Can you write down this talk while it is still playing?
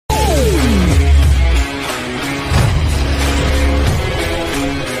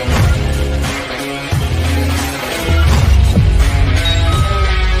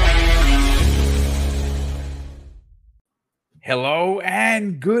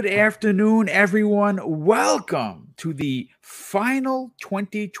And good afternoon, everyone. Welcome to the final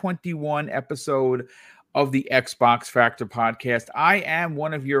 2021 episode of the Xbox Factor podcast. I am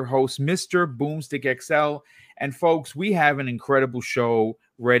one of your hosts, Mr. Boomstick XL. And folks, we have an incredible show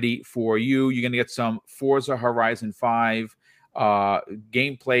ready for you. You're going to get some Forza Horizon 5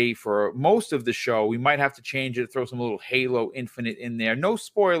 gameplay for most of the show. We might have to change it, throw some little Halo Infinite in there. No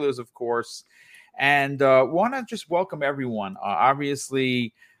spoilers, of course. And want to just welcome everyone.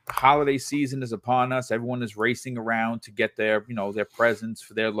 Obviously, holiday season is upon us. Everyone is racing around to get their presents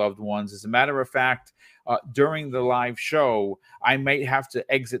for their loved ones. As a matter of fact, during the live show, I may have to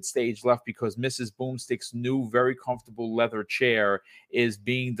exit stage left because Mrs. Boomstick's new, very comfortable leather chair is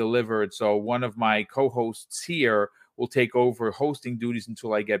being delivered. So one of my co-hosts here will take over hosting duties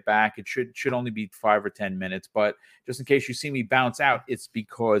until I get back. It should only be 5 or 10 minutes, but just in case you see me bounce out, it's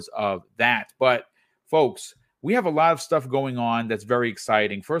because of that. But folks, we have a lot of stuff going on that's very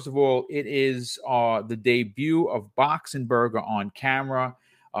exciting. First of all, it is the debut of Boxenberger on camera.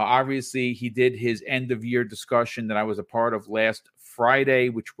 Obviously, he did his end-of-year discussion that I was a part of last Friday,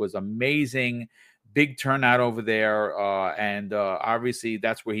 which was amazing. Big turnout over there, and obviously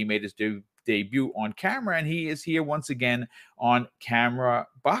that's where he made his debut on camera, and he is here once again on camera.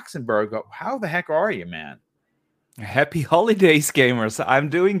 Boxenberger, how the heck are you, man? Happy holidays, gamers. I'm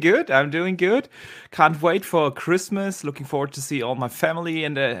doing good. Can't wait for Christmas. Looking forward to see all my family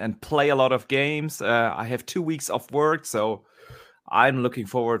and play a lot of games. I have 2 weeks off work, so I'm looking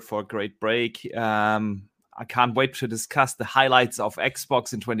forward for a great break. I can't wait to discuss the highlights of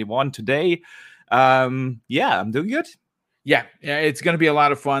Xbox in 21 today. I'm doing good. Yeah, it's going to be a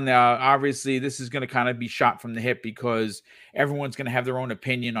lot of fun. Obviously, this is going to kind of be shot from the hip because everyone's going to have their own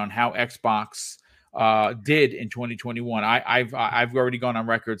opinion on how Xbox did in 2021. I've already gone on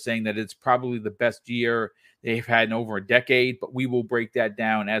record saying that it's probably the best year they've had in over a decade, but we will break that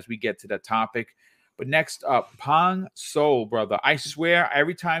down as we get to that topic. But next up, Pong Soul, brother. I swear,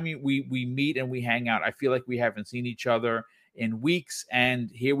 every time we meet and we hang out, I feel like we haven't seen each other in weeks,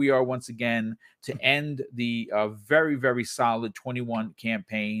 and here we are once again to end the very, very solid 21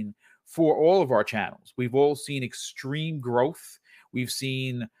 campaign for all of our channels. We've all seen extreme growth. We've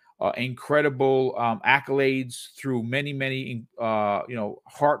seen incredible accolades through many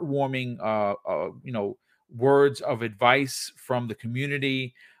heartwarming words of advice from the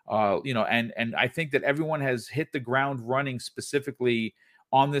community. And I think that everyone has hit the ground running specifically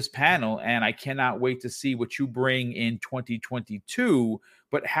on this panel, and I cannot wait to see what you bring in 2022.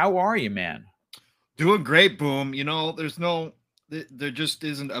 But how are you, man? Doing great, Boom. There just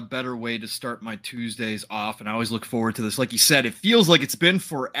isn't a better way to start my Tuesdays off, and I always look forward to this. Like you said, it feels like it's been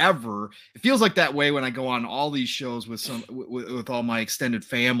forever. It feels like that way when I go on all these shows with all my extended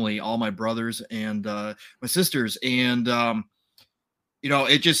family, all my brothers and my sisters, and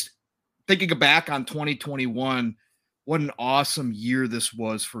it just thinking back on 2021. What an awesome year this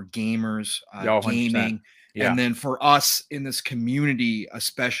was for gamers, gaming, and then for us in this community,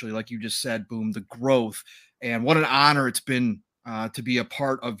 especially, like you just said, Boom, the growth. And what an honor it's been to be a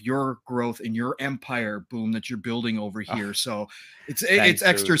part of your growth and your empire, Boom, that you're building over here. So it's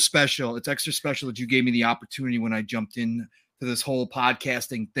extra special. It's extra special that you gave me the opportunity when I jumped in to this whole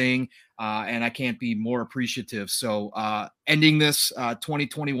podcasting thing. And I can't be more appreciative. So ending this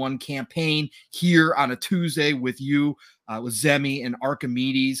 2021 campaign here on a Tuesday with you, with Zemi and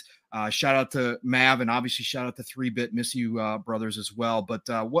Archimedes. Shout out to Mav, and obviously shout out to 3-Bit. Miss you, brothers, as well. But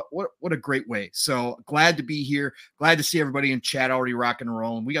what a great way. So glad to be here. Glad to see everybody in chat already rocking and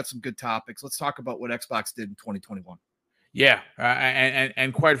rolling. We got some good topics. Let's talk about what Xbox did in 2021. Yeah,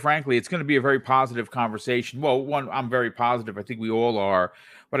 and quite frankly, it's going to be a very positive conversation. Well, one, I'm very positive. I think we all are,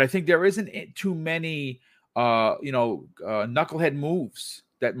 but I think there isn't too many, knucklehead moves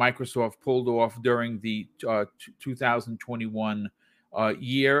that Microsoft pulled off during the 2021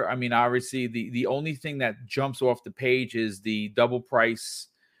 year. I mean, obviously, the only thing that jumps off the page is the double price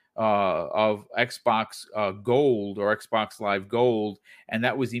of Xbox Gold or Xbox Live Gold, and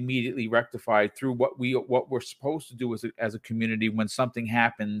that was immediately rectified through what we're supposed to do as a community. When something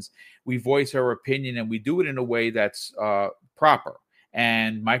happens, we voice our opinion, and we do it in a way that's proper.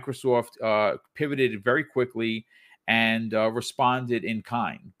 And Microsoft pivoted very quickly and responded in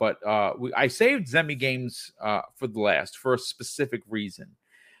kind. But I saved Zemi Games for a specific reason.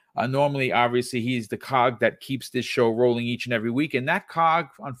 Normally, obviously, he's the cog that keeps this show rolling each and every week. And that cog,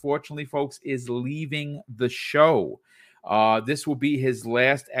 unfortunately, folks, is leaving the show. This will be his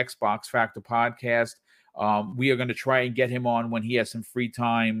last Xbox Factor podcast. We are going to try and get him on when he has some free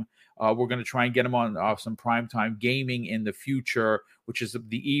time. We're going to try and get him on some primetime gaming in the future, which is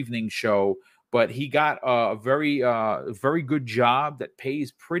the evening show. but he got a very good job that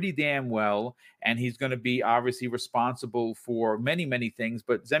pays pretty damn well, and he's going to be obviously responsible for many things.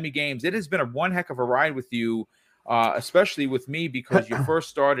 But Zemi Games, it has been one heck of a ride with you, especially with me, because you first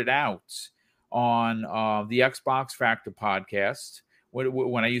started out on the Xbox Factor podcast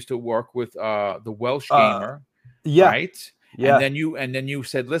when I used to work with the Welsh Gamer, right? Yeah. And then you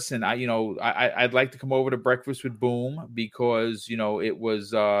said, listen, I'd like to come over to Breakfast with Boom because it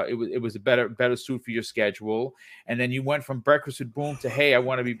was a better suit for your schedule. And then you went from Breakfast with Boom to, hey, I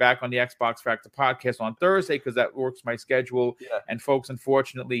want to be back on the Xbox Factor podcast on Thursday because that works my schedule. Yeah. And folks,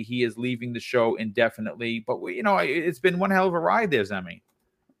 unfortunately, he is leaving the show indefinitely. But it's been one hell of a ride there, Zemi.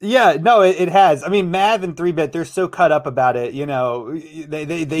 Yeah, no, it has. I mean, Mav and 3-Bit, they're so cut up about it.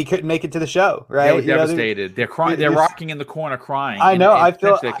 They couldn't make it to the show, right? They were devastated. They're crying. They're rocking in the corner, crying. I know. I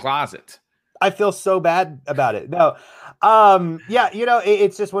feel their closet. I feel so bad about it. No,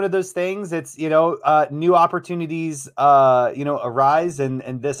 it's just one of those things. It's new opportunities, arise,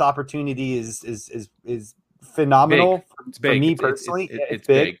 and this opportunity is phenomenal for me personally. It's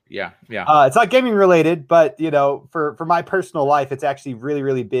big. Yeah. It's not gaming related, but for my personal life, it's actually really,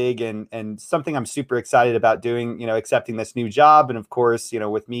 really big and something I'm super excited about doing, accepting this new job. And of course,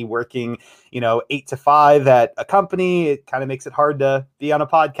 with me working, 8 to 5 at a company, it kind of makes it hard to be on a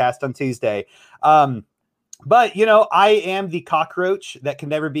podcast on Tuesday. But, I am the cockroach that can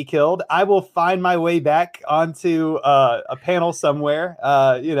never be killed. I will find my way back onto a panel somewhere,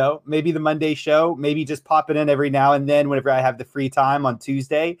 maybe the Monday show, maybe just pop it in every now and then whenever I have the free time on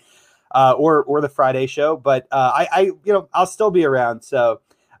Tuesday or the Friday show. But I'll still be around. So,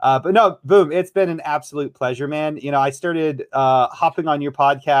 but no, Boom, it's been an absolute pleasure, man. I started hopping on your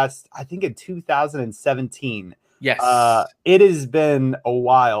podcast, I think in 2017. Yes. It has been a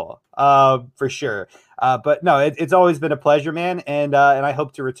while, for sure. But no, it's always been a pleasure, man. And I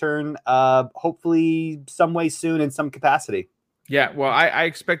hope to return, hopefully some way soon in some capacity. Yeah. Well, I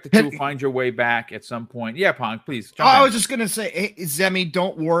expect that you'll find your way back at some point. Yeah, Pong, please. I was just going to say, hey, Zemi,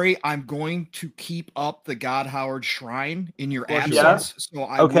 don't worry. I'm going to keep up the God Howard shrine in your absence. Yeah? So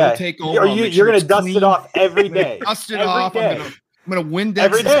I will take over. You're going to dust it off every day. Dust it off. I'm going to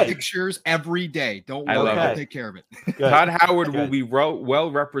Windex his pictures every day. Don't worry. I'll take care of it. Todd Howard will be well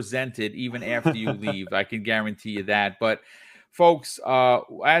represented even after you leave. I can guarantee you that. But folks,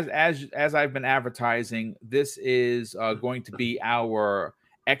 as I've been advertising, this is going to be our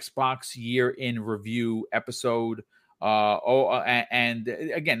Xbox year in review episode. And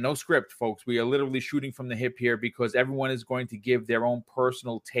again, no script, folks. We are literally shooting from the hip here because everyone is going to give their own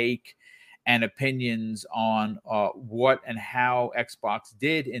personal take and opinions on what and how Xbox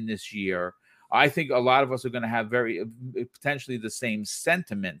did in this year. I think a lot of us are going to have very potentially the same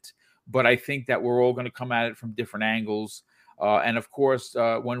sentiment, but I think that we're all going to come at it from different angles. And of course,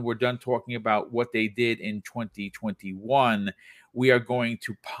 when we're done talking about what they did in 2021, we are going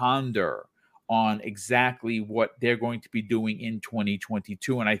to ponder on exactly what they're going to be doing in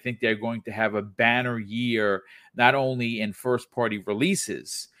 2022. And I think they're going to have a banner year, not only in first-party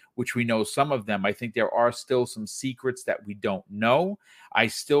releases, which we know some of them. I think there are still some secrets that we don't know. I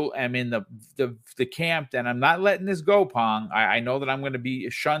still am in the camp, and I'm not letting this go, Pong. I know that I'm going to be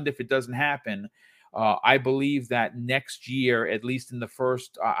shunned if it doesn't happen. I believe that next year, at least in the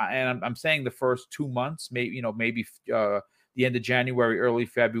first, and I'm saying the first 2 months, maybe the end of January, early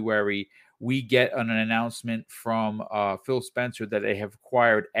February, we get an announcement from Phil Spencer that they have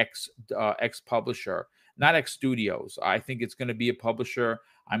acquired X publisher, not X Studios. I think it's going to be a publisher.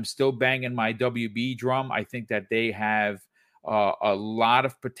 I'm still banging my WB drum. I think that they have a lot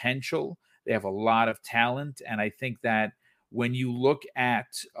of potential. They have a lot of talent. And I think that when you look at,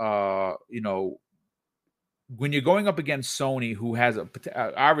 when you're going up against Sony, who has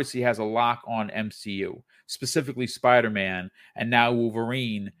obviously has a lock on MCU, specifically Spider-Man and now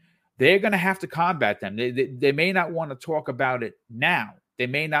Wolverine, they're going to have to combat them. They may not want to talk about it now. They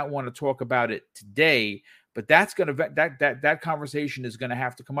may not want to talk about it today, but that's going to that conversation is going to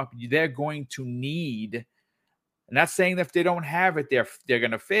have to come up. They're going to need, I'm not saying that if they don't have it, they're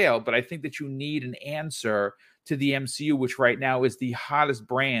going to fail, but I think that you need an answer to the MCU, which right now is the hottest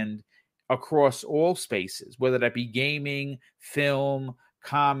brand across all spaces, whether that be gaming, film,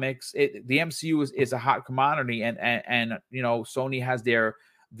 comics. The MCU is a hot commodity, and Sony has their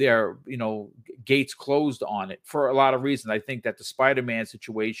gates closed on it for a lot of reasons. I think that the Spider-Man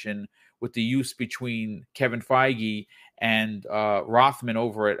situation with the use between Kevin Feige and Rothman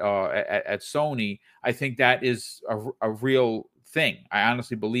over at Sony, I think that is a real thing. I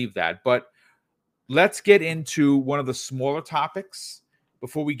honestly believe that. But let's get into one of the smaller topics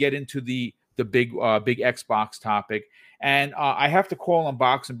before we get into the big Xbox topic. And I have to call on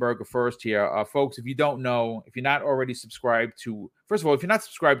Boxenberger first here. Folks, if you don't know, if you're not already subscribed to, first of all, if you're not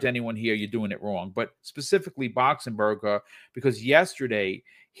subscribed to anyone here, you're doing it wrong. But specifically Boxenberger, because yesterday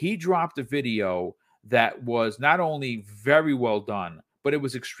he dropped a video that was not only very well done, but it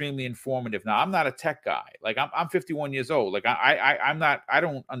was extremely informative. Now, I'm not a tech guy. Like I'm 51 years old. Like I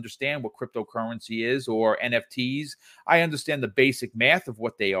don't understand what cryptocurrency is or NFTs. I understand the basic math of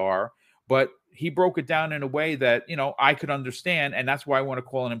what they are, but he broke it down in a way that, you know, I could understand. And that's why I want to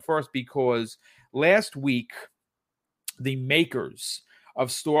call on him first, because last week, the makers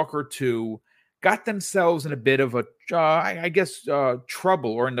of Stalker 2 got themselves in a bit of a,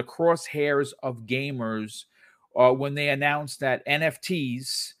 trouble, or in the crosshairs of gamers when they announced that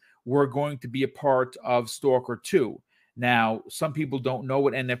NFTs were going to be a part of Stalker 2. Now, some people don't know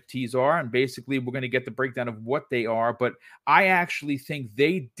what NFTs are, and basically we're going to get the breakdown of what they are, but I actually think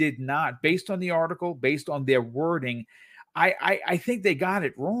they did not, based on the article, based on their wording, I think they got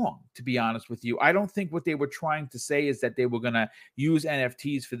it wrong, to be honest with you. I don't think what they were trying to say is that they were going to use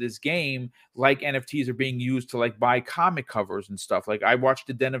NFTs for this game like NFTs are being used to like buy comic covers and stuff. Like I watched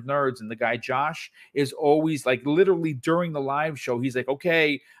The Den of Nerds, and the guy Josh is always like literally during the live show, he's like,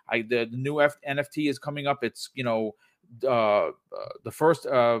 okay, the new NFT is coming up. It's, you know, the first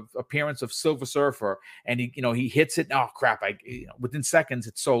appearance of Silver Surfer, and he hits it. Oh crap! Within seconds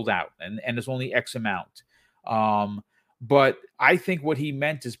it's sold out, and there's only X amount. But I think what he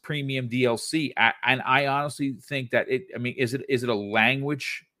meant is premium DLC, and I honestly think that is it a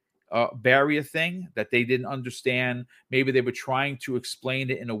language barrier thing that they didn't understand? Maybe they were trying to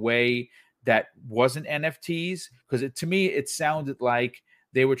explain it in a way that wasn't NFTs, because to me it sounded like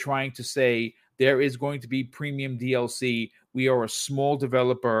they were trying to say, there is going to be premium DLC. We are a small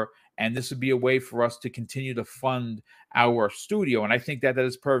developer, and this would be a way for us to continue to fund our studio. And I think that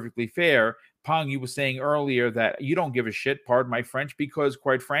is perfectly fair. Pong, you were saying earlier that you don't give a shit, pardon my French, because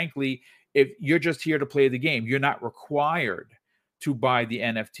quite frankly, if you're just here to play the game, you're not required to buy the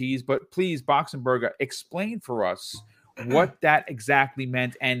NFTs. But please, Boxenberger, explain for us what that exactly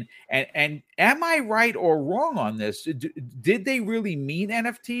meant, and am I right or wrong on this? Did they really mean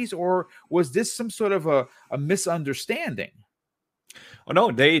NFTs, or was this some sort of a misunderstanding? Oh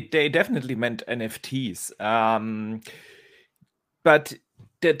no, they definitely meant NFTs. But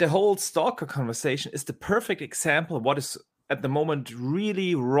the whole Stalker conversation is the perfect example of what is at the moment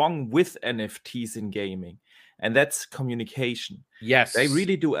really wrong with NFTs in gaming. And that's communication. Yes. They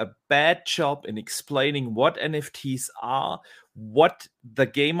really do a bad job in explaining what NFTs are, what the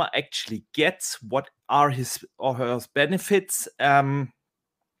gamer actually gets, what are his or her benefits. And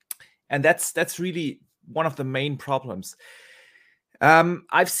that's really one of the main problems.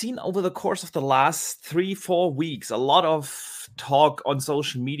 I've seen over the course of the last 3-4 weeks a lot of talk on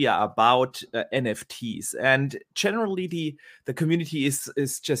social media about NFTs, and generally the community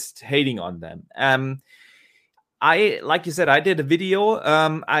is just hating on them. Like you said, I did a video.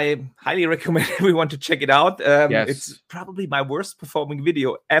 I highly recommend everyone to check it out. Yes. It's probably my worst performing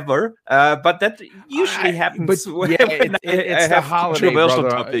video ever, but that usually happens when it's the holiday, controversial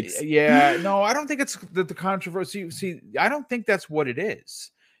brother. topics. Yeah, no, I don't think it's the controversy. See, I don't think that's what it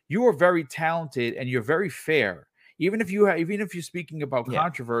is. You are very talented and you're very fair. Even if you're speaking about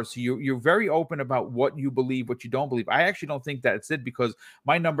controversy, you're very open about what you believe, what you don't believe. I actually don't think that's it, because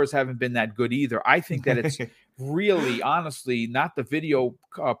my numbers haven't been that good either. I think that it's really, honestly, not the video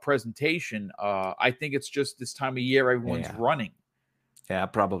presentation. I think it's just this time of year everyone's running. Yeah,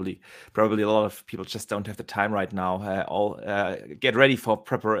 probably a lot of people just don't have the time right now. All get ready for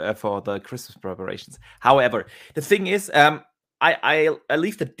the Christmas preparations. However, the thing is, I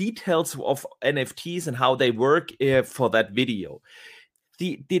leave the details of NFTs and how they work for that video.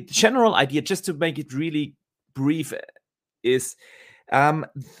 The general idea, just to make it really brief, is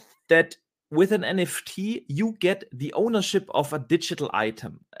that with an NFT, you get the ownership of a digital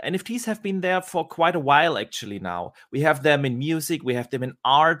item. NFTs have been there for quite a while, actually, now. We have them in music, we have them in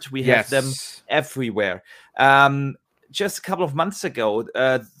art, we have them everywhere. Just a couple of months ago,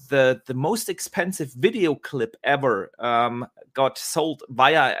 the most expensive video clip ever got sold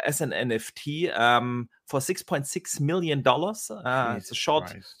as an NFT for $6.6 million. It's a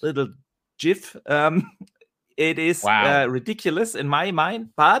short little GIF. It is ridiculous in my mind,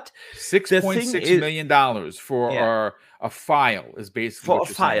 but $6.6 million for a file is basically for a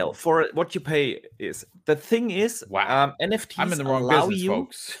file saying. For what you pay is. The thing is, NFTs I'm in the wrong business,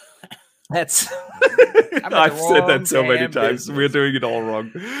 folks. I've said that so many times. We're doing it all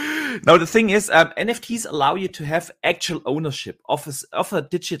wrong. No, the thing is, NFTs allow you to have actual ownership of a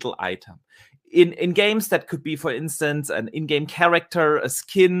digital item. In games, that could be, for instance, an in-game character, a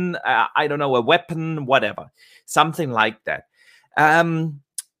skin, I don't know, a weapon, whatever, something like that.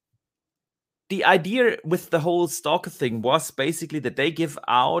 The idea with the whole Stalker thing was basically that they give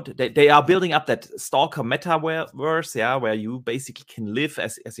out, they are building up that Stalker metaverse, where you basically can live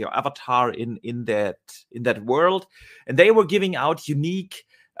as your avatar in that world, and they were giving out unique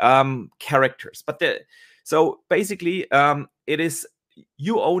characters. But so basically, it is,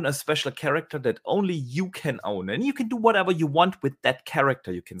 you own a special character that only you can own, and you can do whatever you want with that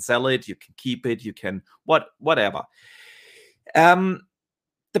character. You can sell it, you can keep it, you can whatever.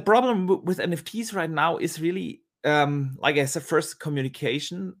 The problem with NFTs right now is really, like I said, first,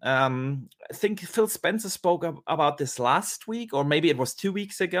 communication. I think Phil Spencer spoke about this last week, or maybe it was 2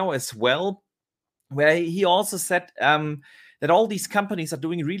 weeks ago as well, where he also said that all these companies are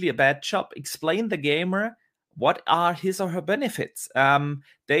doing really a bad job. Explain the gamer what are his or her benefits.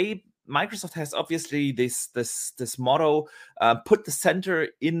 Microsoft has obviously this motto: put the center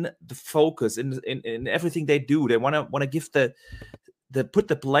in the focus in everything they do. They want to give put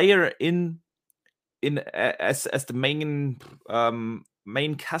the player in as the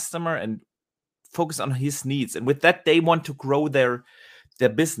main customer and focus on his needs. And with that, they want to grow their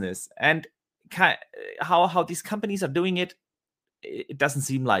business. And how these companies are doing it, it doesn't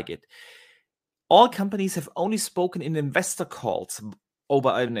seem like it. All companies have only spoken in investor calls over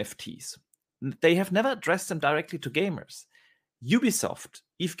NFTs. They have never addressed them directly to gamers. Ubisoft,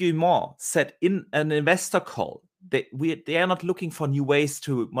 Yves Guillemot, said in an investor call, they are not looking for new ways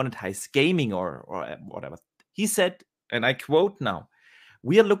to monetize gaming or whatever. He said, and I quote now,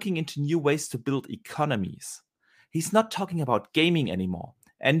 "We are looking into new ways to build economies." He's not talking about gaming anymore.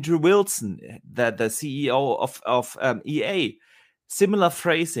 Andrew Wilson, the CEO of EA, similar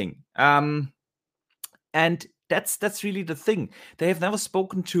phrasing. And that's really the thing. They have never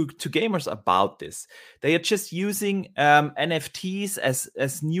spoken to gamers about this. They are just using NFTs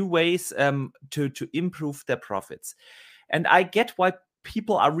as new ways to improve their profits. And I get why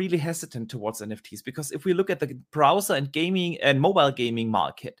people are really hesitant towards NFTs, because if we look at the browser and gaming and mobile gaming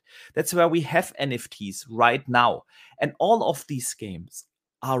market, that's where we have NFTs right now. And all of these games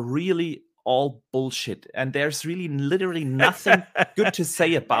are really all bullshit, and there's really literally nothing good to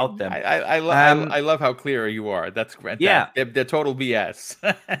say about them. I love how clear you are. That's great. Yeah, they're total BS.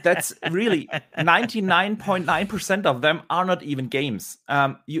 That's really 99.9% of them are not even games.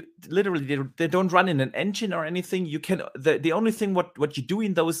 You literally they don't run in an engine or anything. You can the only thing what you do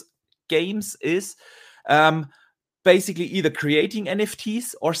in those games is basically either creating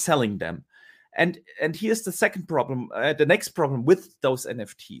NFTs or selling them. And here's the second problem, the next problem with those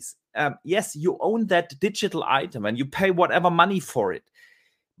NFTs. Yes, you own that digital item and you pay whatever money for it,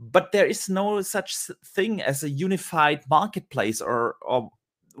 but there is no such thing as a unified marketplace or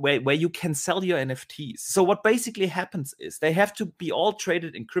where you can sell your NFTs. So what basically happens is they have to be all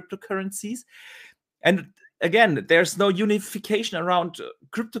traded in cryptocurrencies. And again, there's no unification around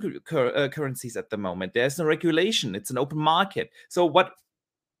cryptocurrencies at the moment. There's no regulation. It's an open market. So what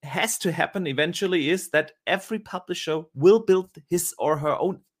has to happen eventually is that every publisher will build his or her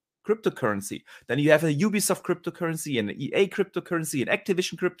own cryptocurrency. Then you have a Ubisoft cryptocurrency and an EA cryptocurrency and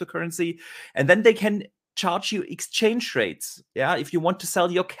Activision cryptocurrency, and then they can charge you exchange rates. Yeah, if you want to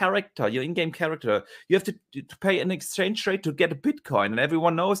sell your character, your in-game character, you have to pay an exchange rate to get a Bitcoin, and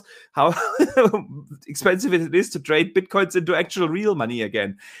everyone knows how expensive it is to trade Bitcoins into actual real money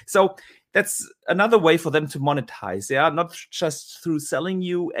again. So that's another way for them to monetize. Yeah, not just through selling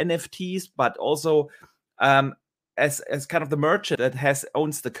you NFTs, but also as kind of the merchant that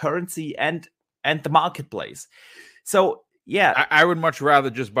owns the currency and the marketplace. So yeah, I would much rather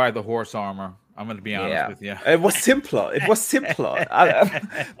just buy the horse armor. I'm going to be honest with you. It was simpler.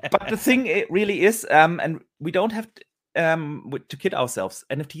 But the thing it really is, and we don't have to kid ourselves.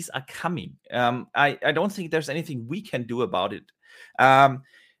 NFTs are coming. I don't think there's anything we can do about it.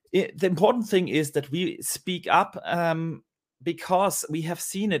 The important thing is that we speak up because we have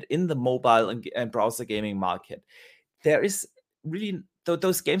seen it in the mobile and browser gaming market. There is really,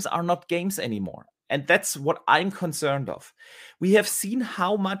 those games are not games anymore. And that's what I'm concerned of. We have seen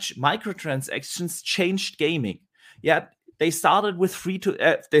how much microtransactions changed gaming. Yeah, they started with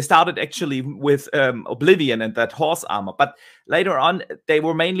they started actually with Oblivion and that horse armor. But later on, they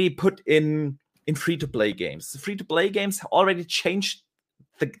were mainly put in free-to-play games. Free-to-play games already changed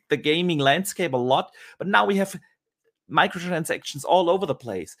the gaming landscape a lot, but now we have microtransactions all over the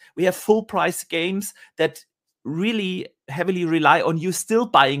place. We have full price games that really heavily rely on you still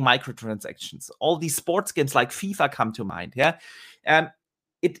buying microtransactions. All these sports games like FIFA come to mind. Yeah.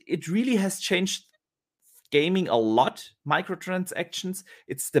 it really has changed gaming a lot. Microtransactions,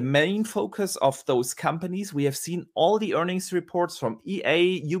 it's the main focus of those companies. We have seen all the earnings reports from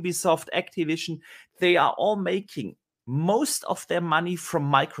EA, Ubisoft, Activision. They are all making most of their money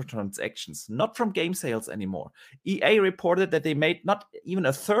from microtransactions, not from game sales anymore. EA reported that they made not even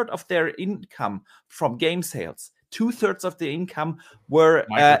a third of their income from game sales. 2/3 of the income were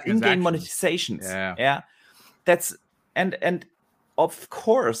in-game monetizations. Yeah. That's and of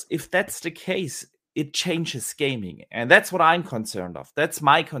course, if that's the case, it changes gaming, and that's what I'm concerned of. That's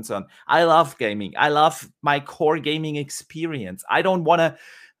my concern. I love gaming. I love my core gaming experience. I don't want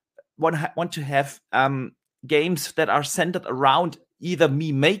to have games that are centered around either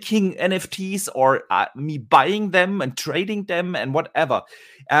me making NFTs or me buying them and trading them and whatever.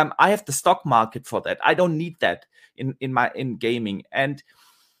 I have the stock market for that. I don't need that in gaming. And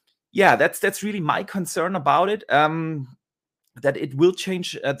yeah, that's really my concern about it. That it will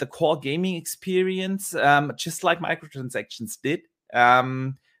change the core gaming experience, just like microtransactions did.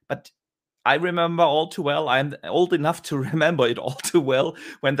 But I remember all too well, I'm old enough to remember it all too well,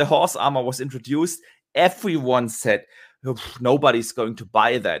 when the horse armor was introduced, everyone said, nobody's going to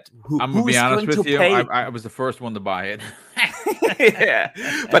buy that. I'm going to be honest with you, I was the first one to buy it. Yeah,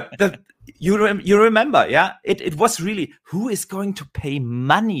 but you remember, yeah? It was really, who is going to pay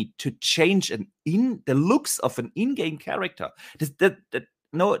money to change the looks of an in-game character?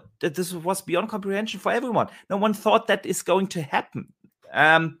 This was beyond comprehension for everyone. No one thought that is going to happen.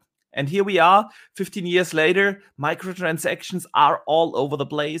 And here we are, 15 years later, microtransactions are all over the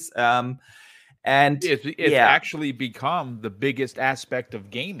place. And it's actually become the biggest aspect of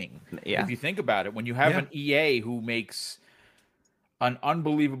gaming. Yeah. If you think about it, when you have an EA who makes an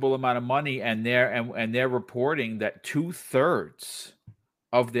unbelievable amount of money, and they're reporting that 2/3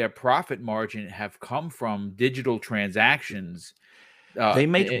 of their profit margin have come from digital transactions. They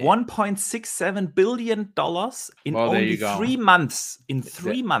made $1.67 billion in only 3 months. In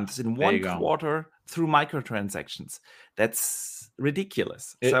 3 months, in one quarter, through microtransactions. That's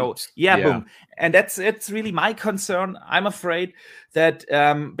ridiculous. Boom. And it's really my concern. I'm afraid that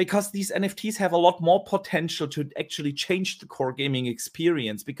because these NFTs have a lot more potential to actually change the core gaming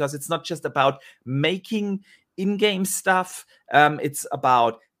experience, because it's not just about making in-game stuff. It's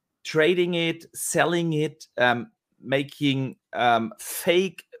about trading it, selling it, making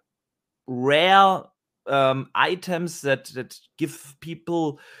fake rare items that give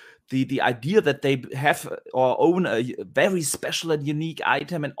people the idea that they have or own a very special and unique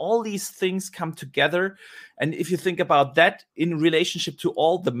item, and all these things come together. And if you think about that in relationship to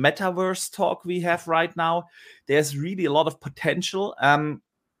all the metaverse talk we have right now, there's really a lot of potential.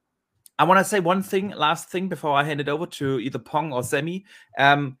 I want to say one last thing before I hand it over to either Pong or Semi,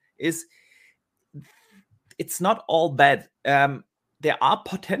 is it's not all bad. There are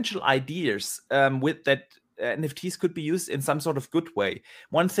potential ideas with that NFTs could be used in some sort of good way.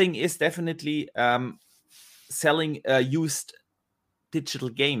 One thing is definitely selling used digital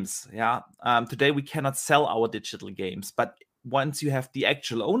games. Yeah. Today we cannot sell our digital games, but once you have the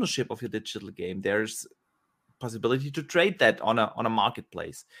actual ownership of your digital game, there's possibility to trade that on a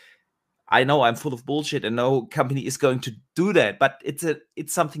marketplace. I know I'm full of bullshit, and no company is going to do that, but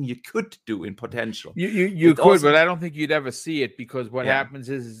it's something you could do in potential. You could, but I don't think you'd ever see it, because what happens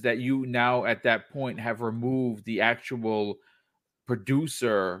is that you now at that point have removed the actual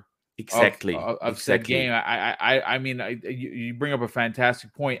producer of said game. I mean, you bring up a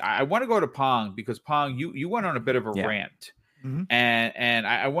fantastic point. I want to go to Pong, because Pong, you went on a bit of a rant. Mm-hmm. And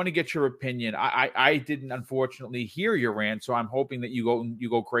I want to get your opinion. I didn't unfortunately hear your rant, so I'm hoping that you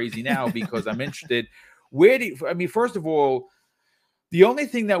go crazy now, because I'm interested. First of all, the only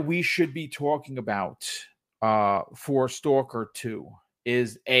thing that we should be talking about for Stalker 2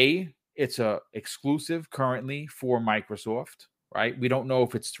 is it's a exclusive currently for Microsoft, right? We don't know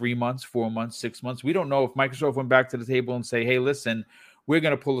if it's 3 months, 4 months, 6 months. We don't know if Microsoft went back to the table and say, hey, listen, we're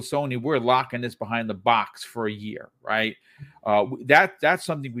going to pull a Sony. We're locking this behind the box for a year, right? That's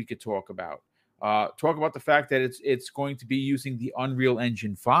something we could talk about. Talk about the fact that it's going to be using the Unreal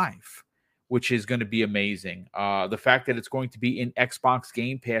Engine 5, which is going to be amazing. The fact that it's going to be in Xbox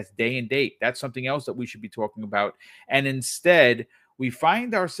Game Pass day and date, that's something else that we should be talking about. And instead, we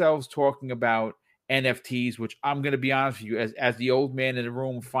find ourselves talking about NFTs, which I'm going to be honest with you, as the old man in the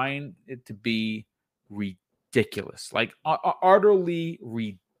room, find it to be ridiculous, like utterly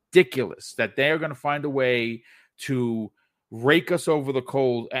ridiculous, that they're going to find a way to rake us over the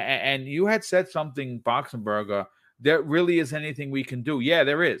coals. And you had said something, Boxenberger, there really is anything we can do. Yeah,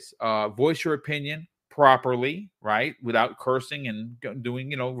 there is. Voice your opinion properly, right? Without cursing and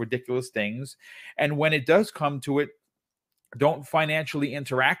doing, ridiculous things. And when it does come to it, don't financially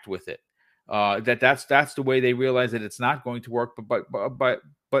interact with it. That's the way they realize that it's not going to work.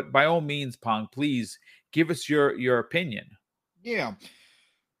 But by all means, Pong, please give us your opinion. Yeah.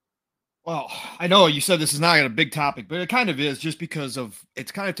 Well, I know you said this is not a big topic, but it kind of is, just because of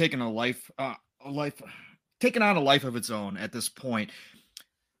it's kind of taken taken on a life of its own at this point.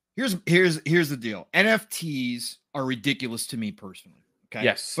 Here's the deal. NFTs are ridiculous to me personally. Okay.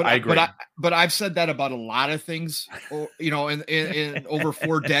 Yes, but I agree. But I've said that about a lot of things, in over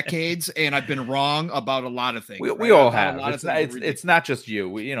 4 decades, and I've been wrong about a lot of things. We all have. It's not just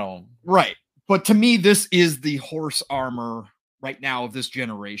you. Right. But to me, this is the horse armor right now of this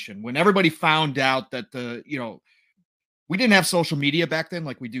generation. When everybody found out that we didn't have social media back then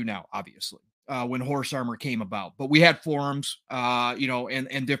like we do now, obviously, when horse armor came about, but we had forums,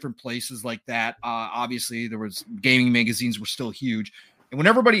 and different places like that. Obviously there was gaming magazines were still huge. And when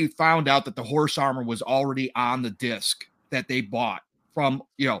everybody found out that the horse armor was already on the disc that they bought from,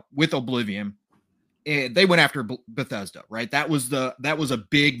 with Oblivion, they went after Bethesda, right? That was a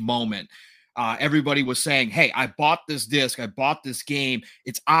big moment. Everybody was saying, hey, I bought this disc. I bought this game.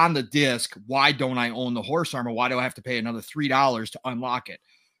 It's on the disc. Why don't I own the horse armor? Why do I have to pay another $3 to unlock it?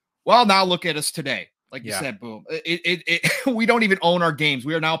 Well, now look at us today. Like you said, boom. We don't even own our games.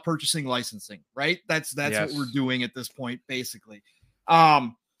 We are now purchasing licensing, right? That's what we're doing at this point, basically.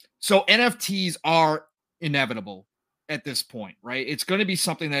 So NFTs are inevitable at this point, right? It's going to be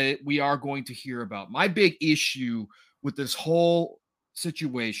something that we are going to hear about. My big issue with this whole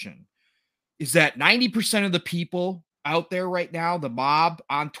situation is that 90% of the people out there right now, the mob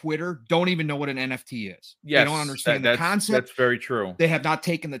on Twitter, don't even know what an NFT is. Yes, they don't understand the concept. That's very true. They have not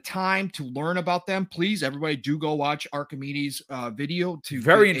taken the time to learn about them. Please, everybody, do go watch Archimedes' video.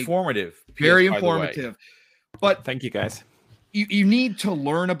 Very informative. Very informative. But thank you, guys. You need to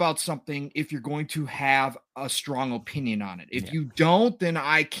learn about something if you're going to have a strong opinion on it. If you don't, then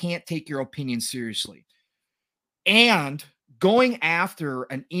I can't take your opinion seriously. And going after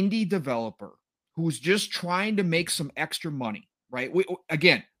an indie developer who's just trying to make some extra money, right?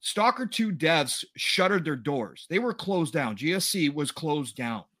 Again, Stalker 2 devs shuttered their doors. They were closed down. GSC was closed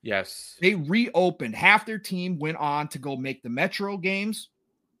down. Yes. They reopened. Half their team went on to go make the Metro games.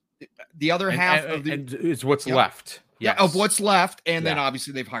 The other half is what's left. Yes. Yeah, of what's left. And then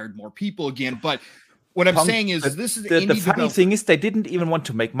obviously they've hired more people again. But what I'm saying is this is the funny thing is they didn't even want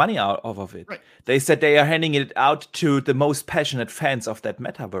to make money out of it. Right. They said they are handing it out to the most passionate fans of that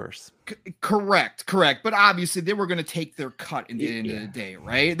metaverse. Correct. But obviously they were going to take their cut in the end of the day,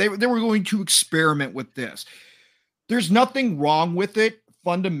 right? They were going to experiment with this. There's nothing wrong with it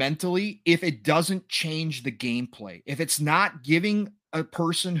fundamentally if it doesn't change the gameplay. If it's not giving a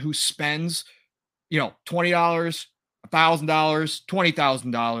person who spends, $20, $1,000,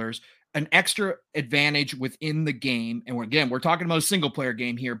 $20,000 an extra advantage within the game. And we're talking about a single player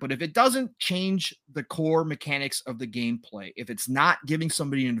game here, but if it doesn't change the core mechanics of the gameplay, if it's not giving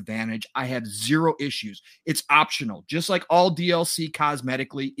somebody an advantage, I have zero issues. It's optional. Just like all DLC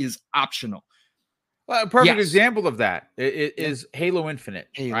cosmetically is optional. Well, a perfect example of that is Halo Infinite.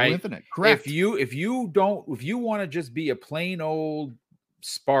 Halo Infinite, correct. If you want to just be a plain old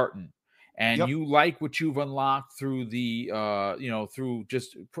Spartan, and you like what you've unlocked through the through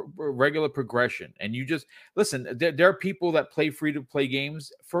just regular progression, and you just listen, there are people that play free to play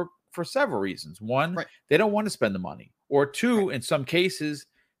games for several reasons. One, they don't want to spend the money, or two, in some cases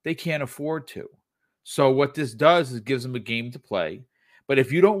they can't afford to. So what this does is gives them a game to play. But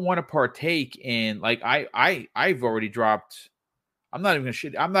if you don't want to partake in, like I've already dropped, I'm not even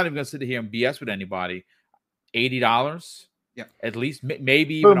gonna sit here and BS with anybody, $80. Yeah, at least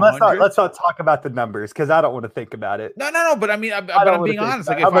maybe even Boom, let's not talk about the numbers because I don't want to think about it. No. But I mean, I'm being honest.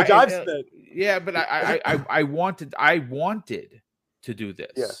 Like, how much I've spent. Yeah, but I wanted to do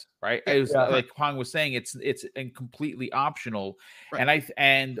this. Right. It was like Pong was saying, it's completely optional, and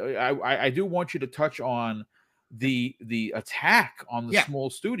I do want you to touch on the attack on the small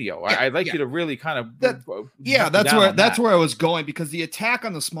studio. I'd like you to really kind of that's where I was going, because the attack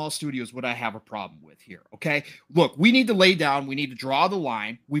on the small studio is what I have a problem with here. Okay, look, we need to lay down, we need to draw the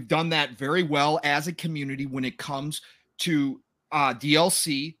line. We've done that very well as a community when it comes to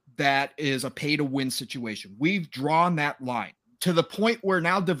DLC that is a pay to win situation. We've drawn that line to the point where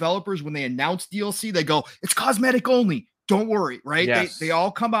now developers, when they announce DLC, they go, it's cosmetic only, don't worry, right? Yes. They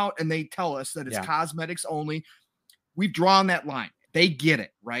all come out and they tell us that it's cosmetics only. We've drawn that line. They get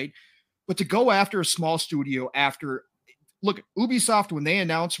it, right? But to go after a small studio look, Ubisoft, when they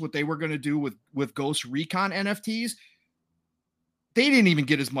announced what they were going to do with Ghost Recon NFTs, they didn't even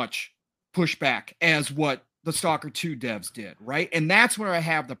get as much pushback as what the Stalker 2 devs did, right? And that's where I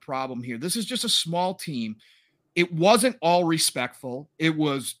have the problem here. This is just a small team it wasn't all respectful. It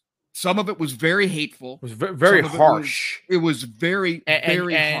was, some of it was very hateful. It was very harsh. It was very,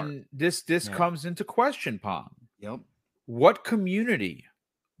 very hard. And this comes into question, Pom. Yep. What community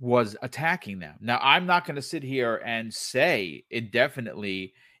was attacking them? Now, I'm not going to sit here and say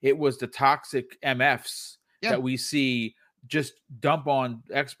indefinitely it was the toxic MFs that we see just dump on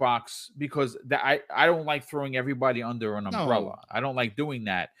Xbox, because I don't like throwing everybody under an umbrella. No. I don't like doing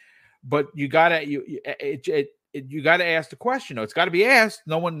that. But you gotta ask the question. Though. It's got to be asked.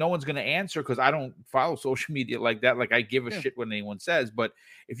 No one's going to answer, because I don't follow social media like that. Like, I give a shit when anyone says. But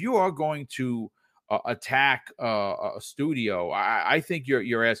if you are going to attack a studio, I think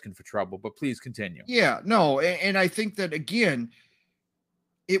you're asking for trouble. But please continue. Yeah, no, and I think that, again,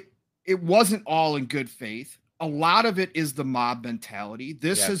 it wasn't all in good faith. A lot of it is the mob mentality.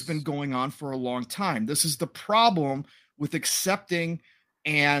 This has been going on for a long time. This is the problem with accepting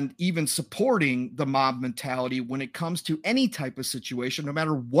and even supporting the mob mentality when it comes to any type of situation, no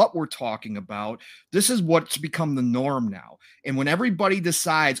matter what we're talking about. This is what's become the norm now. And when everybody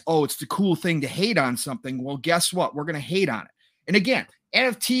decides, oh, it's the cool thing to hate on something, well, guess what? We're going to hate on it. And again,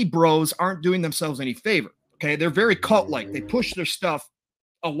 NFT bros aren't doing themselves any favor. Okay. They're very cult-like. They push their stuff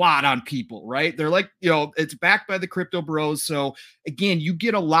a lot on people, right? They're like, it's backed by the crypto bros. So again, you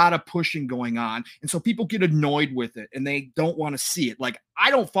get a lot of pushing going on. And so people get annoyed with it and they don't want to see it. Like,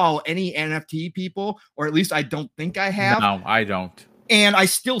 I don't follow any NFT people, or at least I don't think I have. No, I don't. And I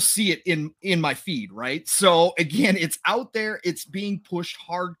still see it in my feed, right? So again, it's out there. It's being pushed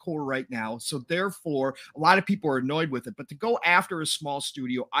hardcore right now. So therefore, a lot of people are annoyed with it. But to go after a small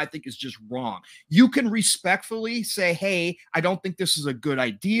studio, I think is just wrong. You can respectfully say, hey, I don't think this is a good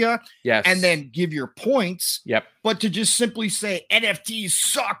idea. Yes. And then give your points. Yep. But to just simply say NFTs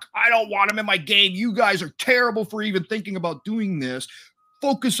suck, I don't want them in my game, you guys are terrible for even thinking about doing this.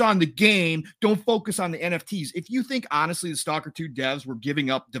 Focus on the game. Don't focus on the NFTs. If you think, honestly, the Stalker 2 devs were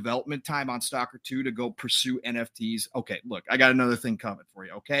giving up development time on Stalker 2 to go pursue NFTs, okay, look, I got another thing coming for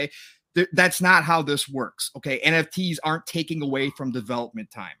you, okay? That's not how this works, okay? NFTs aren't taking away from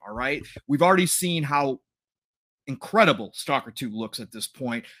development time, all right? We've already seen how incredible Stalker 2 looks at this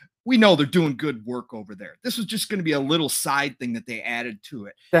point. We know they're doing good work over there. This was just going to be a little side thing that they added to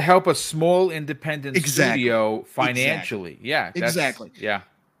it to help a small independent studio financially. Yeah, exactly. Yeah.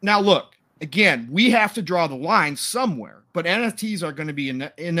 Now, look, again, we have to draw the line somewhere, but NFTs are going to be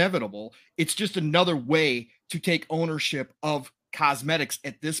inevitable. It's just another way to take ownership of cosmetics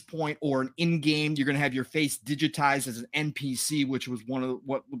at this point, or an in-game. You're going to have your face digitized as an NPC, which was one of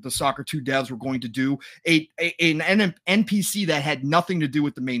what the Stalker 2 devs were going to do. An NPC that had nothing to do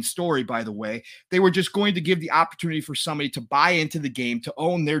with the main story, by the way. They were just going to give the opportunity for somebody to buy into the game, to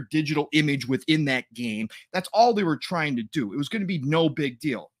own their digital image within that game. That's all they were trying to do. It was going to be no big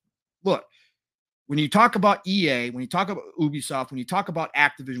deal. Look, when you talk about EA, when you talk about Ubisoft, when you talk about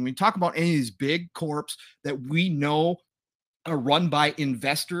Activision, when you talk about any of these big corps that we know are run by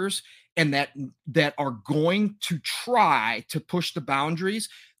investors and that are going to try to push the boundaries,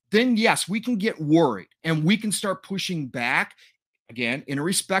 then yes, we can get worried and we can start pushing back, again, in a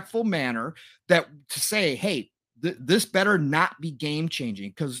respectful manner, that to say, hey, this better not be game changing.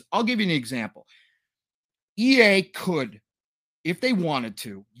 Because I'll give you an example. EA could, if they wanted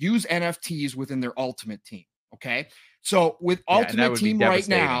to, use NFTs within their Ultimate Team. Okay. So with Ultimate Team right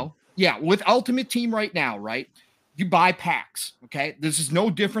now, with Ultimate Team right now, right? You buy packs, okay? This is no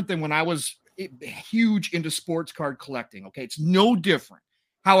different than when I was huge into sports card collecting, okay? It's no different.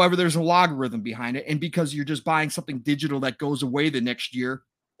 However, there's a logarithm behind it, and because you're just buying something digital that goes away the next year,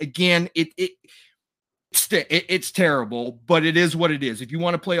 again, it's terrible, but it is what it is. If you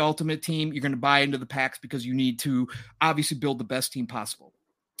want to play Ultimate Team, you're going to buy into the packs because you need to obviously build the best team possible.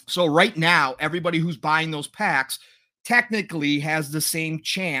 So right now, everybody who's buying those packs technically has the same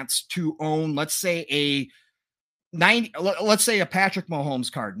chance to own, let's say a Patrick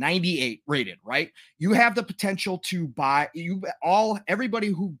Mahomes card, 98 rated, right? You have the potential to buy, everybody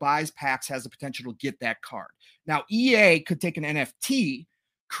who buys packs has the potential to get that card. Now, EA could take an NFT,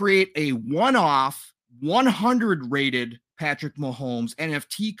 create a one-off 100 rated Patrick Mahomes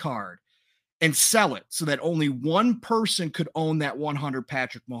NFT card and sell it so that only one person could own that 100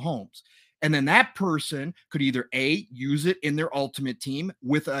 Patrick Mahomes. And then that person could either use it in their Ultimate Team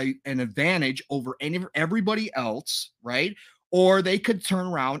with an advantage over everybody else, right? Or they could turn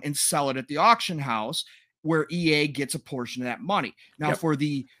around and sell it at the auction house where EA gets a portion of that money. Now, for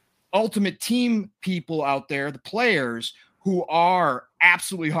the Ultimate Team people out there, the players who are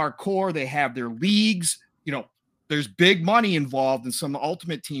absolutely hardcore, they have their leagues, there's big money involved in some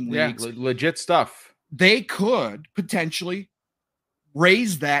Ultimate Team leagues. Legit stuff. They could potentially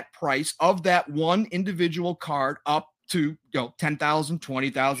raise that price of that one individual card up to $10,000,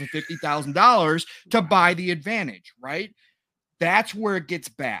 $20,000, $50,000 to buy the advantage, right? That's where it gets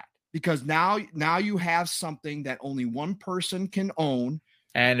bad, because now you have something that only one person can own.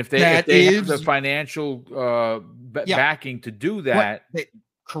 And if they have the financial backing to do that,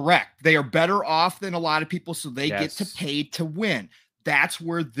 correct. They are better off than a lot of people, so they Yes. get to pay to win. That's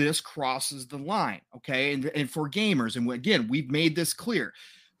where this crosses the line, okay? And for gamers, and again, we've made this clear,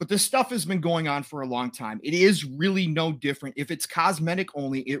 but this stuff has been going on for a long time. It is really no different. If it's cosmetic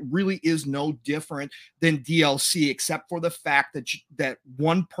only, it really is no different than DLC, except for the fact that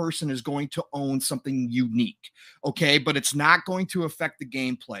one person is going to own something unique, okay? But it's not going to affect the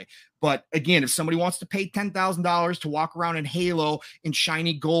gameplay. But again, if somebody wants to pay $10,000 to walk around in Halo in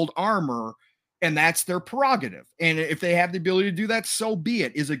shiny gold armor, and that's their prerogative, and if they have the ability to do that, so be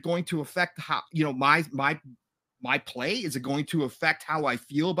it. Is it going to affect how, my play? Is it going to affect how I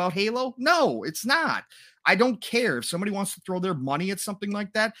feel about Halo? No, it's not. I don't care. If somebody wants to throw their money at something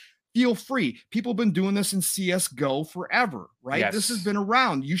like that, feel free. People have been doing this in CSGO forever, right? Yes. This has been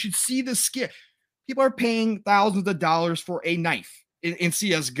around. You should see the skill. People are paying thousands of dollars for a knife in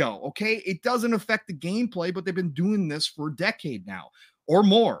CSGO, okay? It doesn't affect the gameplay, but they've been doing this for a decade now or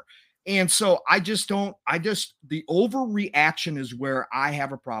more. And so the overreaction is where I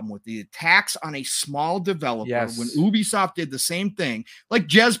have a problem with the attacks on a small developer. Yes. When Ubisoft did the same thing, like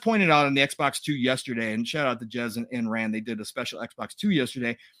Jez pointed out on the Xbox 2 yesterday, and shout out to Jez and Rand, they did a special Xbox 2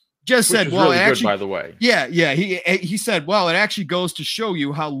 yesterday. Jez said, well, really actually, good, by the way. Yeah. He said, well, it actually goes to show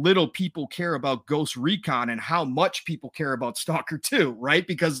you how little people care about Ghost Recon and how much people care about Stalker 2, right?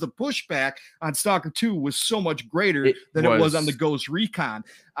 Because the pushback on Stalker 2 was so much greater than it was on the Ghost Recon.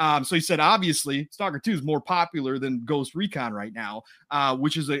 So he said, obviously, Stalker 2 is more popular than Ghost Recon right now,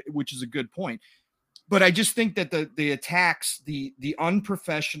 which is a good point. But I just think that the attacks, the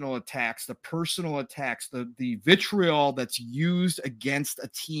unprofessional attacks, the personal attacks, the vitriol that's used against a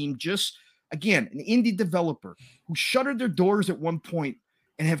team, just, again, an indie developer who shuttered their doors at one point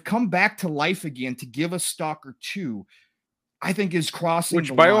and have come back to life again to give us Stalker 2, I think is crossing Which,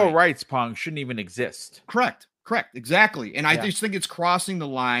 the by line. all rights, Pong, shouldn't even exist. Correct. Exactly. And I just think it's crossing the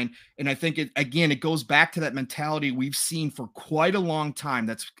line. And I think it goes back to that mentality we've seen for quite a long time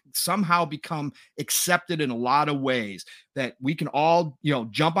that's somehow become accepted in a lot of ways, that we can all,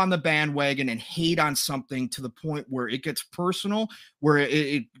 jump on the bandwagon and hate on something to the point where it gets personal, where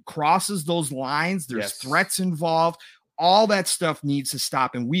it crosses those lines. There's threats involved. All that stuff needs to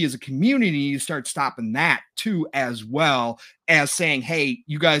stop. And we as a community need to start stopping that too, as well as saying, hey,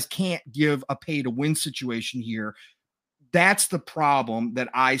 you guys can't give a pay to win situation here. That's the problem that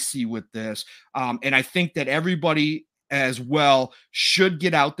I see with this. And I think that everybody as well should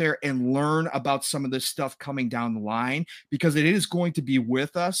get out there and learn about some of this stuff coming down the line, because it is going to be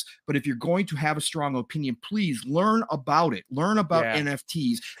with us. But if you're going to have a strong opinion, please learn about it. Learn about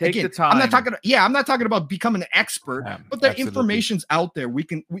NFTs. Take the time. I'm not talking about becoming an expert, but the information's out there.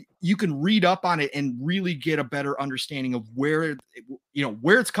 You can read up on it and really get a better understanding of where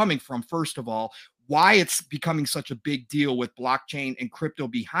it's coming from, first of all, why it's becoming such a big deal with blockchain and crypto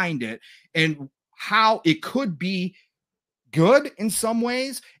behind it, and how it could be good in some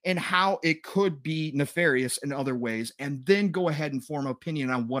ways and how it could be nefarious in other ways, and then go ahead and form an opinion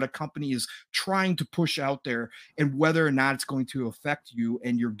on what a company is trying to push out there and whether or not it's going to affect you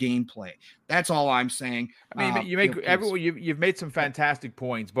and your gameplay. That's all I'm saying. I mean, you've made some fantastic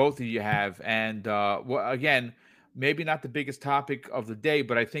points, both of you have, and again, maybe not the biggest topic of the day,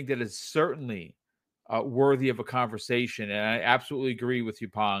 but I think that it's certainly worthy of a conversation. And I absolutely agree with you,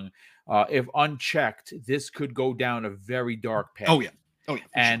 Pong. If unchecked, this could go down a very dark path. Oh yeah.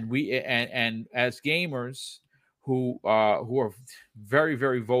 And sure. And as gamers who are very,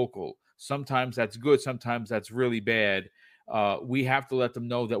 very vocal, sometimes that's good, sometimes that's really bad. We have to let them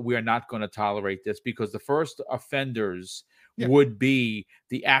know that we are not going to tolerate this, because the first offenders would be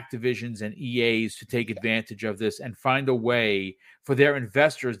the Activisions and EAs to take advantage of this and find a way for their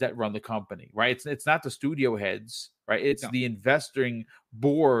investors that run the company, right? It's not the studio heads, right? It's the investing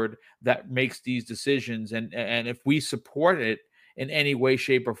board that makes these decisions. And if we support it in any way,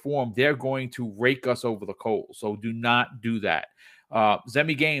 shape, or form, they're going to rake us over the coals. So do not do that.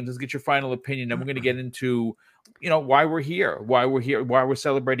 Zemi Games, let's get your final opinion. And we're going to get into, why we're here, why we're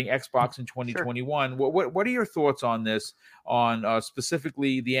celebrating Xbox in 2021. Sure. What are your thoughts on this, on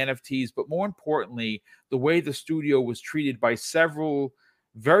specifically the NFTs, but more importantly, the way the studio was treated by several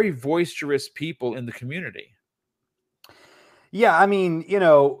very boisterous people in the community? Yeah, I mean,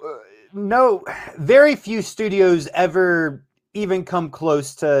 no, very few studios ever even come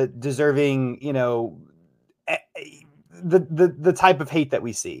close to deserving, the type of hate that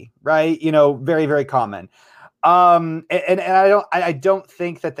we see, right? Very, very common. And I don't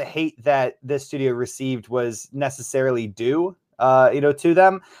think that the hate that this studio received was necessarily due, to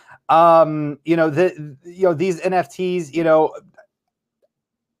them. These NFTs,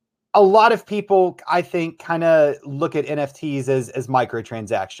 a lot of people, I think, kind of look at NFTs as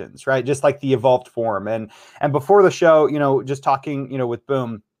microtransactions, right? Just like the evolved form. And before the show, just talking, with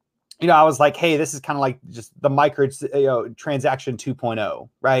Boom, I was like, hey, this is kind of like just the micro transaction 2.0,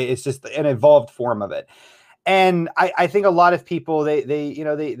 right? It's just an evolved form of it. And I think a lot of people,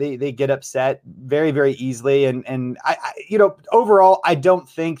 they get upset very, very easily. And I overall, I don't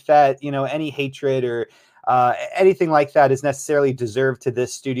think that, any hatred or anything like that is necessarily deserved to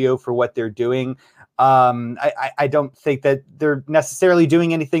this studio for what they're doing. I don't think that they're necessarily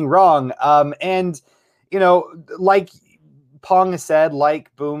doing anything wrong. And, like Pong said,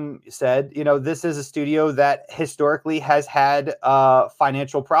 like Boom said, this is a studio that historically has had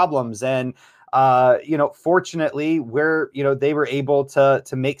financial problems. And, fortunately, they were able to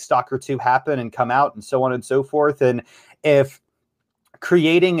make Stalker 2 happen and come out and so on and so forth. And if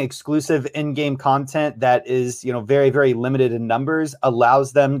creating exclusive in-game content that is, very, very limited in numbers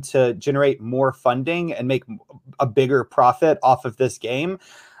allows them to generate more funding and make a bigger profit off of this game,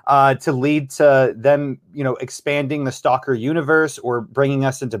 to lead to them, expanding the Stalker universe or bringing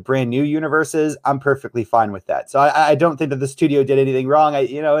us into brand new universes, I'm perfectly fine with that. So I don't think that the studio did anything wrong.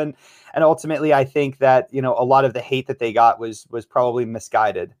 And ultimately, I think that, a lot of the hate that they got was probably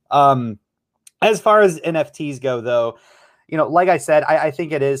misguided. As far as NFTs go, though, like I said, I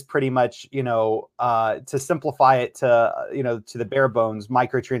think it is pretty much, to simplify it to the bare bones,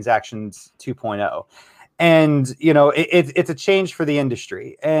 microtransactions 2.0. And, it's a change for the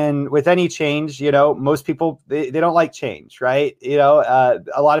industry. And with any change, most people, they don't like change, right? A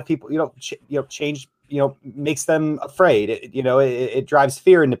lot of people, change, makes them afraid. It drives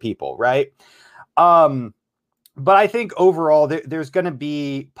fear into people, right? But I think overall, there's going to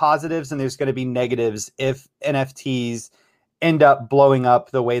be positives and there's going to be negatives if NFTs end up blowing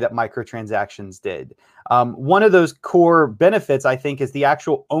up the way that microtransactions did. One of those core benefits, I think, is the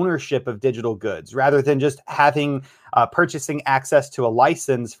actual ownership of digital goods. Rather than just having purchasing access to a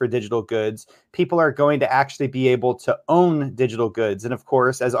license for digital goods, people are going to actually be able to own digital goods. And of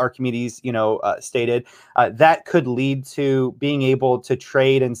course, as Archimedes, stated, that could lead to being able to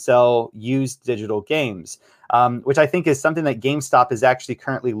trade and sell used digital games. Which I think is something that GameStop is actually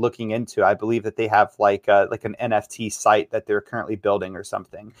currently looking into. I believe that they have like an NFT site that they're currently building or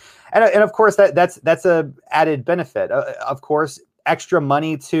something. And of course, that's a added benefit. Of course, extra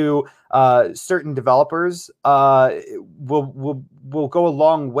money to certain developers will go a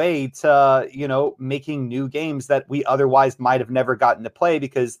long way to making new games that we otherwise might have never gotten to play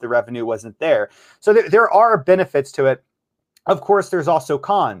because the revenue wasn't there. So there are benefits to it. Of course, there's also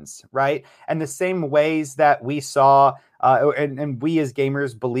cons, right? And the same ways that we saw, and we as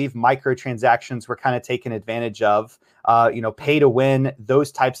gamers believe microtransactions were kind of taken advantage of, pay to win,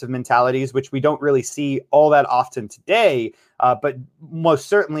 those types of mentalities, which we don't really see all that often today, but most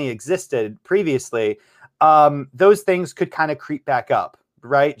certainly existed previously. Those things could kind of creep back up,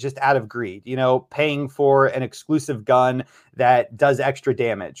 right? Just out of greed, paying for an exclusive gun that does extra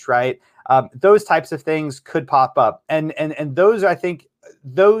damage, right? Those types of things could pop up. And those, I think,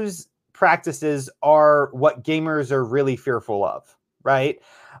 those practices are what gamers are really fearful of, right?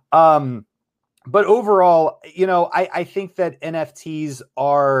 But overall, I think that NFTs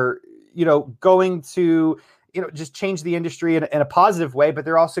are, going to, just change the industry in a positive way, but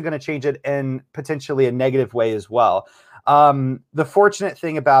they're also going to change it in potentially a negative way as well. The fortunate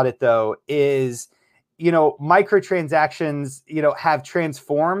thing about it, though, is, microtransactions, have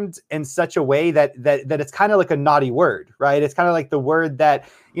transformed in such a way that it's kind of like a naughty word, right? It's kind of like the word that,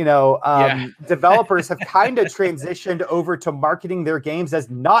 developers have kind of transitioned over to marketing their games as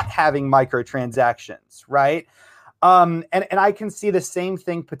not having microtransactions, right? And I can see the same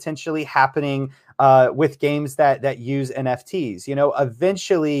thing potentially happening with games that use NFTs.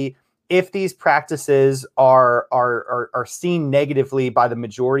 Eventually, if these practices are seen negatively by the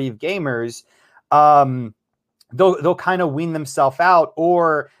majority of gamers, they'll kind of wean themselves out,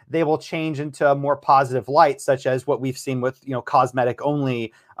 or they will change into a more positive light, such as what we've seen with, cosmetic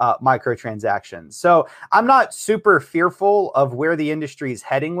only microtransactions. So I'm not super fearful of where the industry is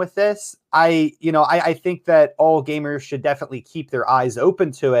heading with this. I think that all gamers should definitely keep their eyes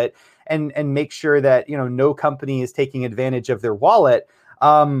open to it and make sure that, no company is taking advantage of their wallet.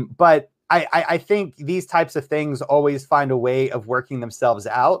 But I think these types of things always find a way of working themselves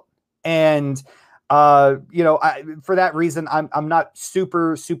out. And For that reason, I'm not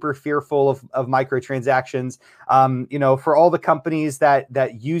super fearful of microtransactions. For all the companies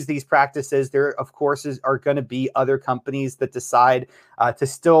that use these practices, there of course are going to be other companies that decide to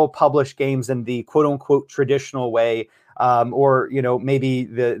still publish games in the quote unquote traditional way. Or maybe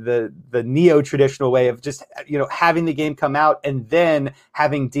the neo-traditional way of just having the game come out and then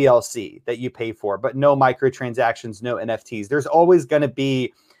having DLC that you pay for, but no microtransactions, no NFTs. There's always going to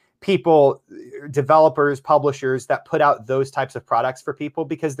be people, developers, publishers that put out those types of products for people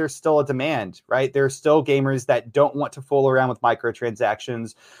because there's still a demand, right? There's still gamers that don't want to fool around with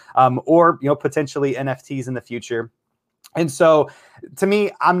microtransactions, or potentially NFTs in the future. And so to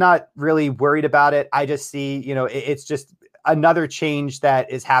me, I'm not really worried about it. I just see, it's just another change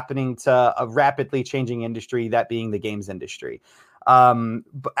that is happening to a rapidly changing industry, that being the games industry.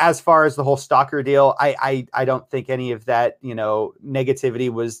 But as far as the whole stalker deal, I don't think any of that, negativity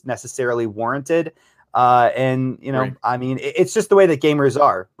was necessarily warranted. Right. I mean, it's just the way that gamers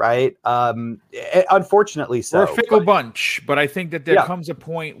are, right? Unfortunately so. We're a fickle bunch, but I think that there comes a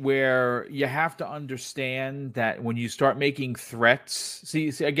point where you have to understand that when you start making threats, see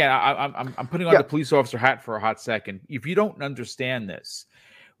again, I'm putting on the police officer hat for a hot second. If you don't understand this,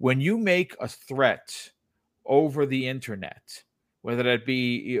 when you make a threat over the internet, whether that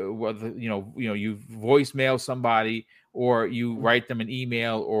be you voicemail somebody, or you write them an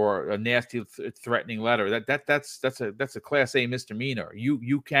email or a nasty threatening letter, that's a class A misdemeanor.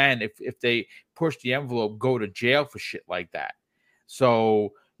 You can, if they push the envelope, go to jail for shit like that.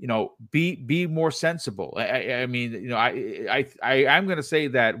 So be more sensible. I'm going to say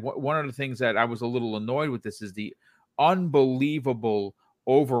that one of the things that I was a little annoyed with this is the unbelievable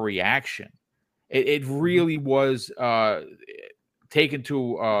overreaction. It really was taken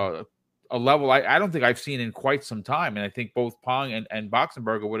to a level I don't think I've seen in quite some time. And I think both Pong and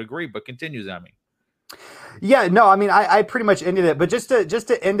Boxenberger would agree, but continue, Zami. Yeah, no, I mean, I pretty much ended it, but just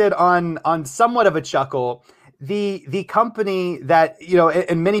to end it on somewhat of a chuckle, the company that,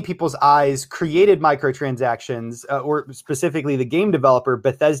 in many people's eyes created microtransactions, or specifically the game developer,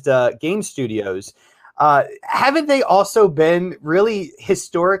 Bethesda Game Studios, haven't they also been really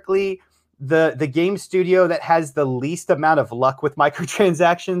historically the game studio that has the least amount of luck with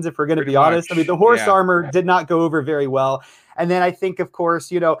microtransactions, if we're going to be honest? I mean, the horse armor did not go over very well. And then I think, of course,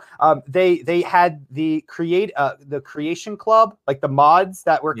 they had the creation club, like the mods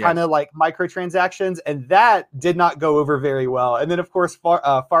that were kind of like microtransactions, and that did not go over very well. And then, of course,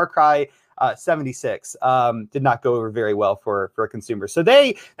 Far Cry 76 did not go over very well for a consumer. So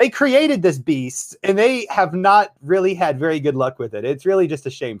they created this beast, and they have not really had very good luck with it. It's really just a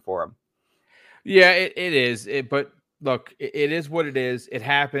shame for them. Yeah, it is. But look, it is what it is. It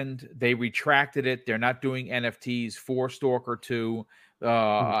happened. They retracted it. They're not doing NFTs for Stalker 2.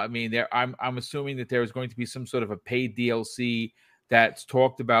 I mean, I'm assuming that there is going to be some sort of a paid DLC that's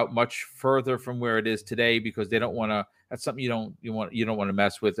talked about much further from where it is today, because they don't want to. That's something you don't want to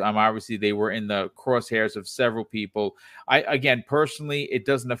mess with. Obviously, they were in the crosshairs of several people. Again, personally, it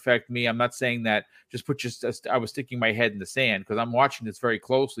doesn't affect me. I'm not saying that I was sticking my head in the sand, because I'm watching this very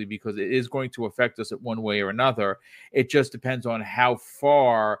closely, because it is going to affect us in one way or another. It just depends on how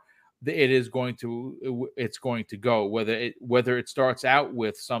far it's going to go. Whether it starts out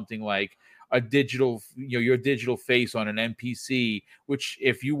with something like a digital, your digital face on an NPC, which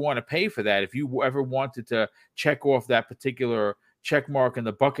if you want to pay for that, if you ever wanted to check off that particular check mark in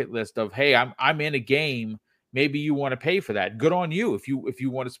the bucket list of, hey, I'm in a game, maybe you want to pay for that. Good on you if you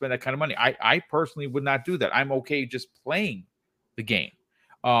want to spend that kind of money. I personally would not do that. I'm okay just playing the game.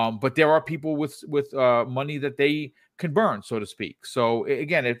 But there are people with money that they can burn, so to speak. So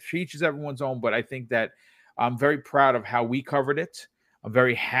again, it features everyone's own, but I think that I'm very proud of how we covered it. I'm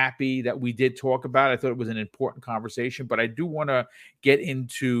very happy that we did talk about it. I thought it was an important conversation, but I do want to get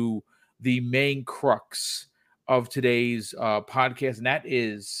into the main crux of today's podcast, and that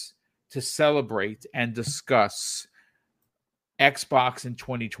is to celebrate and discuss Xbox in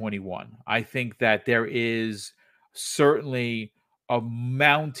 2021. I think that there is certainly a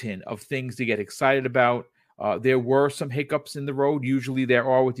mountain of things to get excited about. There were some hiccups in the road. Usually there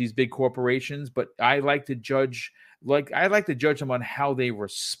are with these big corporations, but I like to judge them on how they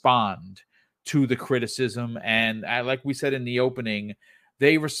respond to the criticism. And like we said in the opening,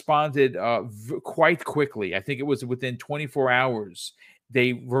 they responded quite quickly. I think it was within 24 hours,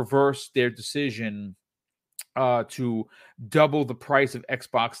 they reversed their decision to double the price of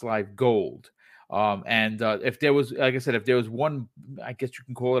Xbox Live Gold. If there was, like I said, if there was one, I guess you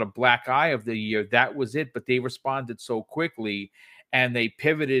can call it a black eye of the year, that was it. But they responded so quickly. and they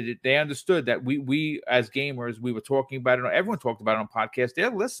pivoted it. They understood that we as gamers, we were talking about it. Everyone talked about it on podcasts.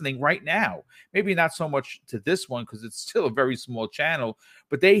 They're listening right now. Maybe not so much to this one because it's still a very small channel,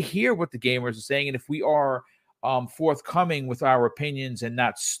 but they hear what the gamers are saying. And if we are forthcoming with our opinions and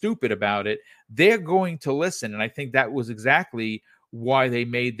not stupid about it, they're going to listen. And I think that was exactly why they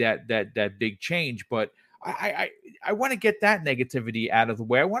made that big change. But I want to get that negativity out of the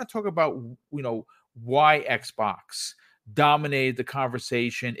way. I want to talk about, why Xbox dominated the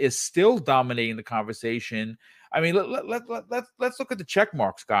conversation, is still dominating the conversation. I mean, let's look at the check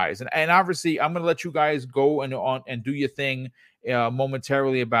marks, guys. And obviously, I'm going to let you guys go and do your thing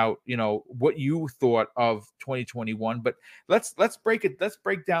momentarily about what you thought of 2021. But let's break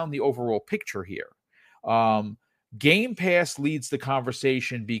down the overall picture here. Game Pass leads the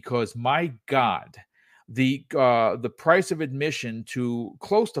conversation because, my God, the price of admission to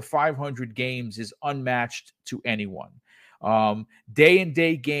close to 500 games is unmatched to anyone. Day and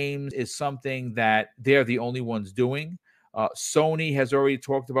day games is something that they're the only ones doing. Sony has already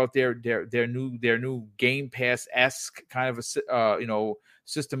talked about their new Game Pass-esque kind of a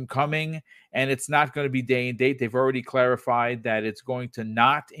system coming, and it's not going to be day and date. They've already clarified that it's going to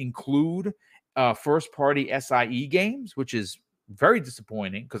not include first-party SIE games, which is very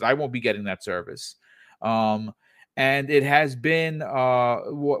disappointing because I won't be getting that service. And it has been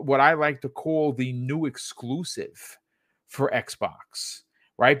what I like to call the new exclusive for Xbox,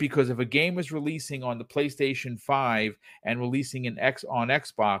 right? Because if a game is releasing on the PlayStation 5 and releasing on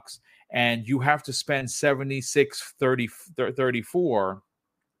Xbox, and you have to spend $76.34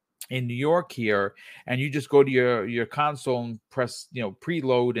 in New York here, and you just go to your console and press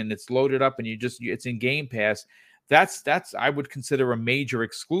preload, and it's loaded up, and it's in Game Pass. That's I would consider a major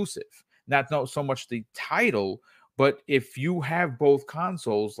exclusive. Not so much the title, but if you have both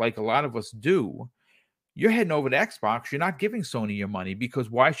consoles, like a lot of us do, you're heading over to Xbox. You're not giving Sony your money, because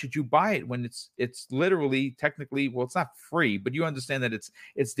why should you buy it when it's literally, technically, well, it's not free, but you understand that it's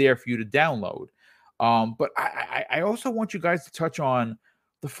there for you to download. But I also want you guys to touch on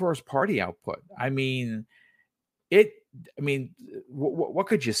the first party output. What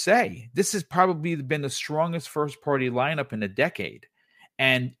could you say? This has probably been the strongest first party lineup in a decade.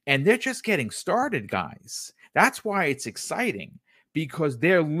 And they're just getting started, guys. That's why it's exciting, because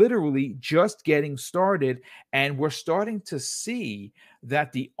they're literally just getting started, and we're starting to see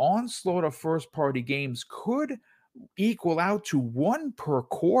that the onslaught of first-party games could equal out to one per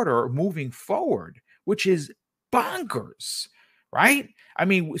quarter moving forward, which is bonkers, right? I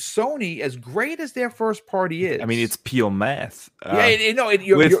mean, Sony, as great as their first party is, it's pure math. You're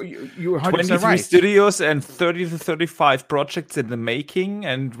 100% 23 right. studios and 30 to 35 projects in the making,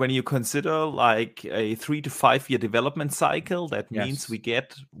 and when you consider like a 3 to 5 year development cycle, that means we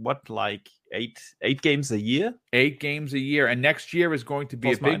get eight games a year. 8 games a year, and next year is going to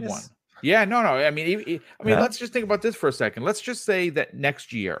be a big one. Yeah, no. Let's just think about this for a second. Let's just say that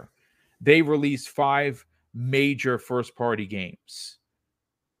next year they release 5 major first-party games.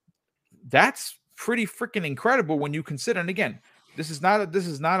 That's pretty freaking incredible when you consider. And again, this is not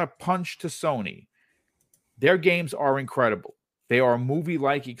a punch to Sony. Their games are incredible. They are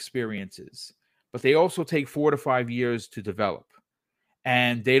movie-like experiences, but they also take 4 to 5 years to develop.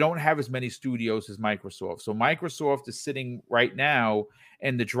 And they don't have as many studios as Microsoft. So Microsoft is sitting right now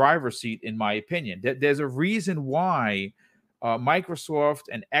in the driver's seat, in my opinion. There's a reason why Microsoft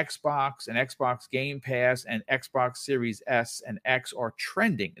and Xbox Game Pass and Xbox Series S and X are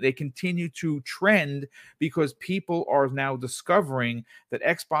trending. They continue to trend because people are now discovering that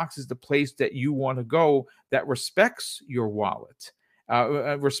Xbox is the place that you want to go, that respects your wallet,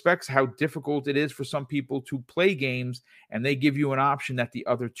 respects how difficult it is for some people to play games, and they give you an option that the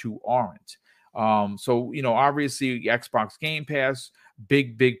other two aren't. So obviously Xbox Game Pass,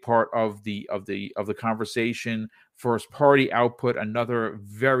 big part of the conversation. First party output, another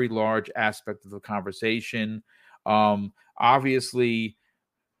very large aspect of the conversation. Obviously,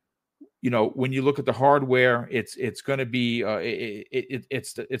 when you look at the hardware, it's going to be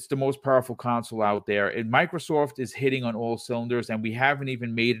it's the most powerful console out there. And Microsoft is hitting on all cylinders, and we haven't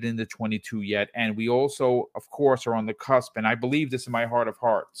even made it into 22 yet. And we also, of course, are on the cusp. And I believe this in my heart of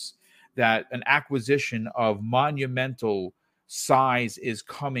hearts, that an acquisition of monumental size is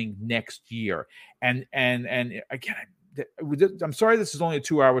coming next year. And again, I'm sorry this is only a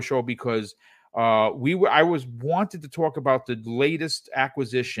 2-hour show, because I was wanted to talk about the latest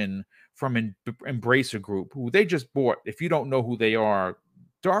acquisition from Embracer Group, who they just bought. If you don't know who they are,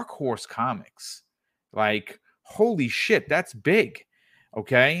 Dark Horse Comics. Like, holy shit, that's big.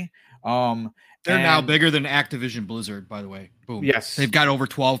 Okay. They're now bigger than Activision Blizzard, by the way. Boom. Yes. They've got over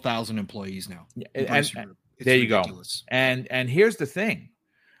 12,000 employees now. It's there you ridiculous. go. And here's the thing.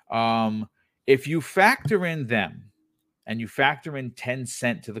 If you factor in them and you factor in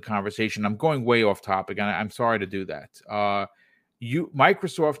Tencent to the conversation, I'm going way off topic, and I'm sorry to do that.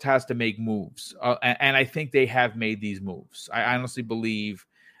 Microsoft has to make moves, and I think they have made these moves. I honestly believe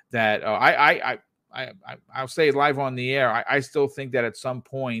that I'll say it live on the air. I still think that at some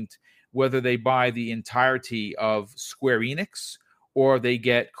point, whether they buy the entirety of Square Enix or they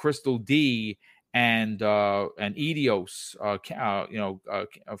get Crystal D and Eidos,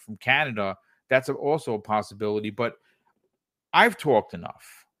 from Canada, that's also a possibility. But I've talked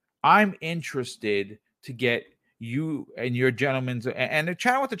enough. I'm interested to get you and your gentlemen's and the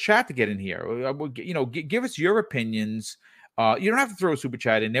channel with the chat to get in here. Give us your opinions. You don't have to throw a super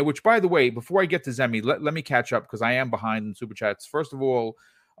chat in there, which, by the way, before I get to Zemi, let me catch up because I am behind in super chats. First of all,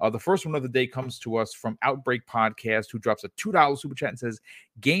 the first one of the day comes to us from Outbreak Podcast, who drops a $2 super chat and says,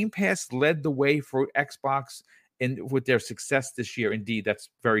 Game Pass led the way for Xbox with their success this year. Indeed, that's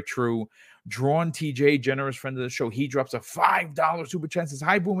very true. Drawn TJ, generous friend of the show, he drops a $5 super chat and says,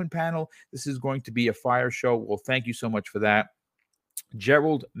 hi, Boom and Panel. This is going to be a fire show. Well, thank you so much for that.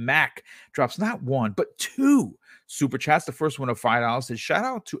 Gerald Mack drops not one, but two super chats. The first one of $5 says, shout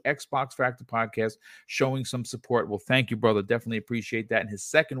out to Xbox Factor Podcast showing some support. Well, thank you, brother. Definitely appreciate that. And his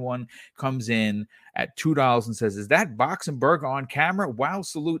second one comes in at $2 and says, is that Boxenberg on camera? Wow,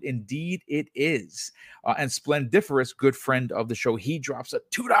 salute. Indeed, it is. And Splendiferous, good friend of the show, he drops a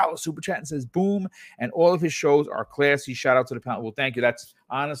 $2 super chat and says, boom. And all of his shows are classy. Shout out to the panel. Well, thank you. That's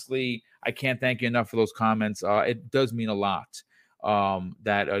honestly, I can't thank you enough for those comments. It does mean a lot.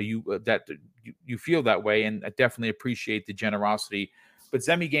 That you feel that way, and I definitely appreciate the generosity. But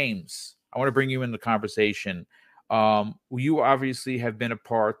Zemi Games, I want to bring you in the conversation. You obviously have been a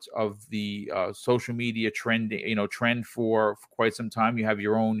part of the social media trend for quite some time. You have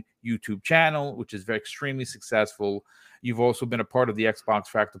your own YouTube channel, which is very extremely successful. You've also been a part of the Xbox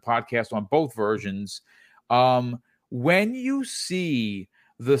Factor podcast on both versions. When you see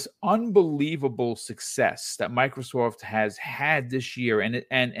this unbelievable success that Microsoft has had this year and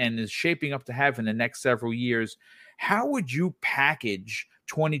is shaping up to have in the next several years, how would you package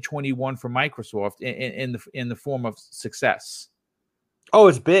 2021 for Microsoft in the form of success? Oh,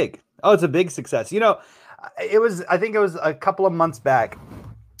 it's big. Oh, it's a big success. I think it was a couple of months back.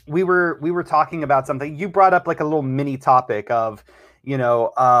 We were talking about something. You brought up like a little mini topic of,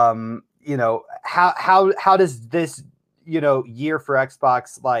 how does this year for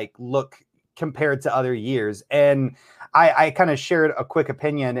Xbox like look compared to other years? And I kind of shared a quick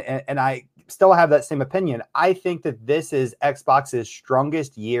opinion, and I still have that same opinion. I think that this is Xbox's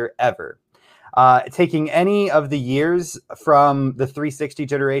strongest year ever. Taking any of the years from the 360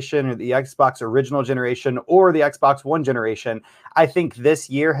 generation or the Xbox original generation or the Xbox One generation, I think this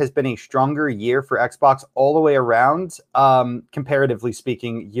year has been a stronger year for Xbox all the way around, comparatively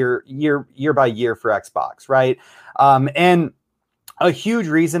speaking, year by year for Xbox, right? And a huge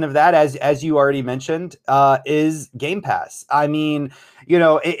reason of that, as you already mentioned, is Game Pass. I mean,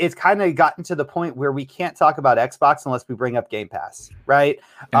 it's kind of gotten to the point where we can't talk about Xbox unless we bring up Game Pass, right?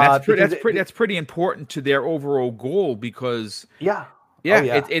 And that's pretty important to their overall goal because it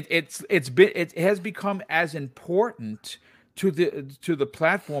has become as important to the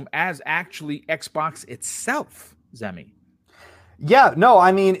platform as actually Xbox itself, Zemi. Yeah, no,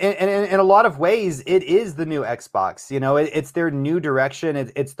 I mean, in a lot of ways, it is the new Xbox. It's their new direction.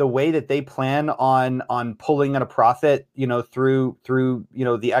 It's the way that they plan on pulling in a profit, through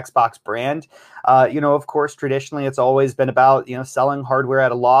the Xbox brand. Of course, traditionally, it's always been about selling hardware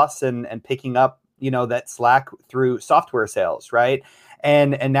at a loss and picking up that slack through software sales, right?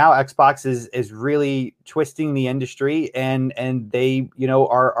 And now Xbox is really twisting the industry, and they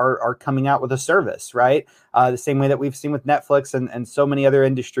are coming out with a service, right? The same way that we've seen with Netflix and so many other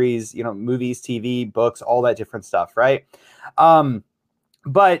industries, movies, TV, books, all that different stuff, right?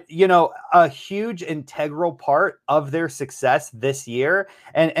 But a huge integral part of their success this year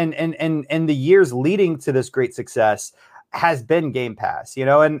and the years leading to this great success has been Game Pass,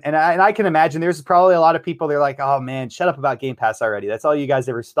 and I can imagine there's probably a lot of people, they're like, oh man, shut up about Game Pass already. That's all you guys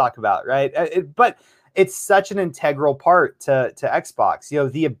ever talk about, right? But it's such an integral part to Xbox,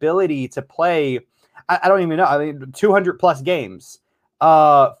 the ability to play, I don't even know, I mean, 200 plus games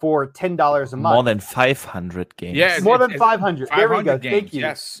for $10 a month. More than 500 games. Yeah, more than 500. There we go. Games. Thank you.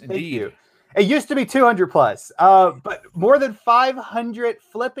 Yes, Thank indeed. you. It used to be 200 plus, but more than 500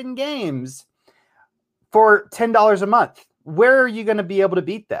 flipping games for $10 a month. Where are you going to be able to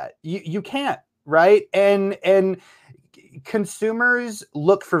beat that? You can't, right? And consumers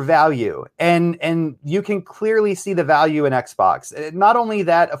look for value, and you can clearly see the value in Xbox. Not only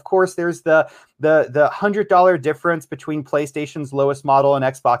that, of course, there's the $100 difference between PlayStation's lowest model and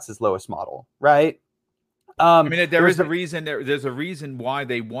Xbox's lowest model, right? I mean, there's a reason. There's a reason why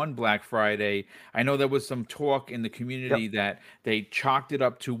they won Black Friday. I know there was some talk in the community that they chalked it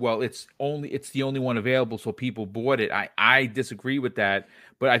up to, well, it's the only one available, so people bought it. I disagree with that,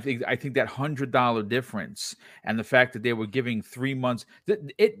 but I think that $100 difference and the fact that they were giving 3 months,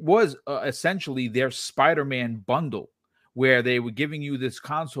 it was essentially their Spider-Man bundle, where they were giving you this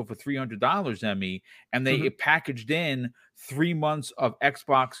console for $300, Emmy, and they packaged in 3 months of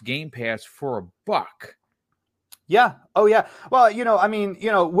Xbox Game Pass for $1. Yeah. Oh, yeah. Well, I mean,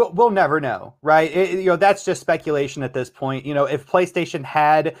 we'll never know, right? That's just speculation at this point. If PlayStation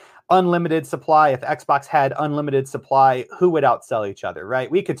had unlimited supply, if Xbox had unlimited supply, who would outsell each other,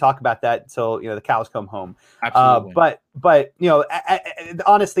 right? We could talk about that until the cows come home. Absolutely. But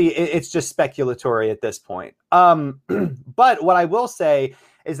honestly, it's just speculatory at this point. But what I will say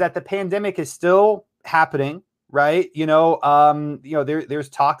is that the pandemic is still happening. Right. There's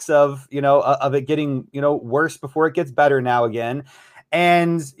talks of it getting, worse before it gets better now again.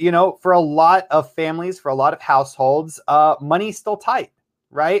 And, for a lot of families, for a lot of households, money's still tight.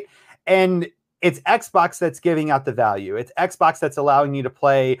 Right. And it's Xbox that's giving out the value. It's Xbox that's allowing you to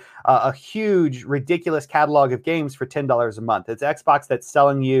play a huge, ridiculous catalog of games for $10 a month. It's Xbox that's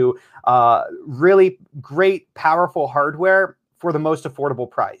selling you really great, powerful hardware for the most affordable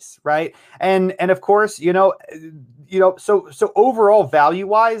price, right? And of course, so overall value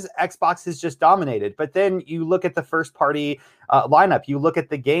wise, Xbox is just dominated. But then you look at the first party lineup, you look at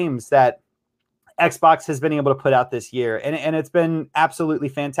the games that Xbox has been able to put out this year, and it's been absolutely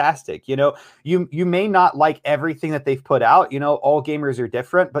fantastic. You may not like everything that they've put out. All gamers are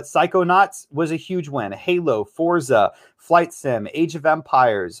different, but Psychonauts was a huge win. Halo, Forza, Flight Sim, Age of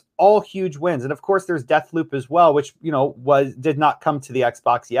Empires, all huge wins. And of course, there's Deathloop as well, which did not come to the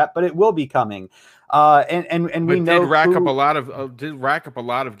Xbox yet, but it will be coming. And we know did rack up a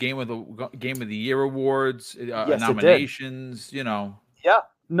lot of Game of the Year awards, nominations. Yeah,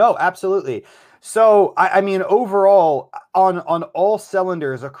 no, absolutely. So, I mean, overall, on all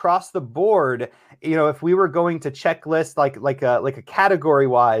cylinders across the board, if we were going to checklist like a category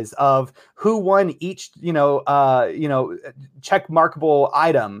wise of who won each, check markable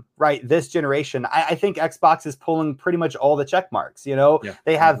item, right, this generation, I think Xbox is pulling pretty much all the check marks.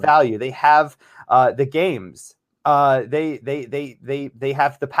 They have value, they have the games. They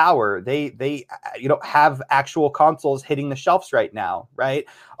have the power. They have actual consoles hitting the shelves right now, right?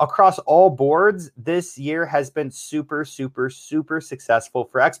 Across all boards, this year has been super, super, super successful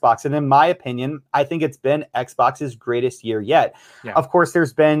for Xbox. And in my opinion, I think it's been Xbox's greatest year yet. Yeah. Of course,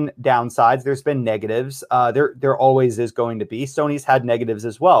 there's been downsides. There's been negatives. There always is going to be. Sony's had negatives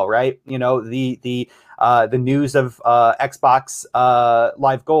as well, right? The news of Xbox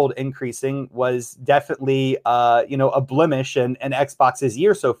Live Gold increasing was definitely, a blemish in Xbox's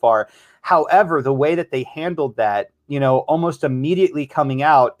year so far. However, the way that they handled that, almost immediately coming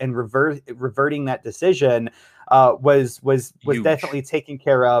out and reverting that decision was definitely taken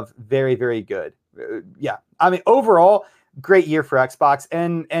care of very, very good. Yeah. I mean, overall, great year for Xbox,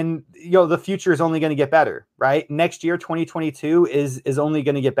 and the future is only going to get better, right? Next year, 2022 is only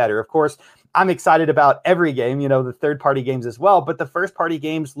going to get better. Of course, I'm excited about every game, the third-party games as well, but the first-party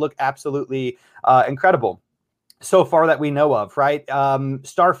games look absolutely incredible so far that we know of, right?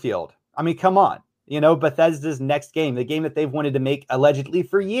 Starfield. I mean, come on. Bethesda's next game, the game that they've wanted to make allegedly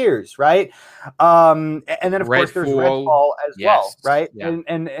for years, right? And then of course there's Redfall as well, right? Yeah.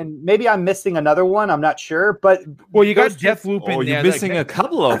 And maybe I'm missing another one. I'm not sure, but you got Deathloop in there. You're missing a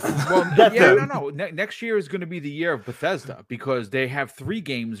couple of. Next year is going to be the year of Bethesda because they have 3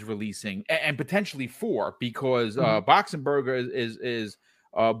 games releasing and potentially 4 because Boxenberger is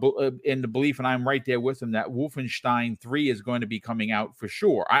in the belief, and I'm right there with him, that Wolfenstein 3 is going to be coming out for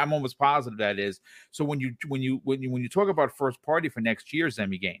sure. I'm almost positive that is. So when you talk about first party for next year's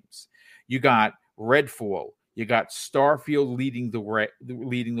Emmy games, you got Redfall, you got Starfield leading the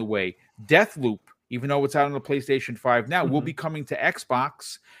way, Deathloop, even though it's out on the PlayStation 5 now, will be coming to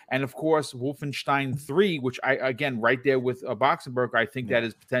Xbox. And of course, Wolfenstein 3, which right there with Boxenberg, I think that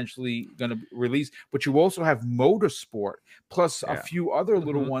is potentially going to release. But you also have Motorsport, plus a few other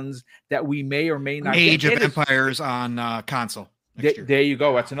little ones that we may or may not Age of Empires on console. There you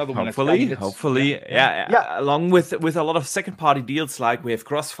go. That's another one. Hopefully. Yeah. Along with a lot of second-party deals, like we have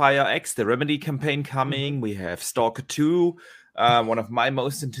Crossfire X, the Remedy campaign coming. We have Stalker 2, one of my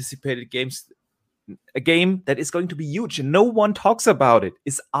most anticipated games. A game that is going to be huge and no one talks about it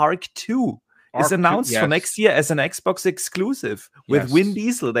is Ark 2. is announced for yes. next year as an Xbox exclusive with Yes. Vin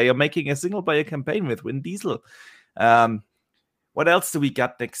Diesel. They are making a single player campaign with Vin Diesel. What else do we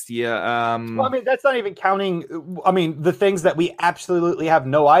got next year? Well, I mean, that's not even counting. I mean, the things that we absolutely have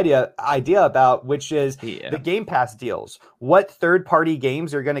no idea about, which is the Game Pass deals. What third-party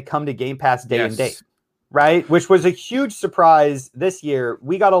games are going to come to Game Pass day and date, right? Which was a huge surprise this year.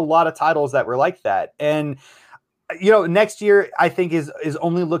 We got a lot of titles that were like that, and next year I think is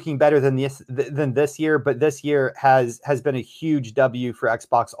only looking better than this year. But this year has been a huge W for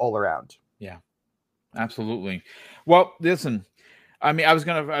Xbox all around. Yeah, absolutely. Well, listen. I mean, I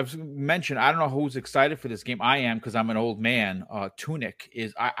was mention, I don't know who's excited for this game. I am, because I'm an old man. Tunic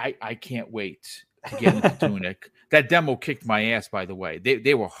is, I can't wait to get into Tunic. That demo kicked my ass, by the way.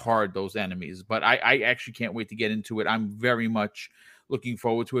 They were hard, those enemies, but I actually can't wait to get into it. I'm very much looking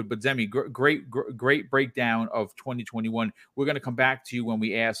forward to it. But Zemi, great breakdown of 2021. We're going to come back to you when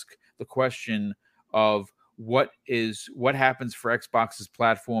we ask the question of what happens for Xbox's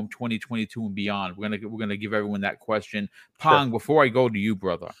platform 2022 and beyond. We're gonna give everyone that question. Pong, sure. Before I go to you,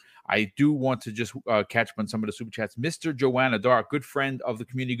 brother, I do want to just catch up on some of the super chats. Mr. Joanna Dark, good friend of the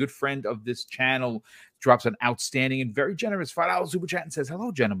community, good friend of this channel, drops an outstanding and very generous $5 super chat and says,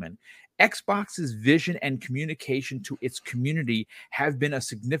 "Hello, gentlemen. Xbox's vision and communication to its community have been a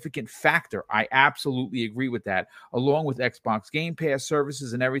significant factor." I absolutely agree with that. Along with Xbox Game Pass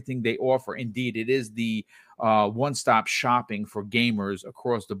services and everything they offer, indeed, it is the one-stop shopping for gamers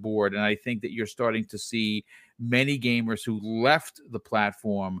across the board. And I think that you're starting to see many gamers who left the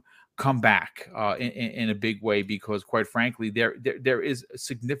platform come back in a big way, because quite frankly, there is a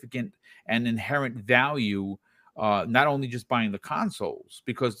significant and inherent value, not only just buying the consoles,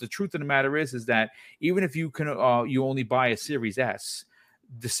 because the truth of the matter is that even if you can you only buy a Series S,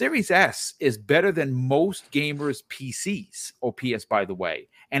 the Series S is better than most gamers' PCs or PS, by the way,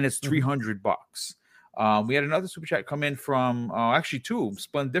 and it's $300. We had another super chat come in from actually two.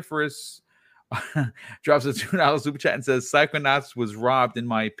 Splendiferous drops a $2 super chat and says, "Psychonauts was robbed, in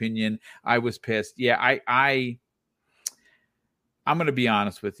my opinion. I was pissed." Yeah, I'm going to be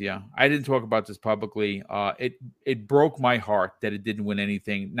honest with you. I didn't talk about this publicly. It broke my heart that it didn't win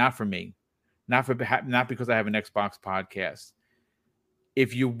anything. Not for me, not because I have an Xbox podcast.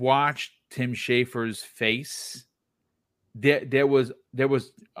 If you watched Tim Schafer's face, there was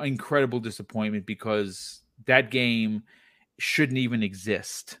incredible disappointment, because that game shouldn't even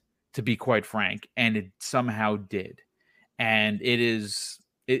exist, to be quite frank, and it somehow did. And it's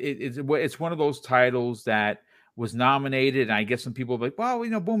one of those titles that was nominated, and I guess some people are like, well,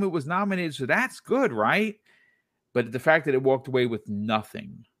 boom, it was nominated, so that's good, right? But the fact that it walked away with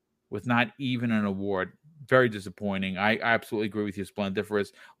nothing, with not even an award, very disappointing. I absolutely agree with you,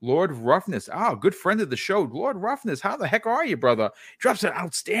 Splendiferous. Lord Roughness, good friend of the show. Lord Roughness, how the heck are you, brother? Drops an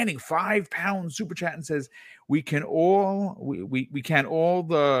outstanding £5 super chat and says, we can all read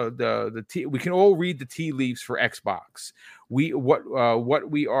the tea leaves for Xbox.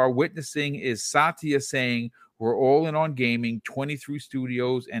 What we are witnessing is Satya saying we're all in on gaming, 23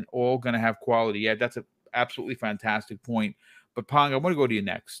 studios, and all going to have quality. Yeah, that's an absolutely fantastic point. But Pong, I want to go to you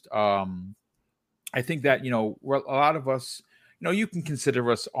next. I think that, a lot of us, you can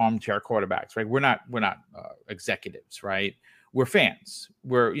consider us armchair quarterbacks, right? We're not executives, right? We're fans.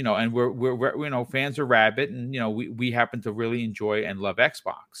 We're fans are rabid, and we happen to really enjoy and love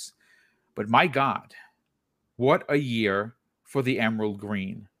Xbox. But my God, what a year for the Emerald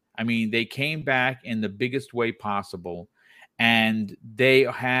Green. I mean, they came back in the biggest way possible, and they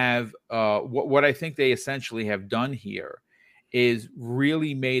have what I think they essentially have done here is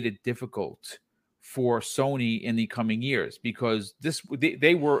really made it difficult for Sony in the coming years, because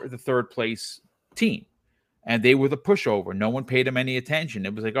they were the third place team, and they were the pushover. No one paid them any attention.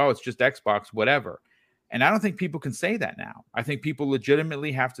 It was like, oh, it's just Xbox, whatever. And I don't think people can say that now. I think people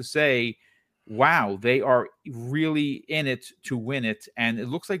legitimately have to say, wow, they are really in it to win it, and it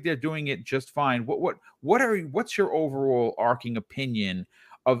looks like they're doing it just fine. What's your overall arcing opinion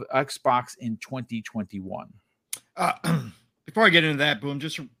of Xbox in 2021? Before I get into that, Boom,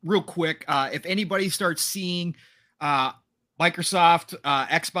 just real quick, if anybody starts seeing Microsoft,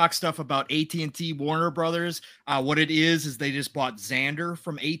 Xbox stuff about AT&T, Warner Brothers, what it is they just bought Xandr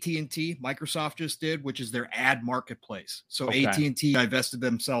from AT&T. Microsoft just did, which is their ad marketplace. So okay. AT&T divested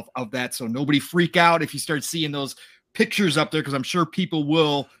themselves of that. So nobody freak out if you start seeing those pictures up there, because I'm sure people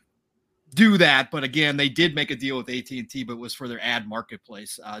will do that. But again, they did make a deal with AT&T, but it was for their ad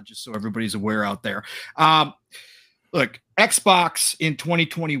marketplace, just so everybody's aware out there. Look, Xbox in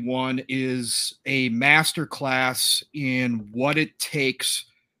 2021 is a masterclass in what it takes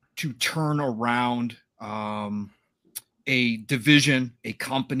to turn around a division, a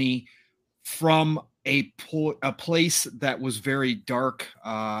company from a place that was very dark,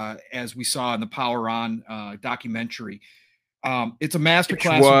 as we saw in the Power On documentary. It's a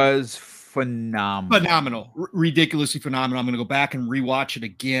masterclass. Which was phenomenal. Ridiculously phenomenal. I'm going to go back and rewatch it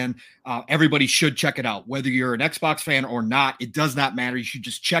again. Everybody should check it out, whether you're an Xbox fan or not. It does not matter. You should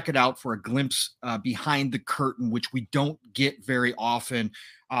just check it out for a glimpse behind the curtain, which we don't get very often.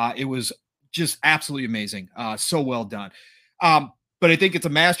 It was just absolutely amazing. So well done. But I think it's a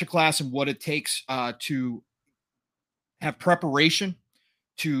masterclass in what it takes to have preparation,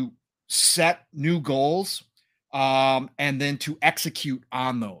 to set new goals, and then to execute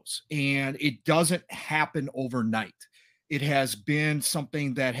on those. And it doesn't happen overnight. It has been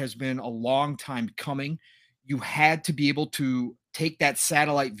something that has been a long time coming. You had to be able to take that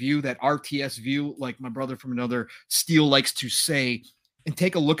satellite view, that RTS view, like my brother from another Steel likes to say, and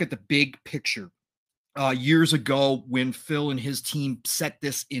take a look at the big picture. Years ago, when Phil and his team set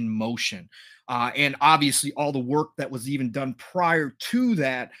this in motion, and obviously all the work that was even done prior to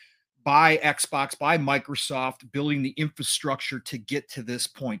that by Xbox, by Microsoft, building the infrastructure to get to this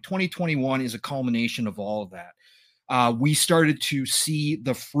point. 2021 is a culmination of all of that. We started to see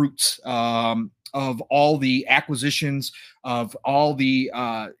the fruits of all the acquisitions, of all the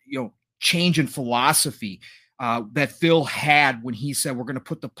change in philosophy that Phil had when he said, we're going to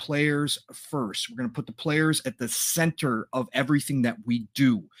put the players first. We're going to put the players at the center of everything that we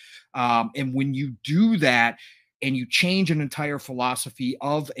do. And when you do that and you change an entire philosophy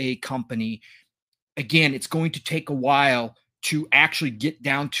of a company, again, it's going to take a while to actually get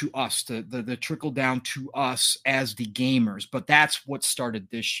down to us, the trickle down to us as the gamers. But that's what started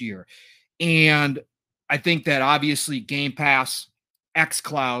this year. And I think that obviously Game Pass,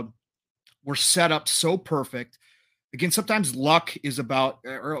 xCloud, were set up so perfect. Again, sometimes luck is about,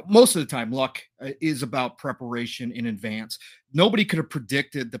 or most of the time, luck is about preparation in advance. Nobody could have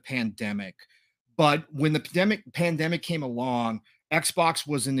predicted the pandemic, but when the pandemic came along, Xbox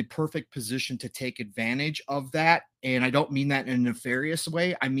was in the perfect position to take advantage of that. And I don't mean that in a nefarious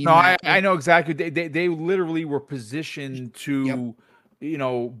way. I mean, I know exactly. They literally were positioned to. Yep. They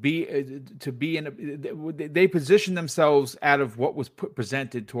positioned themselves out of what was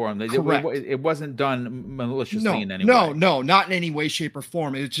presented to them. It wasn't done maliciously in any way. No, not in any way, shape, or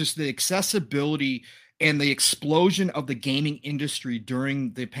form. It's just the accessibility and the explosion of the gaming industry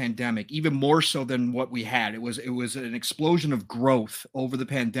during the pandemic, even more so than what we had. It was an explosion of growth over the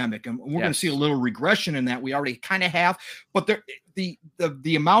pandemic, and we're going to see a little regression in that. We already kind of have, but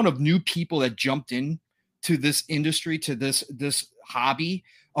the amount of new people that jumped in to this industry, to this hobby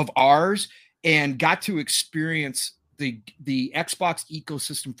of ours, and got to experience the Xbox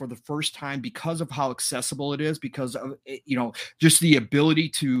ecosystem for the first time because of how accessible it is, because of just the ability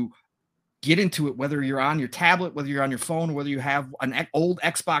to get into it, whether you're on your tablet, whether you're on your phone, whether you have an old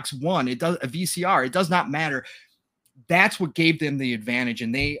Xbox One, a VCR, it does not matter. That's what gave them the advantage,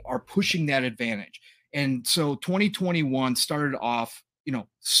 and they are pushing that advantage. And so 2021 started off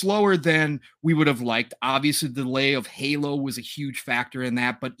slower than we would have liked. Obviously, the delay of Halo was a huge factor in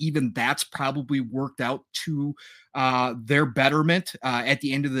that, but even that's probably worked out to their betterment at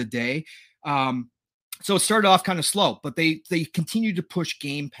the end of the day. So it started off kind of slow, but they continued to push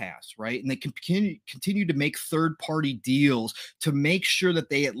Game Pass, right? And they continue to make third-party deals to make sure that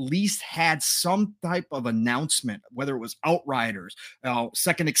they at least had some type of announcement, whether it was Outriders,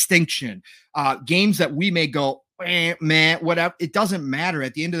 Second Extinction, games that we may go, man, whatever. It doesn't matter.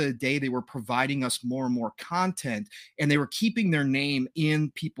 At the end of the day, they were providing us more and more content, and they were keeping their name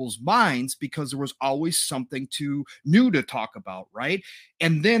in people's minds because there was always something new to talk about, right?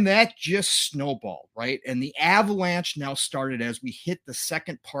 And then that just snowballed, right? And the avalanche now started as we hit the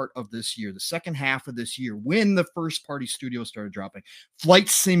second part of this year, the second half of this year, when the first party studios started dropping. Flight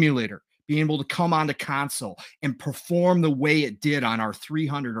Simulator being able to come onto console and perform the way it did on our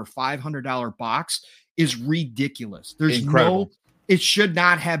 $300 or $500 box is ridiculous. There's incredible. It should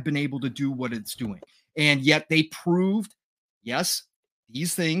not have been able to do what it's doing. And yet they proved, yes,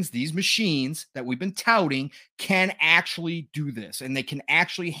 these things, these machines that we've been touting can actually do this, and they can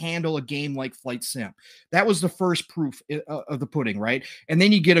actually handle a game like Flight Sim. That was the first proof of the pudding, right? And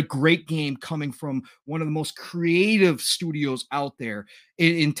then you get a great game coming from one of the most creative studios out there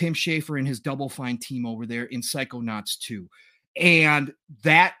in Tim Schafer and his Double Fine team over there in Psychonauts 2. And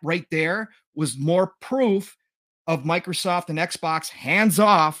that right there was more proof of Microsoft and Xbox hands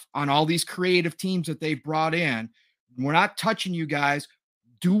off on all these creative teams that they've brought in. We're not touching you guys.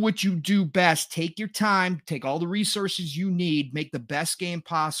 Do what you do best. Take your time, take all the resources you need, make the best game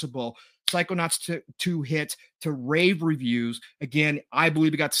possible. Psychonauts 2 hit to rave reviews. Again, I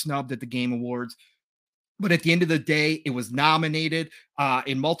believe it got snubbed at the Game Awards. But at the end of the day, it was nominated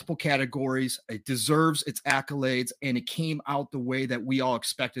in multiple categories. It deserves its accolades, and it came out the way that we all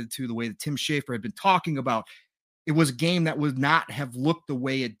expected it to, the way that Tim Schafer had been talking about. It was a game that would not have looked the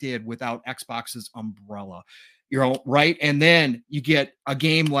way it did without Xbox's umbrella. Right? And then you get a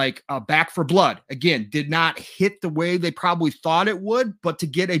game like Back 4 Blood. Again, did not hit the way they probably thought it would, but to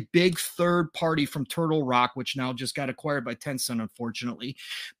get a big third party from Turtle Rock, which now just got acquired by Tencent, unfortunately,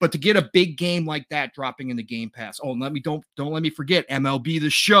 but to get a big game like that dropping in the Game Pass. Oh, and don't let me forget MLB The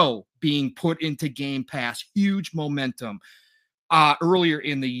Show being put into Game Pass. Huge momentum earlier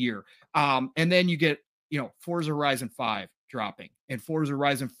in the year. And then you get, Forza Horizon 5 dropping. And Forza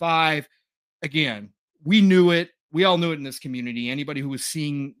Horizon 5, again, we knew it. We all knew it in this community. Anybody who was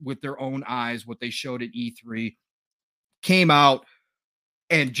seeing with their own eyes what they showed at E3 came out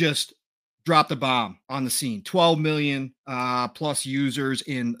and just dropped a bomb on the scene. 12 million plus users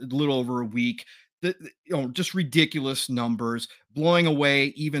in a little over a week. Just ridiculous numbers, blowing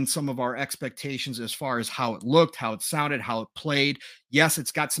away even some of our expectations as far as how it looked, how it sounded, how it played. Yes,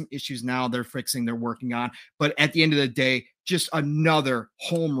 it's got some issues now they're fixing, they're working on. But at the end of the day, just another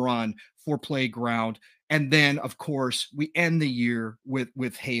home run for Playground. And then, of course, we end the year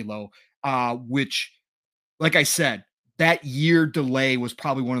with Halo, which, like I said, that year delay was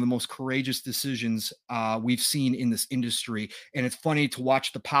probably one of the most courageous decisions we've seen in this industry. And it's funny to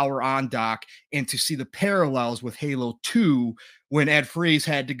watch the Power On doc and to see the parallels with Halo 2 when Ed Freeze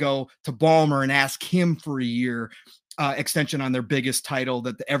had to go to Ballmer and ask him for a year extension on their biggest title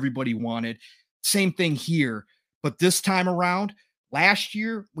that everybody wanted. Same thing here. But this time around, last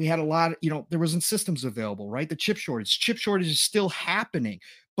year, we had a lot of, there wasn't systems available, right? The chip shortage is still happening.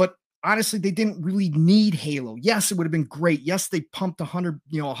 But honestly, they didn't really need Halo. Yes, it would have been great. Yes, they pumped 100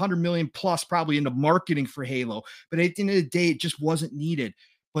 million plus probably into marketing for Halo. But at the end of the day, it just wasn't needed.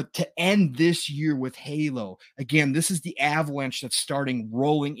 But to end this year with Halo, again, this is the avalanche that's starting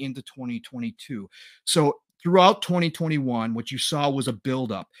rolling into 2022. So throughout 2021, what you saw was a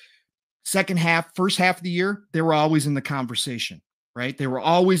buildup. First half of the year, they were always in the conversation, right? They were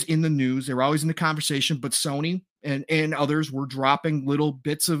always in the news. They were always in the conversation, but Sony and others were dropping little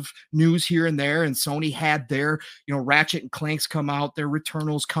bits of news here and there. And Sony had their, Ratchet and Clanks come out, their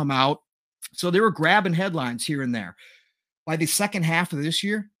Returnals come out. So they were grabbing headlines here and there. By the second half of this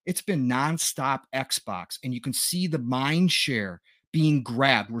year, it's been nonstop Xbox, and you can see the mind share being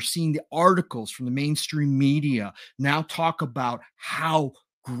grabbed. We're seeing the articles from the mainstream media now talk about how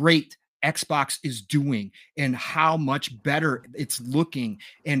great Xbox is doing and how much better it's looking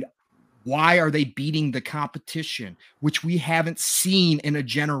and why are they beating the competition, which we haven't seen in a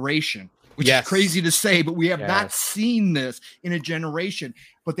generation, which is crazy to say, but we have not seen this in a generation.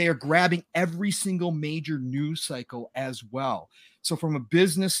 But they are grabbing every single major news cycle as well. So from a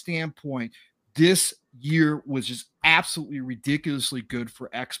business standpoint, this year was just absolutely ridiculously good for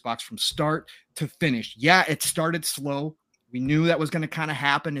Xbox from start to finish. Yeah, it started slow. We knew that was going to kind of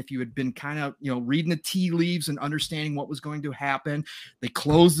happen if you had been kind of, reading the tea leaves and understanding what was going to happen. They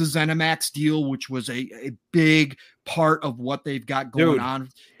closed the ZeniMax deal, which was a big part of what they've got going on.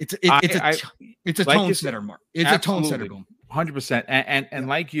 It's a tone setter, Mark. It's a tone setter. 100%. And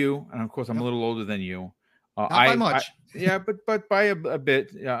like you, and of course I'm a little older than you. Not by much. But by a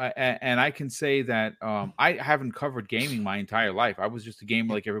bit. And I can say that I haven't covered gaming my entire life. I was just a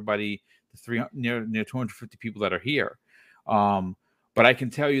gamer like everybody, near 250 people that are here. But I can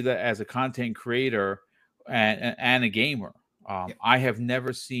tell you that as a content creator and a gamer, I have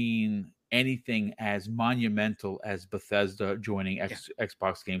never seen anything as monumental as Bethesda joining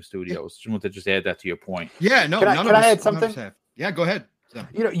Xbox Game Studios. Just want to just add that to your point. Yeah, no. Can I add something? Yeah, go ahead. So.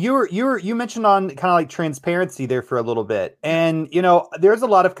 You mentioned on kind of like transparency there for a little bit, and there's a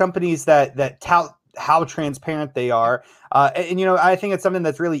lot of companies that tout how transparent they are, and I think it's something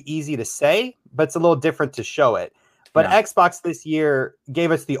that's really easy to say, but it's a little different to show it. But Xbox this year gave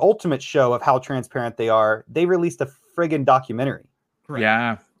us the ultimate show of how transparent they are. They released a friggin' documentary. Correct.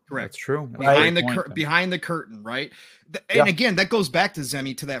 Yeah, correct. That's true. Behind the curtain, right? And again, that goes back to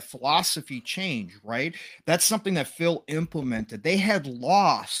Zemi, to that philosophy change, right? That's something that Phil implemented. They had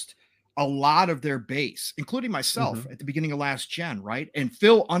lost a lot of their base, including myself at the beginning of last gen, right? And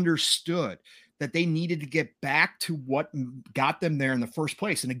Phil understood that they needed to get back to what got them there in the first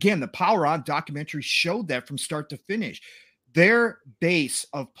place. And again, the Power On documentary showed that from start to finish. Their base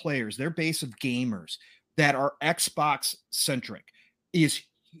of players, their base of gamers that are Xbox centric is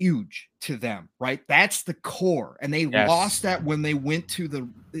huge to them, right? That's the core. And they lost that when they went to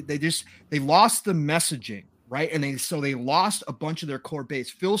they lost the messaging, right? And they lost a bunch of their core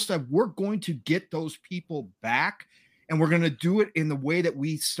base. Phil said, we're going to get those people back. And we're going to do it in the way that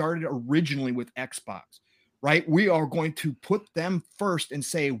we started originally with Xbox, right? We are going to put them first and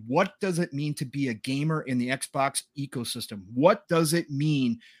say, what does it mean to be a gamer in the Xbox ecosystem? What does it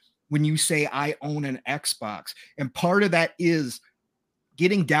mean when you say I own an Xbox? And part of that is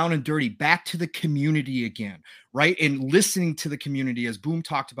getting down and dirty, back to the community again, right? And listening to the community, as Boom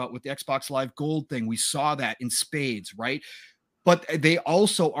talked about with the Xbox Live Gold thing. We saw that in spades, right? But they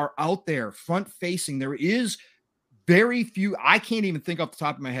also are out there front facing. There is very few, I can't even think off the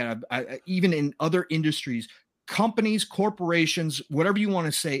top of my head, even in other industries, companies, corporations, whatever you want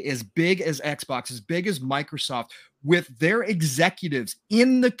to say, as big as Xbox, as big as Microsoft, with their executives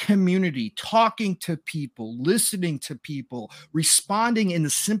in the community, talking to people, listening to people, responding in the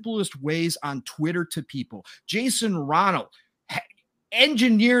simplest ways on Twitter to people. Jason Ronald,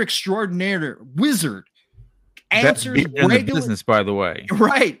 engineer extraordinaire, wizard, answers regular business, by the way,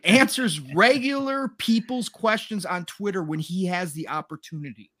 right? Answers regular people's questions on Twitter when he has the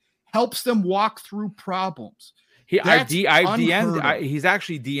opportunity, helps them he's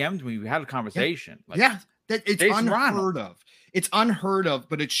actually DM'd me. We had a conversation. It's unheard of. It's unheard of,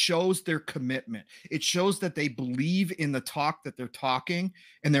 but it shows their commitment. It shows that they believe in the talk that they're talking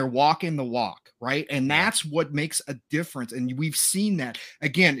and they're walking the walk, right? And that's what makes a difference. And we've seen that.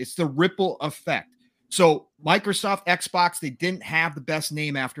 Again, it's the ripple effect. So Microsoft, Xbox, they didn't have the best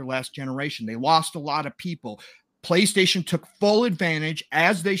name after last generation. They lost a lot of people. PlayStation took full advantage,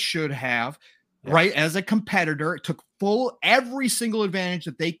 as they should have, right? As a competitor, it took every single advantage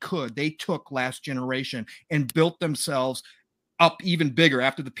that they could. They took last generation and built themselves up even bigger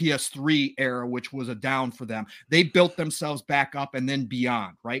after the PS3 era, which was a down for them. They built themselves back up and then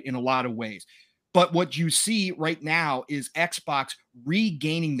beyond, right? In a lot of ways. But what you see right now is Xbox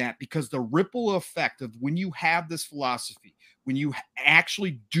regaining that, because the ripple effect of when you have this philosophy, when you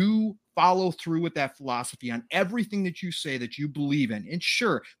actually do follow through with that philosophy on everything that you say that you believe in. And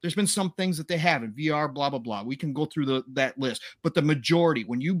sure, there's been some things that they haven't, VR, blah, blah, blah. We can go through that list. But the majority,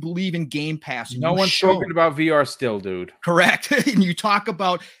 when you believe in Game Pass. No one's talking about VR still, dude. Correct. And you talk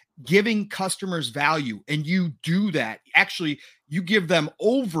about giving customers value, and you do that. Actually, you give them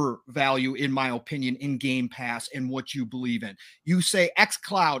over value, in my opinion, in Game Pass and what you believe in. You say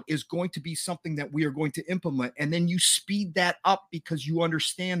xCloud is going to be something that we are going to implement, and then you speed that up because you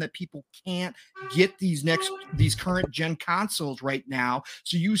understand that people can't get these current gen consoles right now.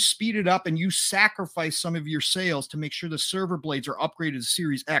 So you speed it up and you sacrifice some of your sales to make sure the server blades are upgraded to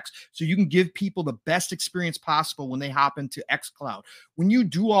Series X, so you can give people the best experience possible when they hop into xCloud. When you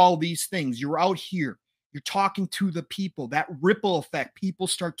do all these things, you're out here, you're talking to the people, that ripple effect, people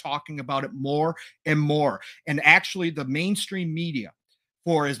start talking about it more and more. And actually the mainstream media,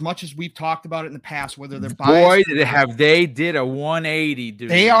 for as much as we've talked about it in the past, whether they're biased, they did a 180, dude.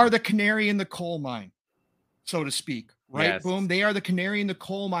 They are the canary in the coal mine, so to speak. Right? Yes. Boom. They are the canary in the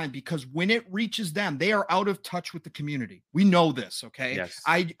coal mine, because when it reaches them, they are out of touch with the community. We know this. Okay. Yes.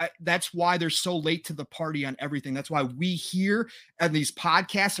 That's why they're so late to the party on everything. That's why we here and these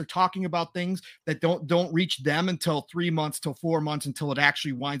podcasts are talking about things that don't reach them until 3 months, till 4 months, until it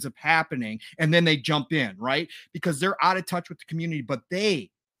actually winds up happening. And then they jump in, right? Because they're out of touch with the community, but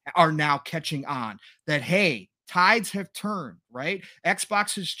they are now catching on that, hey, tides have turned, right?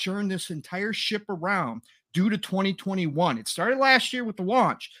 Xbox has turned this entire ship around due to 2021. It started last year with the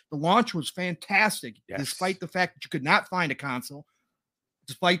launch. The launch was fantastic, despite the fact that you could not find a console,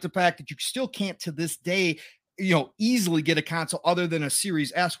 despite the fact that you still can't to this day, easily get a console other than a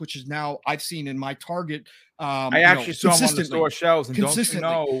Series S, which is now I've seen in my Target. I actually saw them on the store shelves, and don't you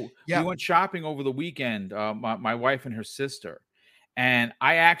know, we went shopping over the weekend, my wife and her sister, and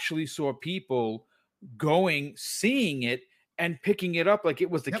I actually saw people seeing it and picking it up like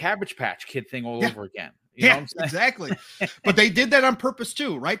it was the Cabbage Patch Kid thing all over again. You know what I'm saying? Exactly. But they did that on purpose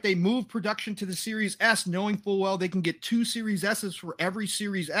too, right? They moved production to the Series S, knowing full well they can get 2 Series S's for every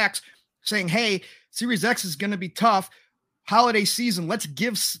Series X, saying, hey, Series X is going to be tough. Holiday season, let's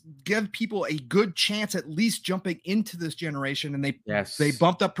give people a good chance at least jumping into this generation. And they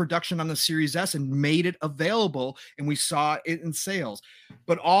bumped up production on the Series S and made it available, and we saw it in sales.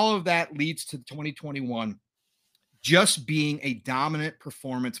 But all of that leads to 2021 just being a dominant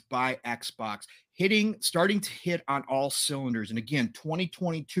performance by Xbox, starting to hit on all cylinders. And again,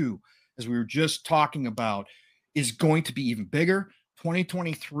 2022, as we were just talking about, is going to be even bigger.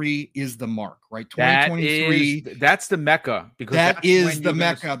 2023 is the mark, right? 2023. That's the Mecca, because that is the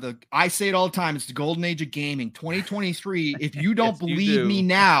Mecca. I say it all the time. It's the golden age of gaming. 2023. If you don't believe me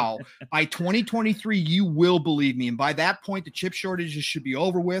now, by 2023, you will believe me. And by that point, the chip shortages should be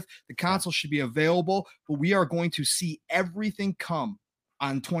over with. The console should be available, but we are going to see everything come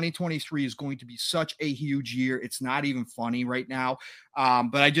on 2023 is going to be such a huge year. It's not even funny right now.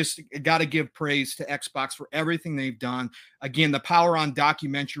 But I just got to give praise to Xbox for everything they've done. Again, the Power On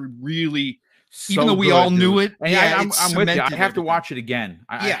documentary really, even though we all knew it, and I'm with you. I have to watch it again.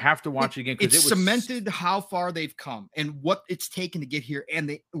 I have to watch it again because it cemented how far they've come and what it's taken to get here, and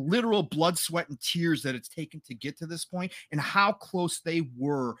the literal blood, sweat, and tears that it's taken to get to this point, and how close they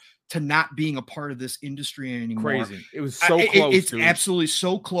were to not being a part of this industry anymore. Crazy. It was so close. It's absolutely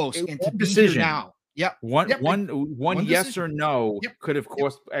so close. And to be here now. Yep. One yes decision. Or no could have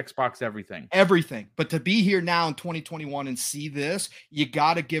cost Xbox everything. But to be here now in 2021 and see this, you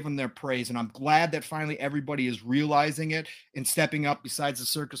got to give them their praise. And I'm glad that finally everybody is realizing it and stepping up, besides the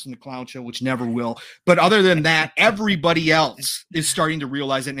circus and the clown show, which never will. But other than that, everybody else is starting to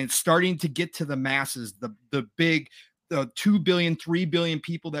realize it, and it's starting to get to the masses, the big, the 2 billion, 3 billion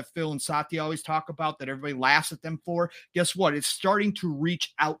people that Phil and Satya always talk about, that everybody laughs at them for. Guess what? It's starting to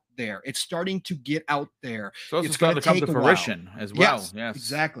reach out there. It's starting to get out there. So it's going to come to fruition as well. Yes,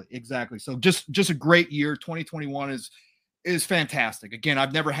 exactly. So just a great year. 2021 is fantastic. Again,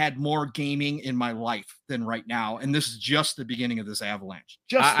 I've never had more gaming in my life than right now, and this is just the beginning of this avalanche.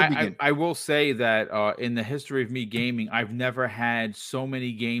 I will say that in the history of me gaming, I've never had so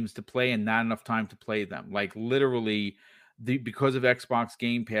many games to play and not enough time to play them. Like literally, because of Xbox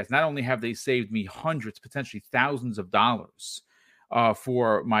Game Pass, not only have they saved me hundreds, potentially thousands of dollars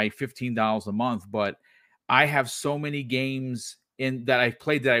for my $15 a month, but I have so many games that I've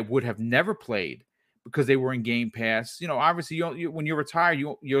played that I would have never played because they were in Game Pass. You know, obviously, when you're retired,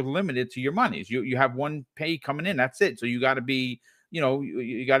 you're limited to your monies. You have one pay coming in. That's it. So you got to be,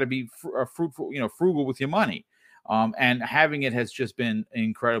 you got to be fruitful, frugal with your money. And having it has just been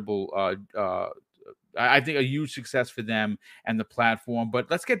incredible. I think a huge success for them and the platform. But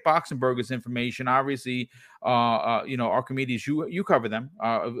let's get Box and Burgers information. Obviously, Archimedes, you cover them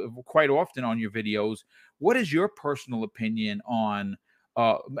quite often on your videos. What is your personal opinion on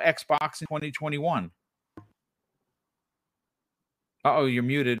Xbox in 2021? You're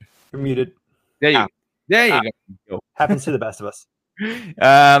muted. You're muted. There you go. Happens to the best of us.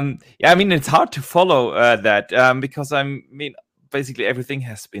 I mean, it's hard to follow that because basically everything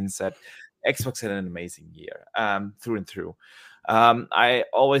has been said. Xbox had an amazing year through and through. I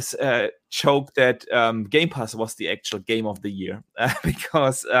always joke that Game Pass was the actual game of the year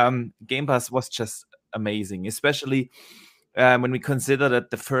because Game Pass was just amazing, especially when we consider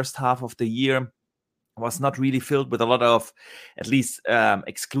that the first half of the year was not really filled with a lot of, at least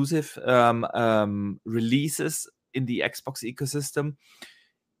exclusive releases in the Xbox ecosystem.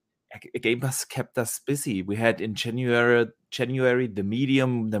 Game Pass kept us busy. We had in January The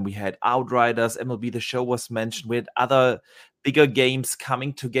Medium, then we had Outriders, MLB The Show was mentioned. We had other bigger games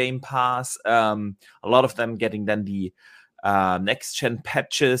coming to Game Pass. A lot of them getting then the next-gen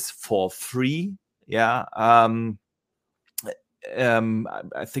patches for free. Yeah. I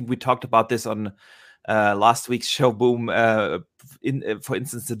think we talked about this on last week's show, Boom. For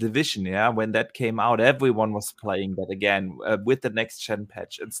instance, The Division, when that came out, everyone was playing that again with the next gen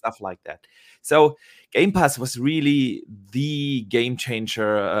patch and stuff like that. So Game Pass was really the game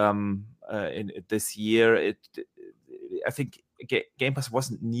changer in this year. I think Game Pass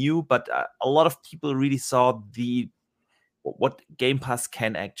wasn't new, but a lot of people really saw what Game Pass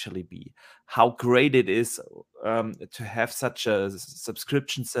can actually be, how great it is to have such a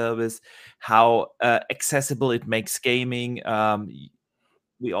subscription service, how accessible it makes gaming.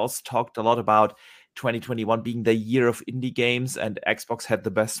 We also talked a lot about 2021 being the year of indie games, and Xbox had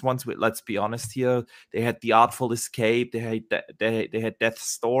the best ones. Let's be honest here. They had The Artful Escape. They had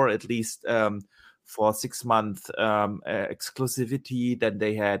Death's Door, at least for 6 month exclusivity. Then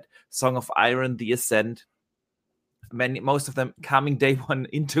they had Song of Iron, The Ascent. Most of them coming day one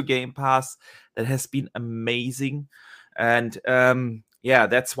into Game Pass. That has been amazing, and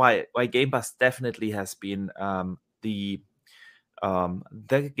that's why Game Pass definitely has been the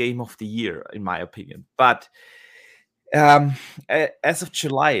game of the year in my opinion. But as of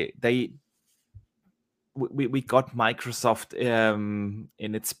July, we got Microsoft in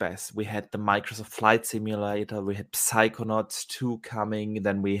its best. We had the Microsoft Flight Simulator. We had Psychonauts 2 coming.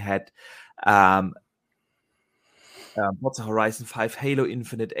 Then we had Forza Horizon 5, Halo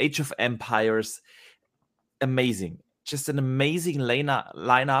Infinite, Age of Empires. Amazing. Just an amazing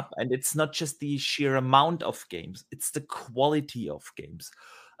lineup. And it's not just the sheer amount of games, it's the quality of games.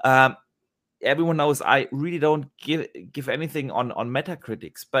 Everyone knows I really don't give anything on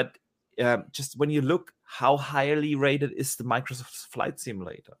Metacritics, but just when you look how highly rated is the Microsoft Flight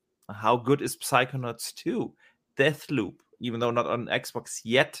Simulator, how good is Psychonauts 2, Deathloop, even though not on Xbox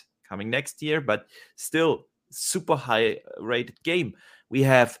yet, coming next year, but still super high rated game. We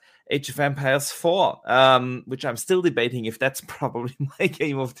have Age of Empires 4, which I'm still debating if that's probably my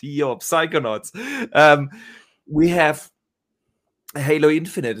game of the year, or Psychonauts. We have Halo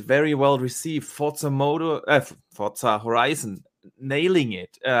Infinite, very well received. Forza Horizon, nailing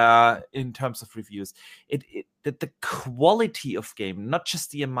it in terms of reviews. The quality of game, not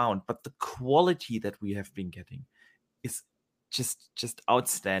just the amount, but the quality that we have been getting is just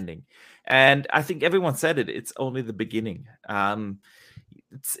outstanding. And I think everyone said it. It's only the beginning.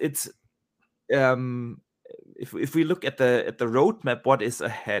 If we look at the roadmap, what is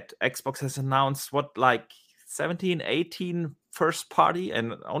ahead? Xbox has announced like 17, 18 first party,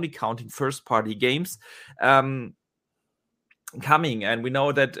 and only counting first party games coming, and we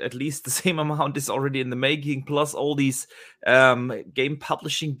know that at least the same amount is already in the making, plus all these game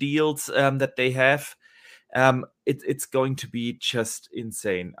publishing deals that they have. It's going to be just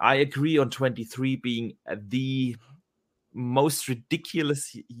insane. I agree on 23 being the most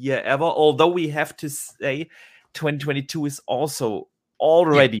ridiculous year ever, although we have to say 2022 is also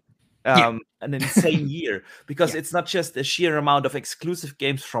already an insane year, because it's not just a sheer amount of exclusive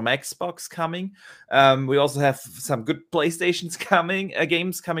games from Xbox coming. We also have some good PlayStations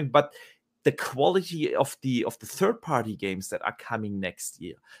games coming, but the quality of the third-party games that are coming next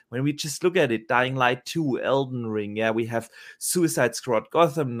year. When we just look at it, Dying Light 2, Elden Ring, we have Suicide Squad,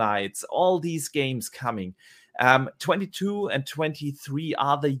 Gotham Knights, all these games coming. 22 and 23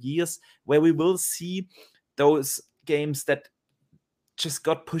 are the years where we will see those games that just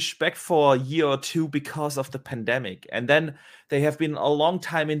got pushed back for a year or two because of the pandemic, and then they have been a long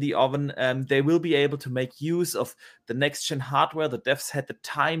time in the oven. They will be able to make use of the next gen hardware. The devs had the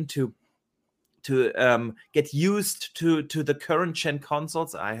time to get used to the current gen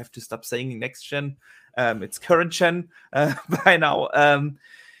consoles. I have to stop saying next gen. It's current gen by now.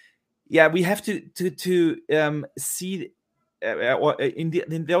 We have to see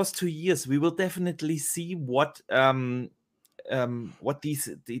in those 2 years, we will definitely see what the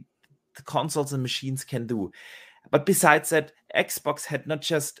consoles and machines can do. But besides that, Xbox had not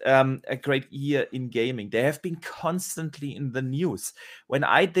just a great year in gaming. They have been constantly in the news. When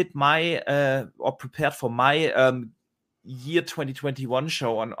I did my or prepared for my year 2021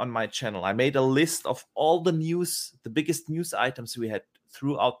 show on my channel, I made a list of all the news, the biggest news items we had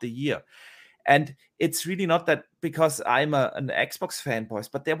throughout the year. And it's really not that because I'm an Xbox fanboy,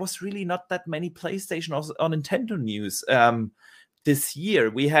 but there was really not that many PlayStation or Nintendo news this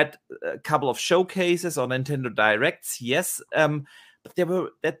year. We had a couple of showcases on Nintendo Directs, yes, but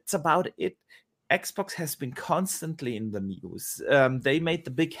that's about it. Xbox has been constantly in the news. They made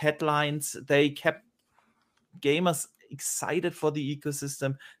the big headlines. They kept gamers excited for the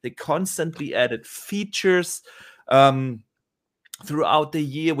ecosystem. They constantly added features. Throughout the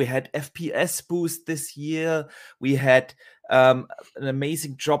year, we had FPS boost this year. We had an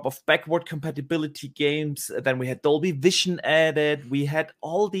amazing drop of backward compatibility games. Then we had Dolby Vision added. We had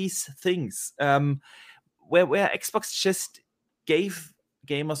all these things where Xbox just gave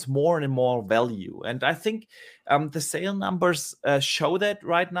gamers more and more value. And I think the sale numbers show that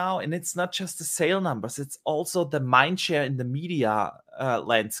right now. And it's not just the sale numbers, it's also the mindshare in the media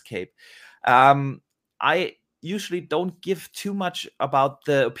landscape. I usually don't give too much about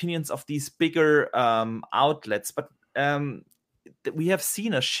the opinions of these bigger outlets, but we have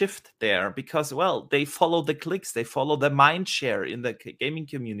seen a shift there because, well, they follow the clicks, they follow the mind share in the gaming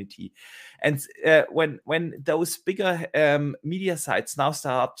community. And when those bigger media sites now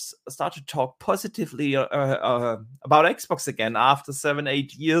start to talk positively about Xbox again after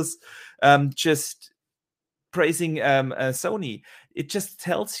 7-8 years, just praising Sony, it just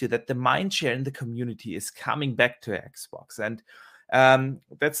tells you that the mind share in the community is coming back to Xbox. And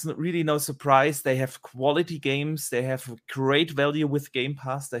that's really no surprise. They have quality games. They have great value with Game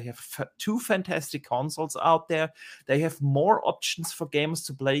Pass. They have 2 fantastic consoles out there. They have more options for gamers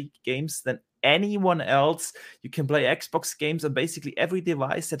to play games than anyone else. You can play Xbox games on basically every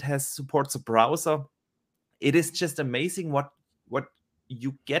device that supports a browser. It is just amazing what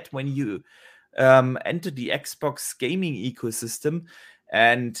you get when you enter the Xbox gaming ecosystem.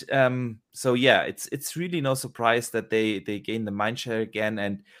 And so yeah, it's really no surprise that they gain the mindshare again.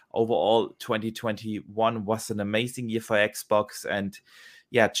 And overall, 2021 was an amazing year for Xbox. And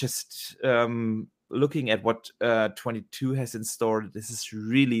yeah, just looking at what 22 has in store, this is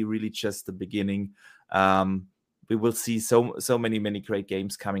really, really just the beginning. We will see so many great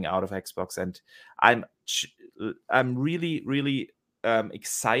games coming out of Xbox, and I'm really, really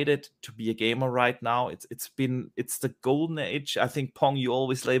excited to be a gamer right now. It's the golden age. I think, Pong, you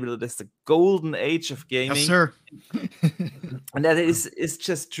always label it as the golden age of gaming. Yes, sir. And that is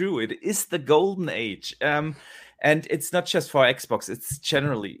just true. It is the golden age. And it's not just for Xbox, it's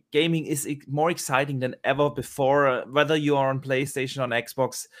generally. Gaming is more exciting than ever before, whether you are on PlayStation or on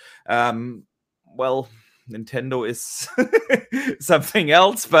Xbox. Well, Nintendo is something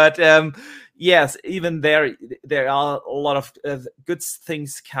else, but yes, even there are a lot of good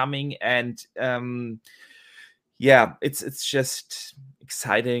things coming, and yeah, it's just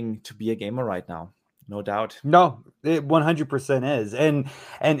exciting to be a gamer right now. No doubt. No, it 100% is. And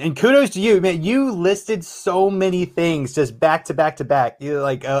kudos to you, man. You listed so many things just back to back to back,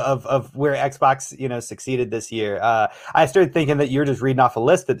 like of where Xbox, succeeded this year. I started thinking that you were just reading off a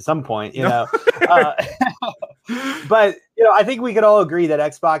list at some point, know. But I think we could all agree that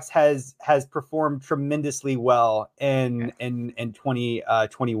Xbox has performed tremendously well in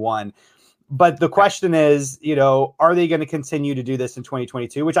 2021. But the question is, are they going to continue to do this in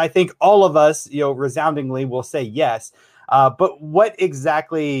 2022? Which I think all of us, resoundingly will say yes. But what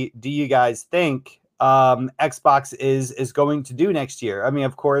exactly do you guys think Xbox is going to do next year? I mean,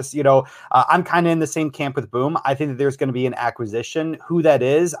 of course, I'm kind of in the same camp with Boom. I think that there's going to be an acquisition. Who that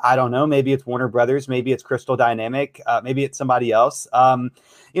is, I don't know. Maybe it's Warner Brothers. Maybe it's Crystal Dynamic. Maybe it's somebody else.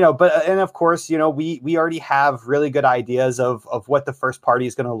 But of course, we already have really good ideas of what the first party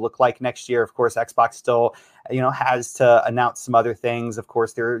is going to look like next year. Of course, Xbox still, has to announce some other things. Of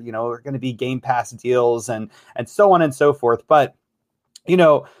course, there are going to be Game Pass deals and so on and so forth. But,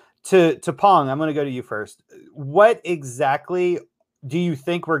 to Pong, I'm going to go to you first. What exactly do you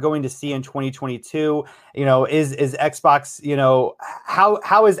think we're going to see in 2022? Is Xbox,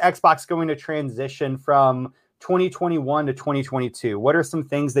 how is Xbox going to transition from 2021 to 2022? What are some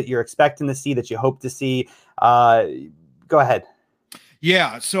things that you're expecting to see, that you hope to see? Go ahead.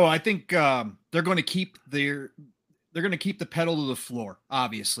 Yeah, so I think they're going to keep the pedal to the floor.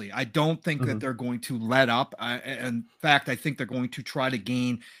 Obviously, I don't think that they're going to let up. In fact, I think they're going to try to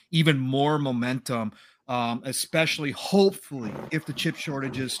gain even more momentum, especially hopefully if the chip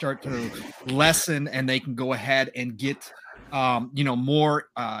shortages start to lessen and they can go ahead and get more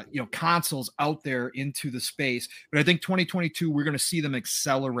consoles out there into the space. But I think 2022, we're going to see them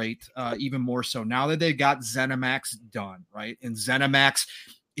accelerate even more so now that they've got ZeniMax done, right? And ZeniMax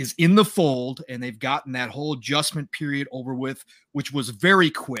is in the fold, and they've gotten that whole adjustment period over with, which was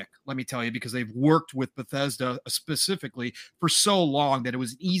very quick, let me tell you, because they've worked with Bethesda specifically for so long that it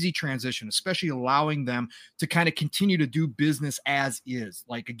was an easy transition, especially allowing them to kind of continue to do business as is.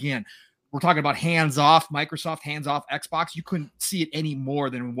 Like, again, we're talking about hands-off, Microsoft, hands-off Xbox. You couldn't see it any more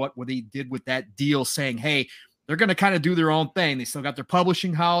than what they did with that deal, saying, hey, they're going to kind of do their own thing. They still got their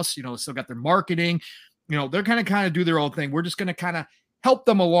publishing house, still got their marketing. They're going to kind of do their own thing. We're just going to kind of help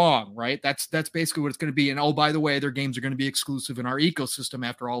them along, right? That's basically what it's going to be. And oh, by the way, their games are going to be exclusive in our ecosystem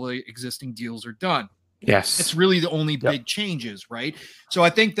after all the existing deals are done. Yes. It's really the only big changes, right? So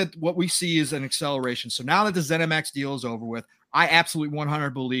I think that what we see is an acceleration. So now that the ZeniMax deal is over with, I absolutely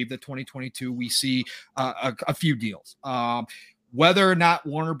 100% believe that 2022 we see a few deals. Whether or not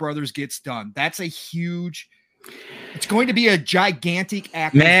Warner Brothers gets done, that's a huge. It's going to be a gigantic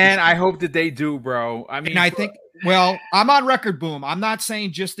acquisition. Man, I hope that they do, bro. I mean, and I think. Well, I'm on record, Boom. I'm not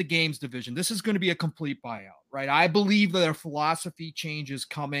saying just the games division. This is going to be a complete buyout, right? I believe that their philosophy change is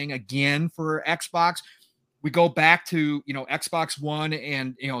coming again for Xbox. We go back to, Xbox One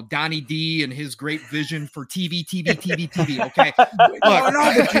and, Donnie D and his great vision for TV. Okay.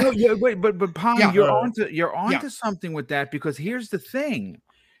 But Pong, you're onto something with that, because here's the thing,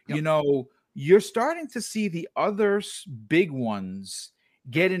 you're starting to see the other big ones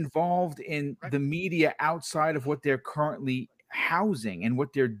get involved in the media outside of what they're currently housing and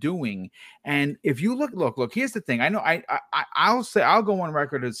what they're doing. And if you look, here's the thing. I know I'll go on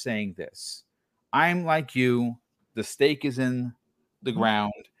record as saying this. I'm like you. The stake is in the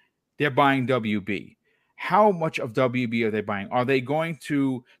ground. They're buying WB. How much of WB are they buying? Are they going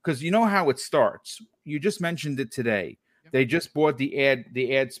to, because you know how it starts. You just mentioned it today. Yep. They just bought the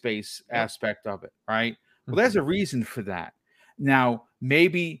ad space aspect of it, right? Well, there's a reason for that. Now,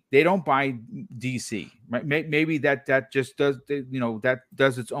 maybe they don't buy DC, right? Maybe that just does, that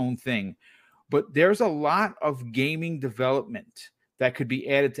does its own thing. But there's a lot of gaming development that could be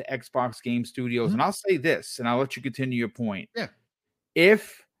added to Xbox Game Studios. And I'll say this, and I'll let you continue your point. Yeah.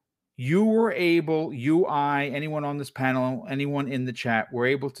 If you were able, anyone on this panel, anyone in the chat, were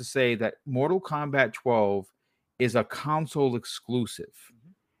able to say that Mortal Kombat 12 is a console exclusive.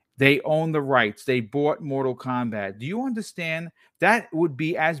 They own the rights. They bought Mortal Kombat. Do you understand? That would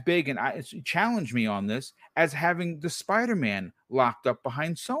be as big, and challenge me on this, as having the Spider-Man locked up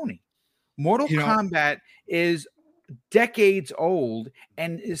behind Sony. Mortal Kombat is decades old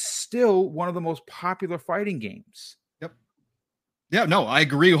and is still one of the most popular fighting games. Yep. Yeah, no, I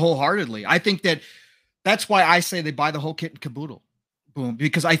agree wholeheartedly. I think that's why I say they buy the whole kit and caboodle. Boom,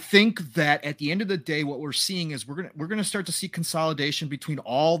 because I think that at the end of the day, what we're seeing is we're gonna start to see consolidation between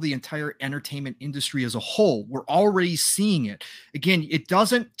all the entire entertainment industry as a whole. We're already seeing it. Again, it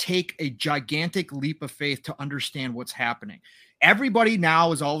doesn't take a gigantic leap of faith to understand what's happening. Everybody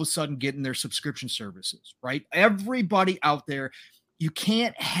now is all of a sudden getting their subscription services, right? Everybody out there, you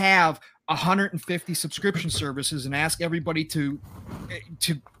can't have 150 subscription services and ask everybody to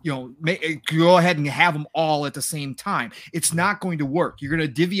go ahead and have them all at the same time. It's not going to work. You're going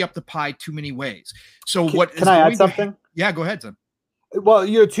to divvy up the pie too many ways. So can I add something? Yeah, go ahead, Tim. Well,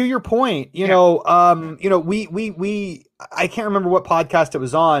 to your point, we I can't remember what podcast it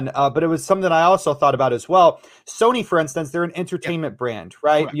was on, but it was something that I also thought about as well. Sony, for instance, they're an entertainment brand,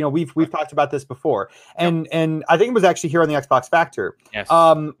 right? Correct. We've talked about this before, and I think it was actually here on the Xbox Factor. Yes.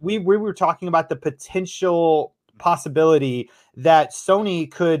 We were talking about the potential possibility that Sony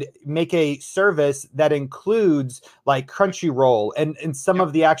could make a service that includes like Crunchyroll and some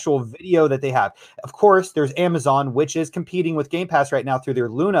of the actual video that they have. Of course, there's Amazon, which is competing with Game Pass right now through their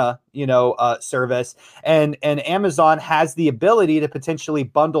Luna, service, and Amazon has the ability to potentially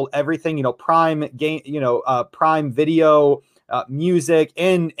bundle everything, Prime game, Prime Video, music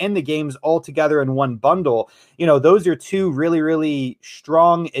and the games all together in one bundle. Those are two really, really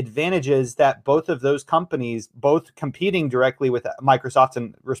strong advantages that both of those companies, both competing directly with Microsoft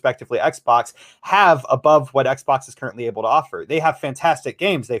and respectively Xbox, have above what Xbox is currently able to offer. They have fantastic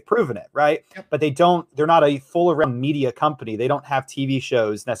games. They've proven it, right? Yep. But they're not a full around media company. They don't have TV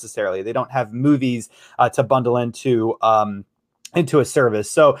shows necessarily. They don't have movies to bundle into a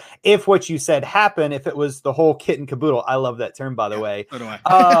service. So if what you said happened, if it was the whole kit and caboodle, I love that term, by the way, so do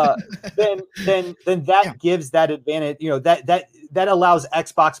I. then that gives that advantage, that allows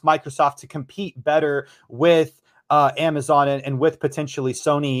Xbox, Microsoft to compete better with Amazon and with potentially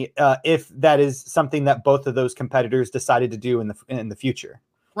Sony, if that is something that both of those competitors decided to do in the future.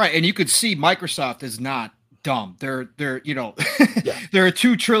 Right. And you could see Microsoft is not dumb. They're they're a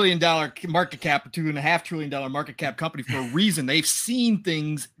 $2 trillion market cap, $2.5 trillion market cap company for a reason. They've seen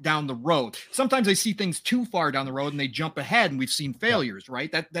things down the road. Sometimes they see things too far down the road and they jump ahead, and we've seen failures,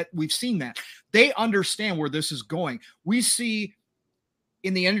 right? That we've seen that. They understand where this is going. We see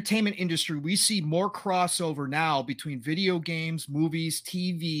in the entertainment industry, we see more crossover now between video games, movies,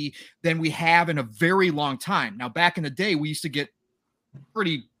 TV than we have in a very long time. Now, back in the day, we used to get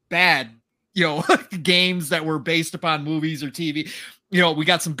pretty bad games that were based upon movies or TV. We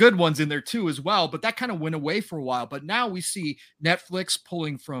got some good ones in there too as well, but that kind of went away for a while. But now we see Netflix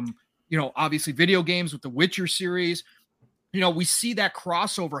pulling from, obviously video games with the Witcher series. We see that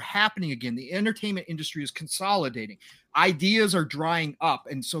crossover happening again. The entertainment industry is consolidating. Ideas are drying up.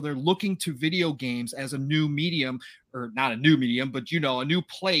 And so they're looking to video games as a new medium, or not a new medium, but, a new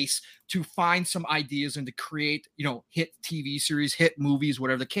place to find some ideas and to create, hit TV series, hit movies,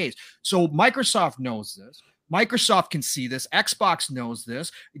 whatever the case. So Microsoft knows this. Microsoft can see this. Xbox knows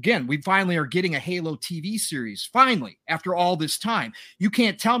this. Again, we finally are getting a Halo TV series. Finally, after all this time. You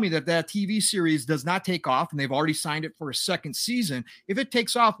can't tell me that TV series does not take off, and they've already signed it for a second season. If it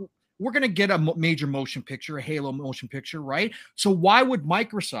takes off, we're going to get a major motion picture, a Halo motion picture, right? So why would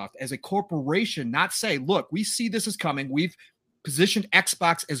Microsoft as a corporation not say, look, we see this is coming. We've positioned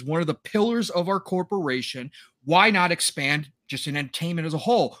Xbox as one of the pillars of our corporation. Why not expand just in entertainment as a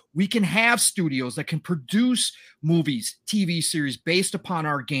whole? We can have studios that can produce movies, TV series based upon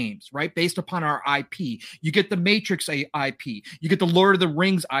our games, right? Based upon our IP. You get the Matrix IP. You get the Lord of the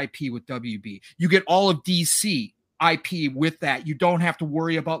Rings IP with WB. You get all of DC IP with that. You don't have to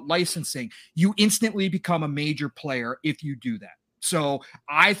worry about licensing. You instantly become a major player if you do that. So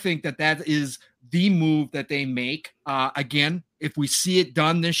I think that is the move that they make. Again, if we see it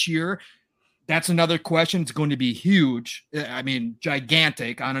done this year, that's another question. It's going to be huge. I mean,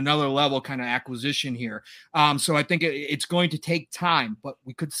 gigantic on another level kind of acquisition here. So I think it's going to take time, but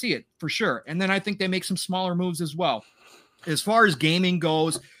we could see it for sure. And then I think they make some smaller moves as well. As far as gaming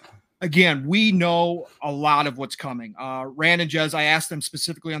goes, again, we know a lot of what's coming. Rand and Jez, I asked them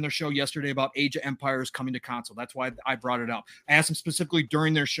specifically on their show yesterday about Age of Empires coming to console. That's why I brought it up. I asked them specifically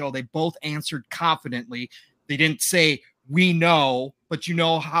during their show. They both answered confidently. They didn't say, we know, but you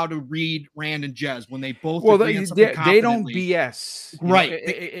know how to read Rand and Jez when they both they don't BS.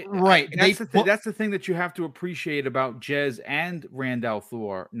 Right. Right. That's the thing that you have to appreciate about Jez and Randall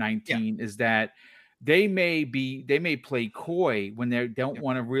Thor 19 is that they may play coy when they don't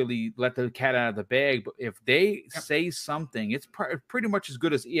want to really let the cat out of the bag. But if they say something, it's pretty much as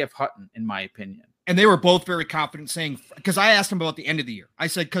good as E.F. Hutton, in my opinion. And they were both very confident saying, because I asked them about the end of the year. I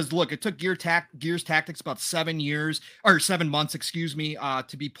said, because look, it took Gears Tactics about 7 months,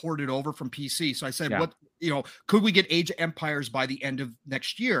 to be ported over from PC. So I said, could we get Age of Empires by the end of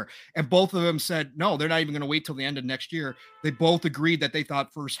next year? And both of them said, no, they're not even going to wait till the end of next year. They both agreed that they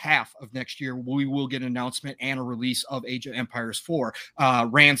thought first half of next year, we will get an announcement and a release of Age of Empires 4.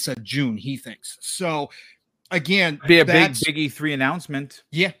 Rand said June, he thinks. So, again, be a big E3 announcement.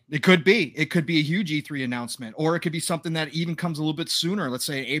 Yeah, it could be. It could be a huge E3 announcement, or it could be something that even comes a little bit sooner. Let's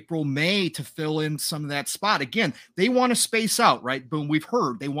say April, May, to fill in some of that spot. Again, they want to space out, right? But we've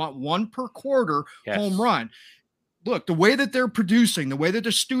heard they want one per quarter home run. Look, the way that they're producing, the way that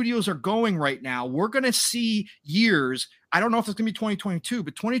the studios are going right now, we're going to see years. I don't know if it's going to be 2022,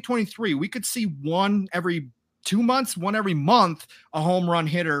 but 2023, we could see one every 2 months, one every month, a home run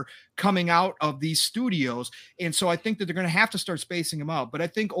hitter coming out of these studios. And so I think that they're going to have to start spacing them out. But I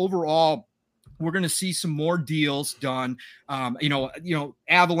think overall, we're going to see some more deals done.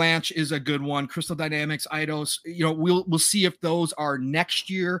 Avalanche is a good one. Crystal Dynamics, Eidos, we'll see if those are next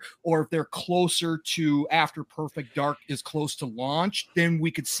year or if they're closer to after Perfect Dark is close to launch. Then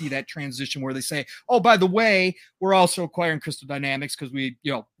we could see that transition where they say, oh, by the way, we're also acquiring Crystal Dynamics because we,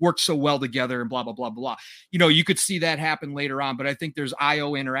 work so well together and blah, blah, blah, blah. You could see that happen later on, but I think there's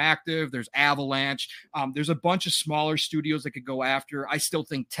IO Interactive, there's Avalanche. There's a bunch of smaller studios that could go after. I still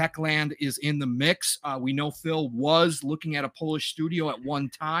think Techland is in the mix. We know Phil was looking at a Polish studio at one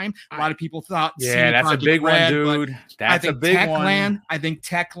time. A lot of people thought, that's a big one, dude. That's a big one. I think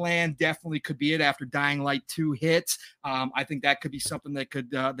Techland definitely could be it after Dying Light 2 hits. I think that could be something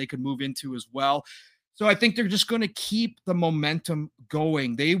that they could move into as well. So I think they're just going to keep the momentum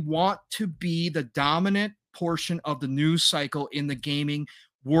going. They want to be the dominant portion of the news cycle in the gaming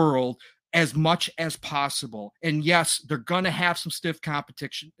world as much as possible. And yes, they're going to have some stiff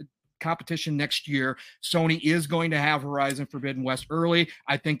competition next year. Sony is going to have Horizon Forbidden West early.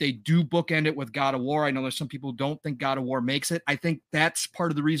 I think they do bookend it with God of War. I know there's some people who don't think God of War makes it. I think that's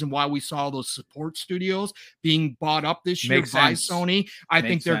part of the reason why we saw those support studios being bought up this year by Sony. I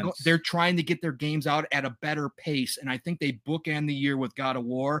think they're trying to get their games out at a better pace, and I think they bookend the year with God of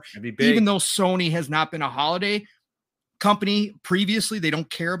War. Even though Sony has not been a holiday company previously, they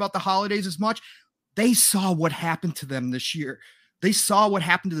don't care about the holidays as much. They saw what happened to them this year. They saw what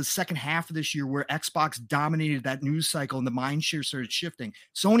happened to the second half of this year where Xbox dominated that news cycle and the mind share started shifting.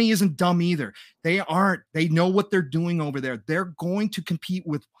 Sony isn't dumb either. They know what they're doing over there. They're going to compete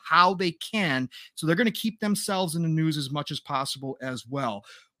with how they can. So they're going to keep themselves in the news as much as possible as well.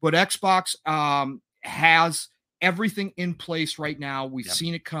 But Xbox has everything in place right now. We've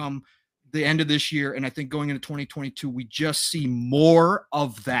seen it come the end of this year, and I think going into 2022, we just see more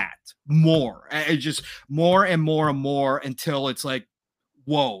of that. It's just more and more and more until it's like,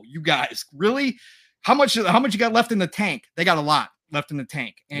 whoa, you guys really? How much you got left in the tank? They got a lot left in the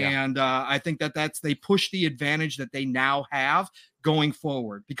tank, and I think they push the advantage that they now have going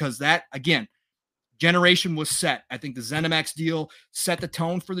forward, because that, again, generation was set. I think the ZeniMax deal set the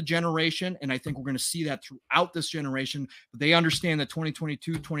tone for the generation, and I think we're going to see that throughout this generation. But they understand that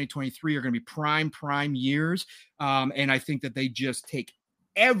 2022, 2023 are going to be prime years, and I think that they just take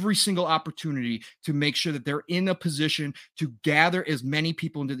every single opportunity to make sure that they're in a position to gather as many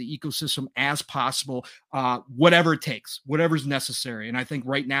people into the ecosystem as possible, whatever it takes, whatever's necessary. And I think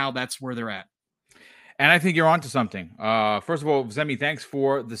right now that's where they're at. And I think you're onto something. First of all, Zemi, thanks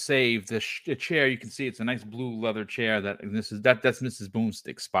for the save. The chair, you can see it's a nice blue leather chair. That's Mrs.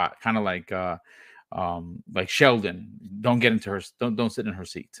 Boomstick's spot, kind of like Sheldon. Don't get into her. Don't sit in her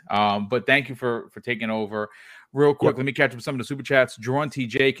seat. But thank you for taking over. Real quick, let me catch up with some of the super chats. Drawn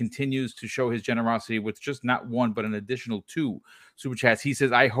TJ continues to show his generosity with just not one, but an additional 2 super chats. He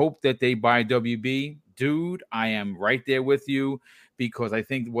says, "I hope that they buy WB, dude. I am right there with you, because I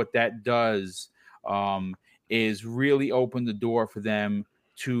think what that does." Is really open the door for them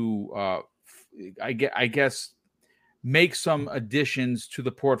to, I guess, make some additions to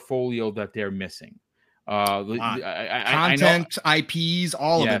the portfolio that they're missing. Content, IPs,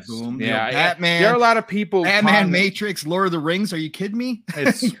 all of it. Boom. Yeah, Batman. There are a lot of people. Batman, Matrix, Lord of the Rings. Are you kidding me?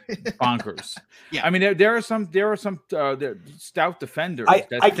 It's bonkers. Yeah, I mean, there are some stout defenders.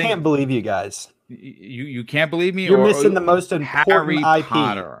 I can't believe you guys. You can't believe me? You're missing the most important Harry IP.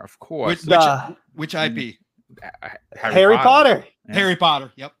 Potter, of course. Which IP? Harry Potter. Yeah. Harry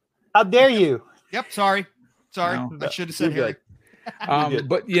Potter. Yep. How dare you? Yep. Sorry. No. I should have said Harry.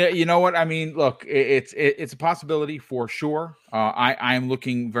 But yeah, you know what I mean. Look, it's a possibility for sure. I am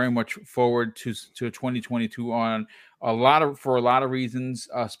looking very much forward to 2022 on for a lot of reasons.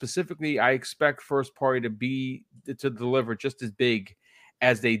 Specifically, I expect first party to deliver just as big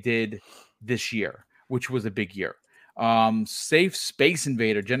as they did this year, which was a big year. Safe Space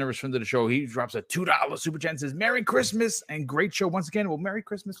Invader, generous friend of the show, he drops a $2 super chat and says, Merry Christmas and great show once again. Well, Merry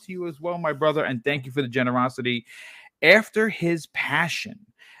Christmas to you as well, my brother, and thank you for the generosity. After His Passion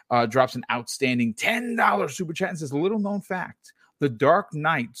drops an outstanding $10 super chat and says, little known fact, The Dark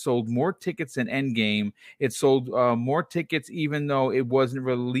Knight sold more tickets than Endgame. It sold more tickets even though it wasn't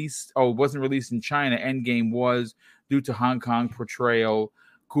released. Oh, it wasn't released in China. Endgame was due to Hong Kong portrayal.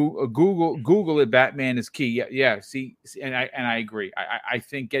 Google it. Batman is key. Yeah. See, and I agree. I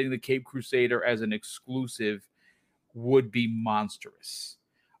think getting the Cape Crusader as an exclusive would be monstrous.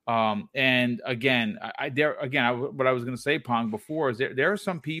 And again, what I was going to say, Pong, before is there are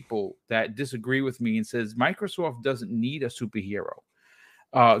some people that disagree with me and says Microsoft doesn't need a superhero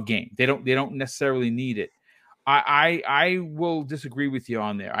game. They don't necessarily need it. I will disagree with you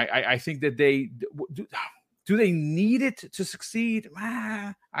on there. I think that they do they need it to succeed?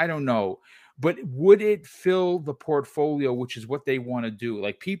 I don't know. But would it fill the portfolio, which is what they want to do?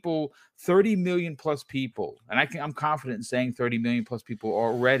 Like 30 million plus people, and I'm confident in saying 30 million plus people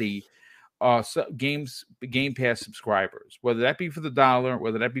already Game Pass subscribers, whether that be for the $1,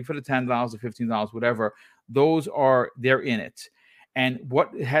 whether that be for the $10 or $15, whatever, they're in it. And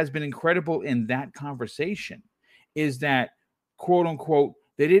what has been incredible in that conversation is that, quote unquote,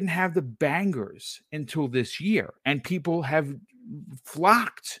 they didn't have the bangers until this year, and people have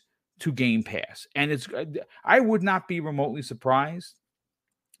flocked to Game Pass. And I would not be remotely surprised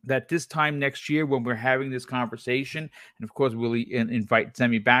that this time next year, when we're having this conversation, and of course we'll invite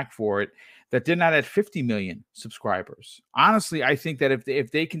Semi back for it, that they're not at 50 million subscribers. Honestly, I think that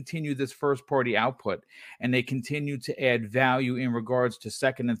if they continue this first party output and they continue to add value in regards to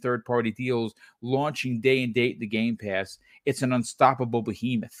second and third party deals launching day and date the Game Pass, it's an unstoppable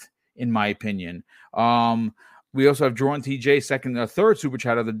behemoth, in my opinion. We also have Drawn TJ, third super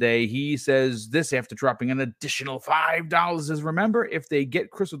chat of the day. He says this after dropping an additional $5. Says, remember, if they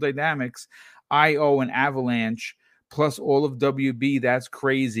get Crystal Dynamics, IO, and Avalanche, plus all of WB, that's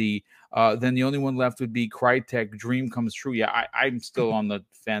crazy. Then the only one left would be Crytek. Dream comes true. Yeah, I'm still on the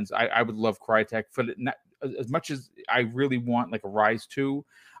fence. I would love Crytek. As much as I really want like a Rise 2,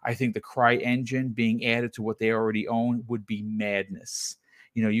 I think the Cry engine being added to what they already own would be madness.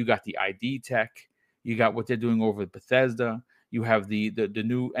 You know, you got the ID tech. You got what they're doing over at Bethesda. You have the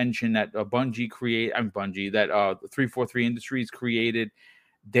new engine that Bungie created. That 343 Industries created.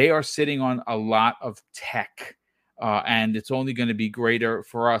 They are sitting on a lot of tech, and it's only going to be greater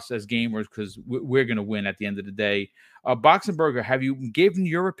for us as gamers because we're going to win at the end of the day. Boxenberger, have you given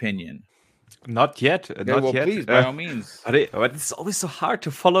your opinion? Not yet. Okay, not well, yet. Please, by all means. But it's always so hard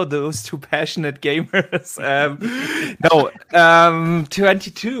to follow those two passionate gamers.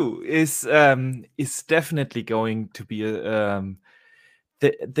 22 is definitely going to be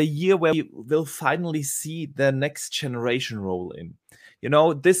the year where we will finally see the next generation roll in. You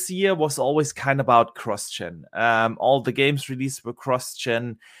know, this year was always kind of about cross-gen. All the games released were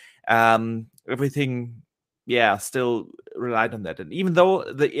cross-gen. Everything, still relied on that. And even though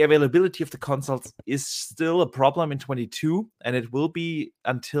the availability of the consoles is still a problem in 22, and it will be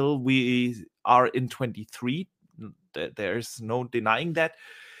until we are in 23, there's no denying that.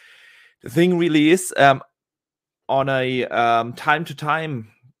 The thing really is, on a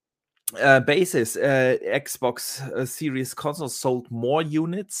time-to-time basis, Xbox Series consoles sold more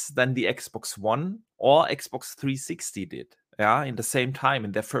units than the Xbox One or Xbox 360 did. Yeah, in the same time,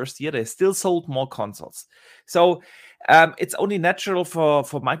 in their first year, they still sold more consoles. So it's only natural for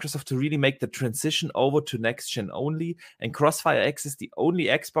Microsoft to really make the transition over to next gen only. And Crossfire X is the only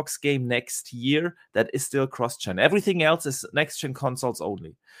Xbox game next year that is still cross gen. Everything else is next gen consoles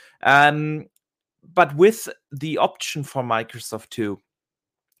only. But with the option for Microsoft to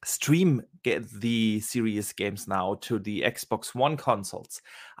stream the Series games now to the Xbox One consoles,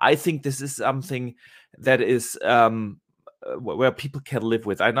 I think this is something that is where people can live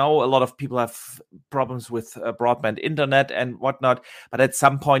with. I know a lot of people have problems with broadband internet and whatnot, but at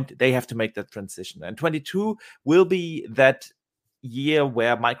some point they have to make that transition. And 22 will be that year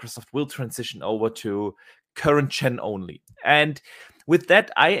where Microsoft will transition over to current gen only. And with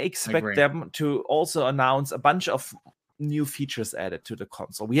that, I expect them to also announce a bunch of new features added to the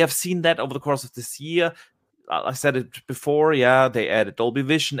console. We have seen that over the course of this year. I said it before, they added Dolby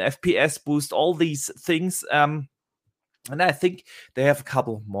Vision, FPS boost, all these things. And I think they have a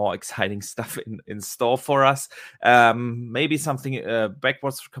couple more exciting stuff in store for us. Maybe something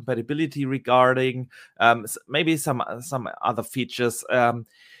backwards compatibility regarding, maybe some other features.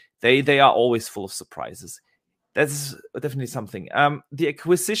 They are always full of surprises. That's definitely something. The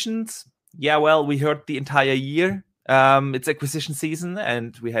acquisitions, yeah, well, we heard the entire year. It's acquisition season,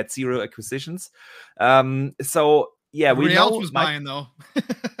 and we had 0 acquisitions. So yeah, Everybody we know else was buying though.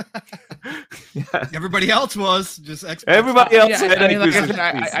 Yeah. Everybody else was just Xbox. Everybody else Yeah, had I mean, like I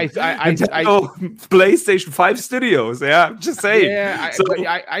acquisitions. said, Nintendo, PlayStation 5 Studios. Yeah, I'm just saying. Yeah, So- but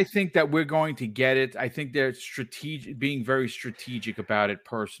I think that we're going to get it. I think they're being very strategic about it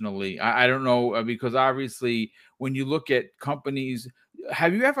personally. I don't know, because obviously when you look at companies,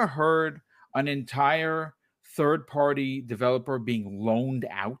 have you ever heard an entire third-party developer being loaned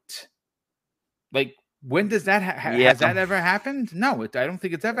out? Like, when does that has that ever happened? No, I don't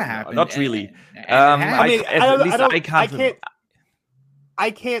think it's ever happened. not really. And it I has. mean, at least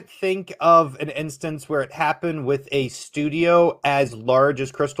I can't think of an instance where it happened with a studio as large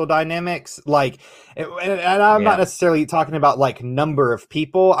as Crystal Dynamics. Like, and I'm not necessarily talking about like number of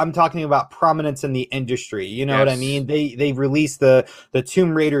people. I'm talking about prominence in the industry. You know what I mean? They released the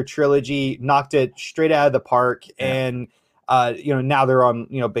Tomb Raider trilogy, knocked it straight out of the park, and now they're on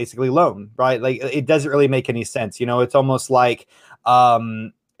basically loan, right? Like, it doesn't really make any sense. It's almost like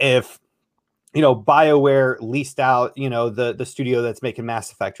if BioWare leased out, the studio that's making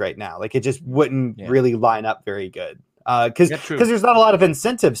Mass Effect right now. Like, it just wouldn't really line up very good. Because there's not a lot of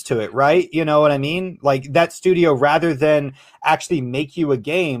incentives to it, right? You know what I mean? Like, that studio, rather than actually make you a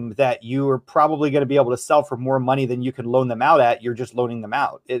game that you are probably going to be able to sell for more money than you can loan them out at, you're just loaning them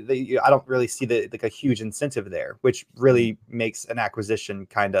out. I don't really see a huge incentive there, which really makes an acquisition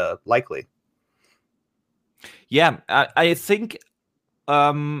kind of likely. Yeah, I think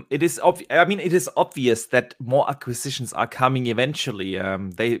it is it is obvious that more acquisitions are coming eventually.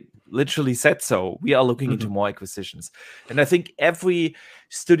 They literally said so. We are looking into more acquisitions, and I think every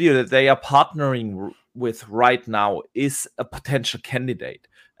studio that they are partnering with right now is a potential candidate.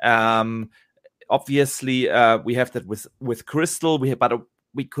 Obviously, we have that with Crystal.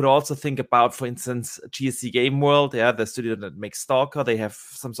 We could also think about, for instance, GSC Game World, the studio that makes Stalker. They have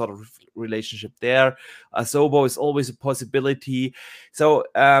some sort of relationship there. Asobo is always a possibility. So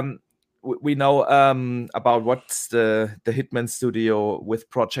we know about what's the Hitman studio with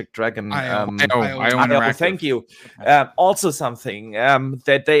Project Dragon. IO Interactive. Thank you. Also something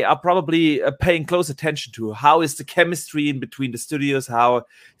that they are probably paying close attention to. How is the chemistry in between the studios? How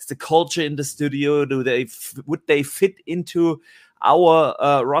is the culture in the studio? Would they fit into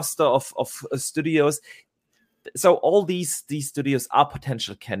our roster of studios? So all these studios are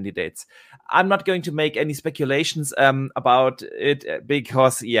potential candidates. I'm not going to make any speculations about it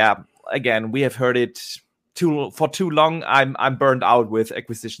because, again, we have heard it for too long. I'm burned out with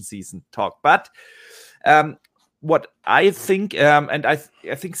acquisition season talk. But what I think, and I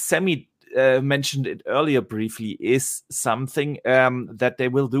think Sammy mentioned it earlier briefly, is something that they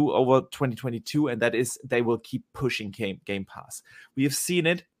will do over 2022, and that is they will keep pushing Game Pass. We have seen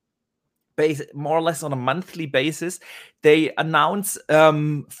it more or less on a monthly basis. They announce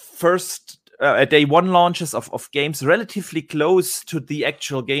first day one launches of games relatively close to the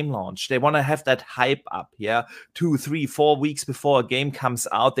actual game launch. They want to have that hype up, 2, 3, 4 weeks before a game comes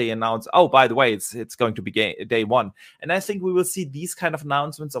out. They announce, oh, by the way, it's going to be day one. And I think we will see these kind of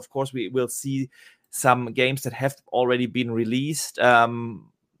announcements. Of course, we will see some games that have already been released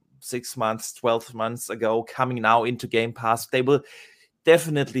 6 months, 12 months ago, coming now into Game Pass. They will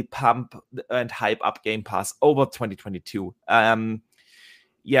definitely pump and hype up Game Pass over 2022.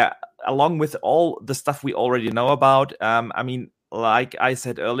 Along with all the stuff we already know about. Like I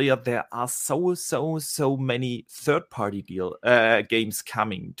said earlier, there are so many third-party games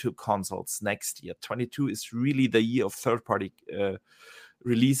coming to consoles next year. 22 is really the year of third-party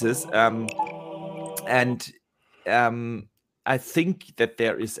releases. I think that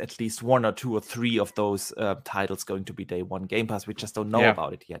there is at least 1 or 2 or 3 of those titles going to be day one Game Pass. We just don't know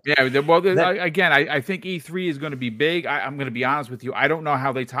about it yet. Yeah, well, again, I think E3 is going to be big. I'm going to be honest with you. I don't know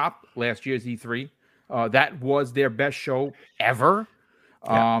how they topped last year's E3. That was their best show ever.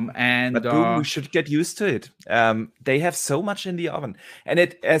 But boom, we should get used to it. They have so much in the oven.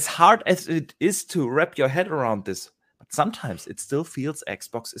 And as hard as it is to wrap your head around this, but sometimes it still feels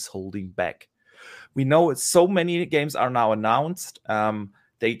Xbox is holding back. We know so many games are now announced.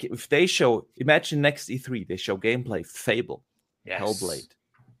 If they show, imagine next E3, they show gameplay, Fable, Hellblade,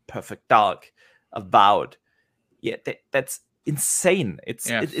 Perfect Dark, Avowed. Yeah, that's insane.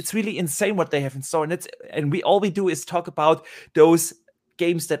 It's really insane what they have in store, and we do is talk about those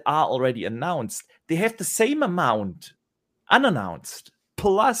games that are already announced. They have the same amount unannounced,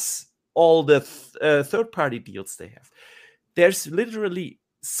 plus all the third-party deals they have. There's literally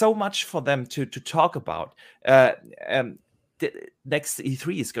so much for them to talk about. The next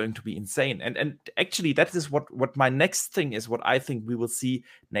E3 is going to be insane. And actually, that is what my next thing is, what I think we will see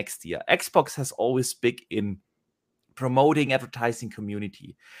next year. Xbox has always big in promoting advertising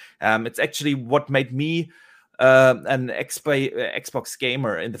community. It's actually what made me an Xbox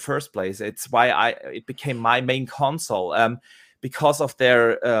gamer in the first place. It's why it became my main console, because of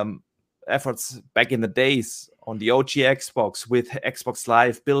their efforts back in the days on the OG Xbox with Xbox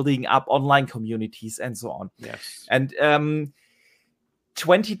Live, building up online communities and so on. Yes. And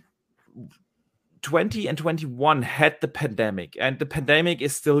 2020 and 21 had the pandemic, and the pandemic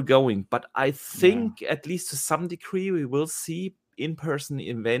is still going. But I think, at least to some degree, we will see in-person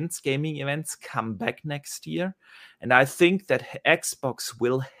events, gaming events, come back next year. And I think that Xbox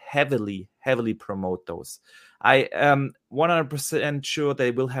will heavily promote those. I am 100% sure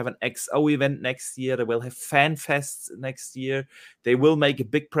they will have an XO event next year. They will have fan fests next year. They will make a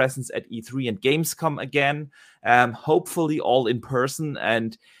big presence at E3 and Gamescom again, hopefully all in person.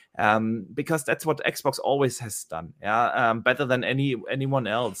 And because that's what Xbox always has done, better than anyone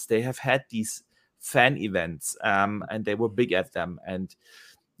else. They have had these fan events, and they were big at them. And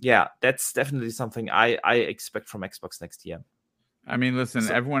yeah, that's definitely something I expect from Xbox next year. I mean,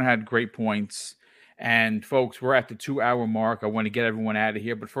 listen, everyone had great points. And folks, we're at the 2-hour mark. I want to get everyone out of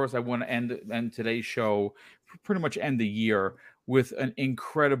here. But first, I want to end today's show, pretty much end the year, with an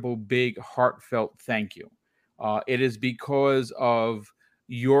incredible, big, heartfelt thank you. It is because of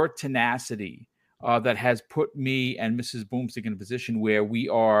your tenacity that has put me and Mrs. Boomstick in a position where we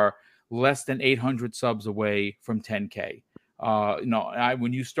are less than 800 subs away from 10K.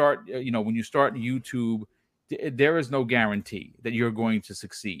 When you start YouTube, there is no guarantee that you're going to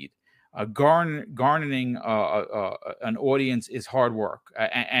succeed. Garnering an audience is hard work,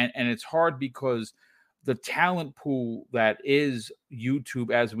 and it's hard because the talent pool that is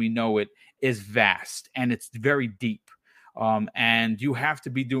YouTube as we know it is vast and it's very deep. And you have to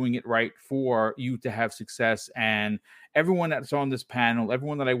be doing it right for you to have success. And everyone that's on this panel,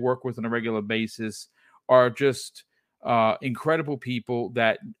 everyone that I work with on a regular basis, are just incredible people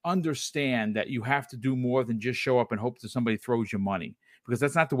that understand that you have to do more than just show up and hope that somebody throws you money, because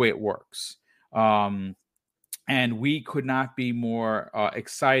that's not the way it works. And we could not be more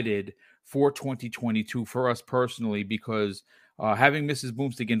excited for 2022 for us personally, because having Mrs.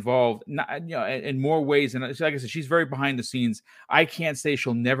 Boomstick involved in more ways, and like I said, she's very behind the scenes. I can't say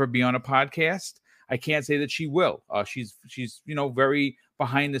she'll never be on a podcast. I can't say that she will. She's very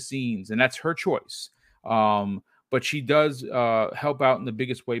behind the scenes, and that's her choice. But she does help out in the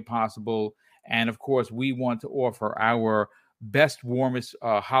biggest way possible. And of course, we want to offer our best, warmest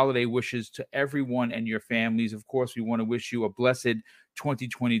holiday wishes to everyone and your families. Of course, we want to wish you a blessed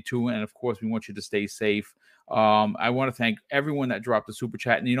 2022, and of course, we want you to stay safe. I want to thank everyone that dropped the super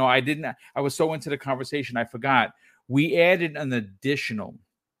chat. And I was so into the conversation, I forgot we added an additional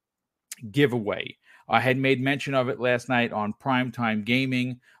giveaway. I had made mention of it last night on Primetime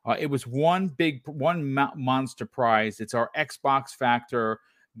Gaming. It was one monster prize. It's our Xbox Factor,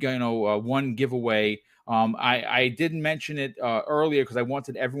 one giveaway. I didn't mention it earlier because I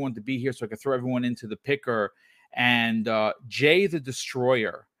wanted everyone to be here so I could throw everyone into the picker. And Jay the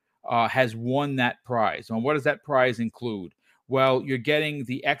Destroyer has won that prize. And what does that prize include? Well, you're getting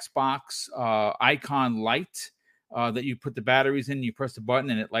the Xbox icon light that you put the batteries in, you press the button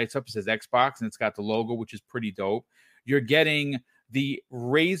and it lights up. It says Xbox and it's got the logo, which is pretty dope. You're getting the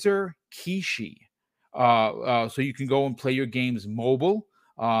Razer Kishi, so you can go and play your games mobile.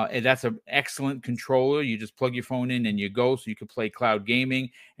 And that's an excellent controller. You just plug your phone in and you go, so you can play cloud gaming.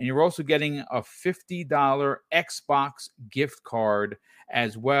 And you're also getting a $50 Xbox gift card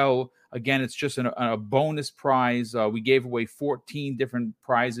as well. Again, it's just a bonus prize. We gave away 14 different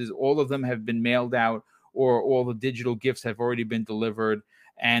prizes. All of them have been mailed out, or all the digital gifts have already been delivered.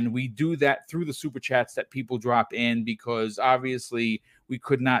 And we do that through the super chats that people drop in, because obviously we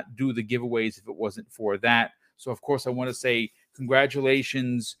could not do the giveaways if it wasn't for that. So, of course, I want to say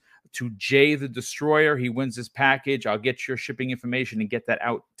congratulations to Jay the Destroyer. He wins this package. I'll get your shipping information and get that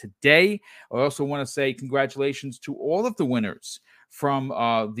out today. I also want to say congratulations to all of the winners from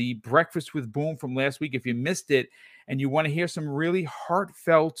the Breakfast with Boom from last week. If you missed it and you want to hear some really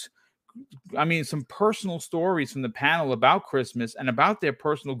heartfelt, some personal stories from the panel about Christmas and about their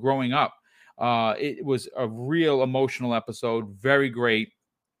personal growing up, it was a real emotional episode. Very great.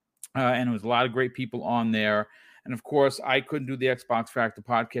 And there was a lot of great people on there. And of course, I couldn't do the Xbox Factor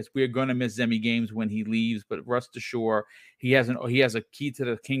podcast. We're going to miss Zemi Games when he leaves, but rest assured, he has a key to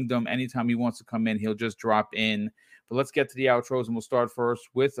the kingdom. Anytime he wants to come in, he'll just drop in. But let's get to the outros, and we'll start first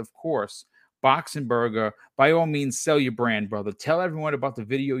with, of course, Boxenberger. By all means, sell your brand, brother. Tell everyone about the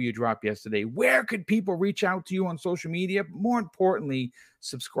video you dropped yesterday. Where could people reach out to you on social media? More importantly,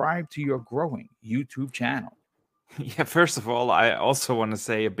 subscribe to your growing YouTube channel. Yeah, first of all, I also want to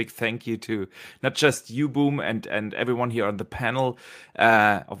say a big thank you to not just you, Boom, and everyone here on the panel.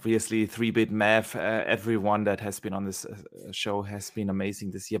 Obviously, 3-Bit Math, everyone that has been on this show has been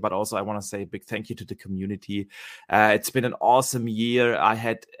amazing this year. But also, I want to say a big thank you to the community. It's been an awesome year. I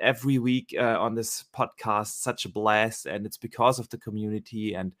had every week on this podcast such a blast, and it's because of the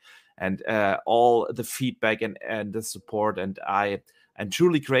community and all the feedback and the support. And I'm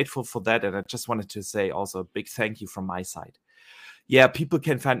truly grateful for that. And I just wanted to say also a big thank you from my side. Yeah, people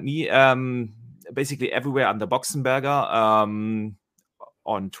can find me basically everywhere under Boxenberger,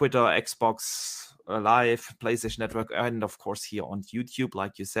 on Twitter, Xbox Live, PlayStation Network, and of course here on YouTube,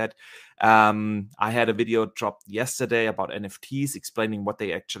 like you said. I had a video dropped yesterday about NFTs, explaining what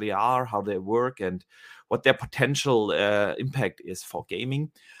they actually are, how they work, and what their potential impact is for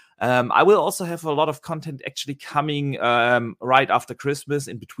gaming. I will also have a lot of content actually coming right after Christmas,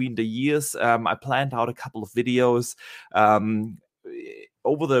 in between the years. I planned out a couple of videos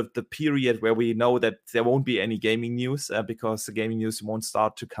over the period where we know that there won't be any gaming news, because the gaming news won't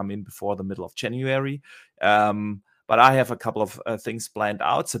start to come in before the middle of January. But I have a couple of things planned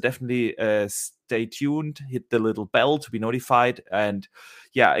out, so definitely stay tuned, hit the little bell to be notified. And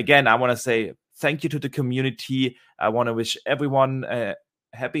yeah, again, I want to say thank you to the community. I want to wish everyone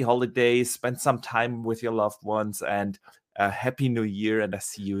happy holidays, spend some time with your loved ones, and a happy new year. And I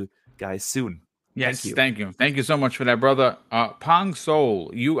see you guys soon. Yes, thank you so much for that, brother. Pong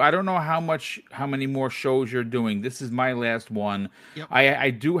Soul, I don't know how many more shows you're doing. This is my last one. Yep.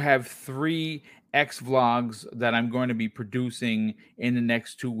 I do have 3 X vlogs that I'm going to be producing in the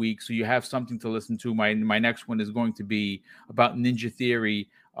next 2 weeks, so you have something to listen to. My next one is going to be about Ninja Theory,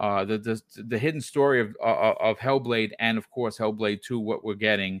 the hidden story of Hellblade, and of course Hellblade 2, what we're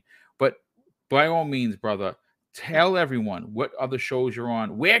getting. But by all means, brother, tell everyone what other shows you're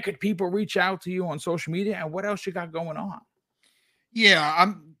on. Where could people reach out to you on social media, and what else you got going on? Yeah,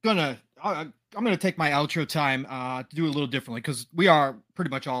 I'm gonna take my outro time to do a little differently, because we are pretty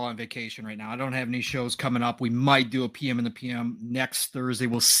much all on vacation right now. I don't have any shows coming up. We might do a PM in the PM next Thursday.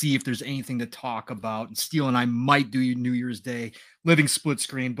 We'll see if there's anything to talk about. And Steele and I might do New Year's Day living split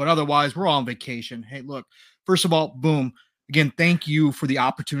screen, but otherwise we're all on vacation. Hey, look, first of all, Boom, again, thank you for the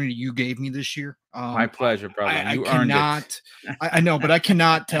opportunity you gave me this year. My pleasure, brother. You earned it. I know, but I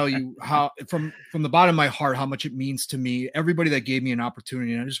cannot tell you how, from the bottom of my heart, how much it means to me. Everybody that gave me an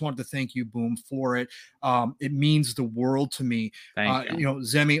opportunity, and I just wanted to thank you, Boom, for it. It means the world to me. Thank you.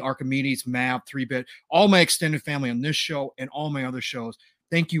 Zemi, Archimedes, Mav, 3-Bit, all my extended family on this show and all my other shows.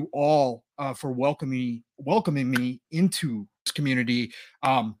 Thank you all for welcoming me into this community.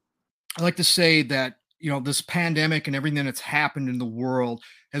 I like to say that this pandemic and everything that's happened in the world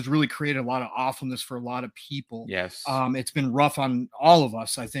has really created a lot of awfulness for a lot of people. Yes. It's been rough on all of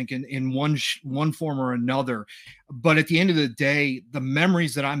us, I think, in one form or another. But at the end of the day, the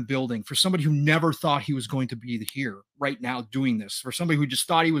memories that I'm building for somebody who never thought he was going to be here right now doing this, for somebody who just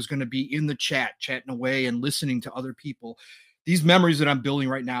thought he was going to be in the chatting away and listening to other people, these memories that I'm building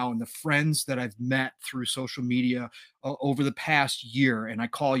right now and the friends that I've met through social media over the past year, and I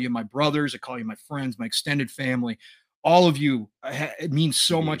call you my brothers, I call you my friends, my extended family, all of you, it means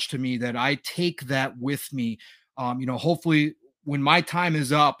so much to me that I take that with me. Hopefully when my time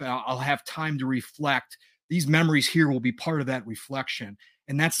is up, I'll have time to reflect. These memories here will be part of that reflection.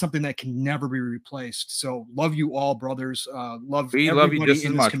 And that's something that can never be replaced. So love you all, brothers. We love you just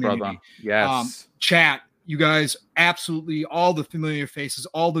as much, brother. Yes. Chat, you guys, absolutely all the familiar faces,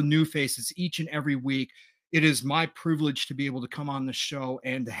 all the new faces each and every week. It is my privilege to be able to come on the show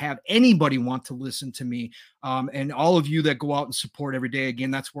and to have anybody want to listen to me. And all of you that go out and support every day.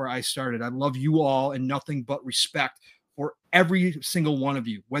 Again, that's where I started. I love you all and nothing but respect for every single one of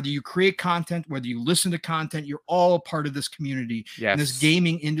you. Whether you create content, whether you listen to content, you're all a part of this community, yes, in this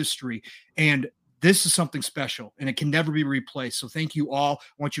gaming industry. And this is something special and it can never be replaced. So thank you all.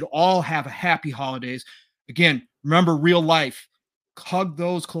 I want you to all have a happy holidays. Again, remember real life. Hug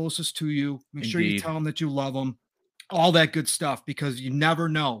those closest to you. Make sure you tell them that you love them. All that good stuff, because you never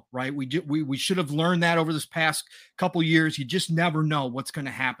know, right? We should have learned that over this past couple years. You just never know what's going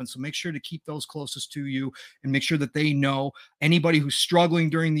to happen. So make sure to keep those closest to you and make sure that they know. Anybody who's struggling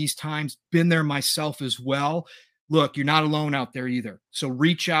during these times, been there myself as well. Look, you're not alone out there either. So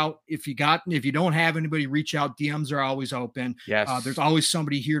reach out. If you don't have anybody, reach out. DMs are always open. Yes. There's always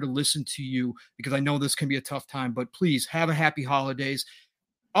somebody here to listen to you, because I know this can be a tough time, but please have a happy holidays.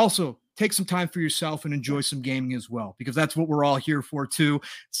 Also, take some time for yourself and enjoy some gaming as well, because that's what we're all here for too.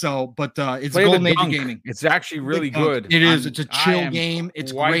 So, but it's Play Golden the Age of Dunk. Gaming. It's actually really Dunk. good. It is. It's a chill game.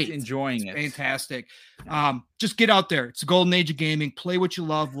 It's great. Enjoying it's it. fantastic. Just get out there. It's the Golden Age of Gaming. Play what you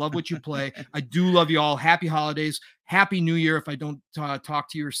love what you play. I do love you all. Happy holidays. Happy New Year if I don't talk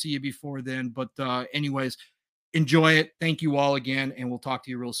to you or see you before then. But anyways, enjoy it. Thank you all again, and we'll talk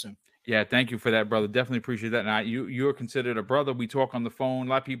to you real soon. Yeah, thank you for that, brother. Definitely appreciate that. And you're considered a brother. We talk on the phone. A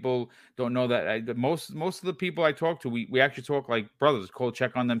lot of people don't know that. Most of the people I talk to, we actually talk like brothers. Call,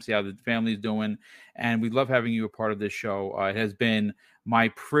 check on them, see how the family's doing, and we love having you a part of this show. It has been my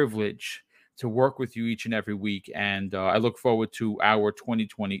privilege to work with you each and every week, and I look forward to our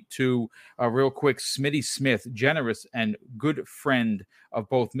 2022. Real quick, Smitty Smith, generous and good friend of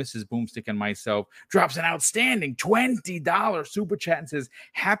both Mrs. Boomstick and myself, drops an outstanding $20 super chat and says,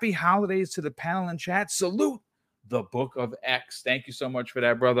 "Happy holidays to the panel and chat. Salute the Book of X." Thank you so much for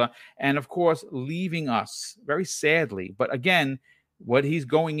that, brother. And of course, leaving us very sadly, but again, what he's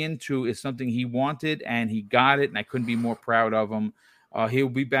going into is something he wanted and he got it, and I couldn't be more proud of him. He'll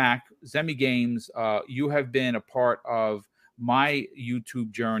be back. Zemi Games, you have been a part of my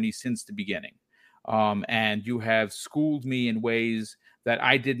YouTube journey since the beginning. And you have schooled me in ways that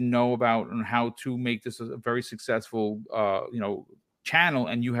I didn't know about on how to make this a very successful, channel.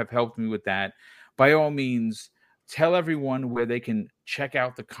 And you have helped me with that. By all means, tell everyone where they can check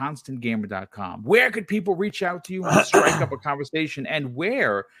out theconstantgamer.com. Where could people reach out to you and strike up a conversation, and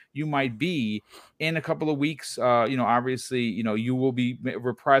where you might be in a couple of weeks? Obviously, you will be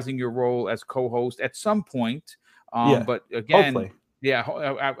reprising your role as co-host at some point. But again, hopefully. Yeah,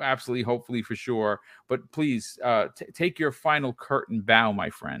 absolutely. Hopefully, for sure. But please take your final curtain bow, my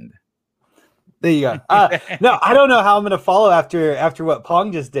friend. There you go. No, I don't know how I'm going to follow after what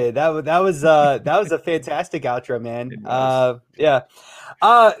Pong just did. That was a fantastic outro, man.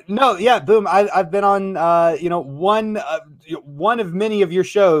 Boom. I've been on one of many of your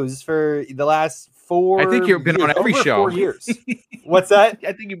shows for the last 4. I think you've been on every show. 4 years. What's that?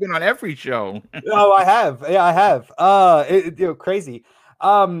 I think you've been on every show. Oh, I have. Yeah, I have. Crazy.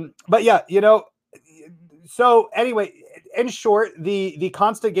 But yeah, so anyway, in short, the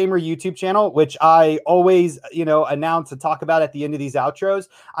Constant Gamer YouTube channel, which I always, announce and talk about at the end of these outros,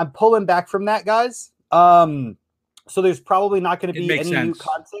 I'm pulling back from that, guys. So there's probably not going to be any new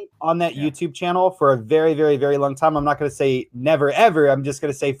content on that YouTube channel for a very, very, very long time. I'm not going to say never, ever. I'm just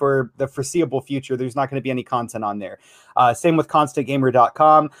going to say for the foreseeable future, there's not going to be any content on there. Same with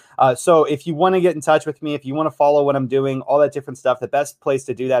ConstantGamer.com. So if you want to get in touch with me, if you want to follow what I'm doing, all that different stuff, the best place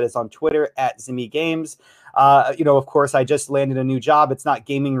to do that is on Twitter at Zemi Games. Of course, I just landed a new job. It's not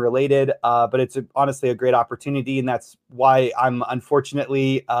gaming related, but it's honestly a great opportunity. And that's why I'm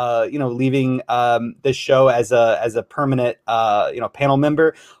unfortunately, leaving this show as a permanent, panel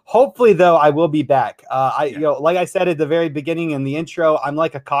member. Hopefully, though, I will be back. Like I said at the very beginning in the intro, I'm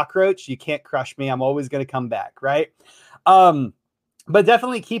like a cockroach. You can't crush me. I'm always going to come back. Right. But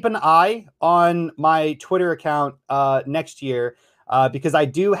definitely keep an eye on my Twitter account next year. Because I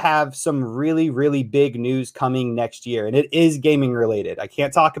do have some really, really big news coming next year, and it is gaming related. I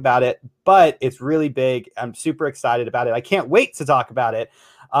can't talk about it, but it's really big. I'm super excited about it. I can't wait to talk about it.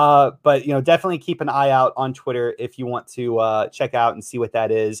 But definitely keep an eye out on Twitter if you want to check out and see what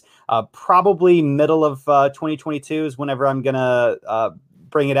that is. Probably middle of 2022 is whenever I'm gonna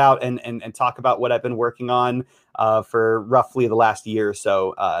bring it out and talk about what I've been working on for roughly the last year or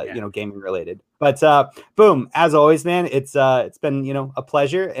so, gaming related. But boom, as always, man, it's been, a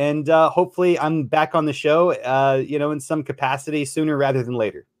pleasure. And hopefully I'm back on the show, in some capacity sooner rather than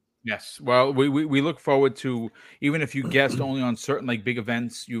later. Yes. Well, we look forward to, even if you guest only on certain big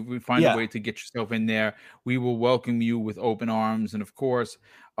events, we find a way to get yourself in there. We will welcome you with open arms. And of course,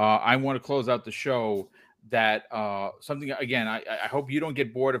 I want to close out the show that something, again, I hope you don't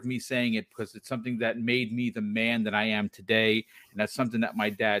get bored of me saying it, because it's something that made me the man that I am today. And that's something that my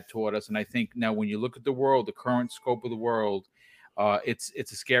dad taught us. And I think now when you look at the world, the current scope of the world, it's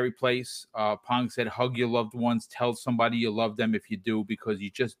a scary place. Pong said, hug your loved ones, tell somebody you love them if you do, because you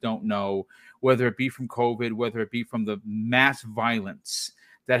just don't know, whether it be from COVID, whether it be from the mass violence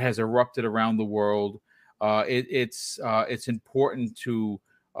that has erupted around the world. It's important to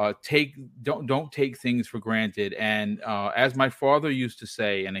don't take things for granted. And as my father used to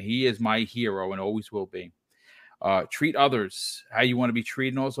say, and he is my hero and always will be, treat others how you want to be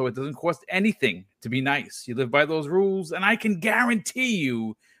treated. And also, it doesn't cost anything to be nice. You live by those rules, and I can guarantee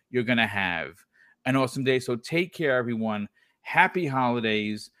you're going to have an awesome day. So take care, everyone. Happy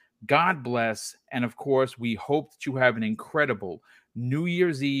holidays. God bless. And of course, we hope that you have an incredible New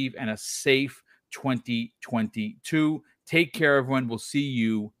Year's Eve and a safe 2022. Take care, everyone. We'll see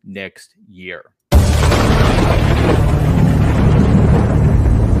you next year.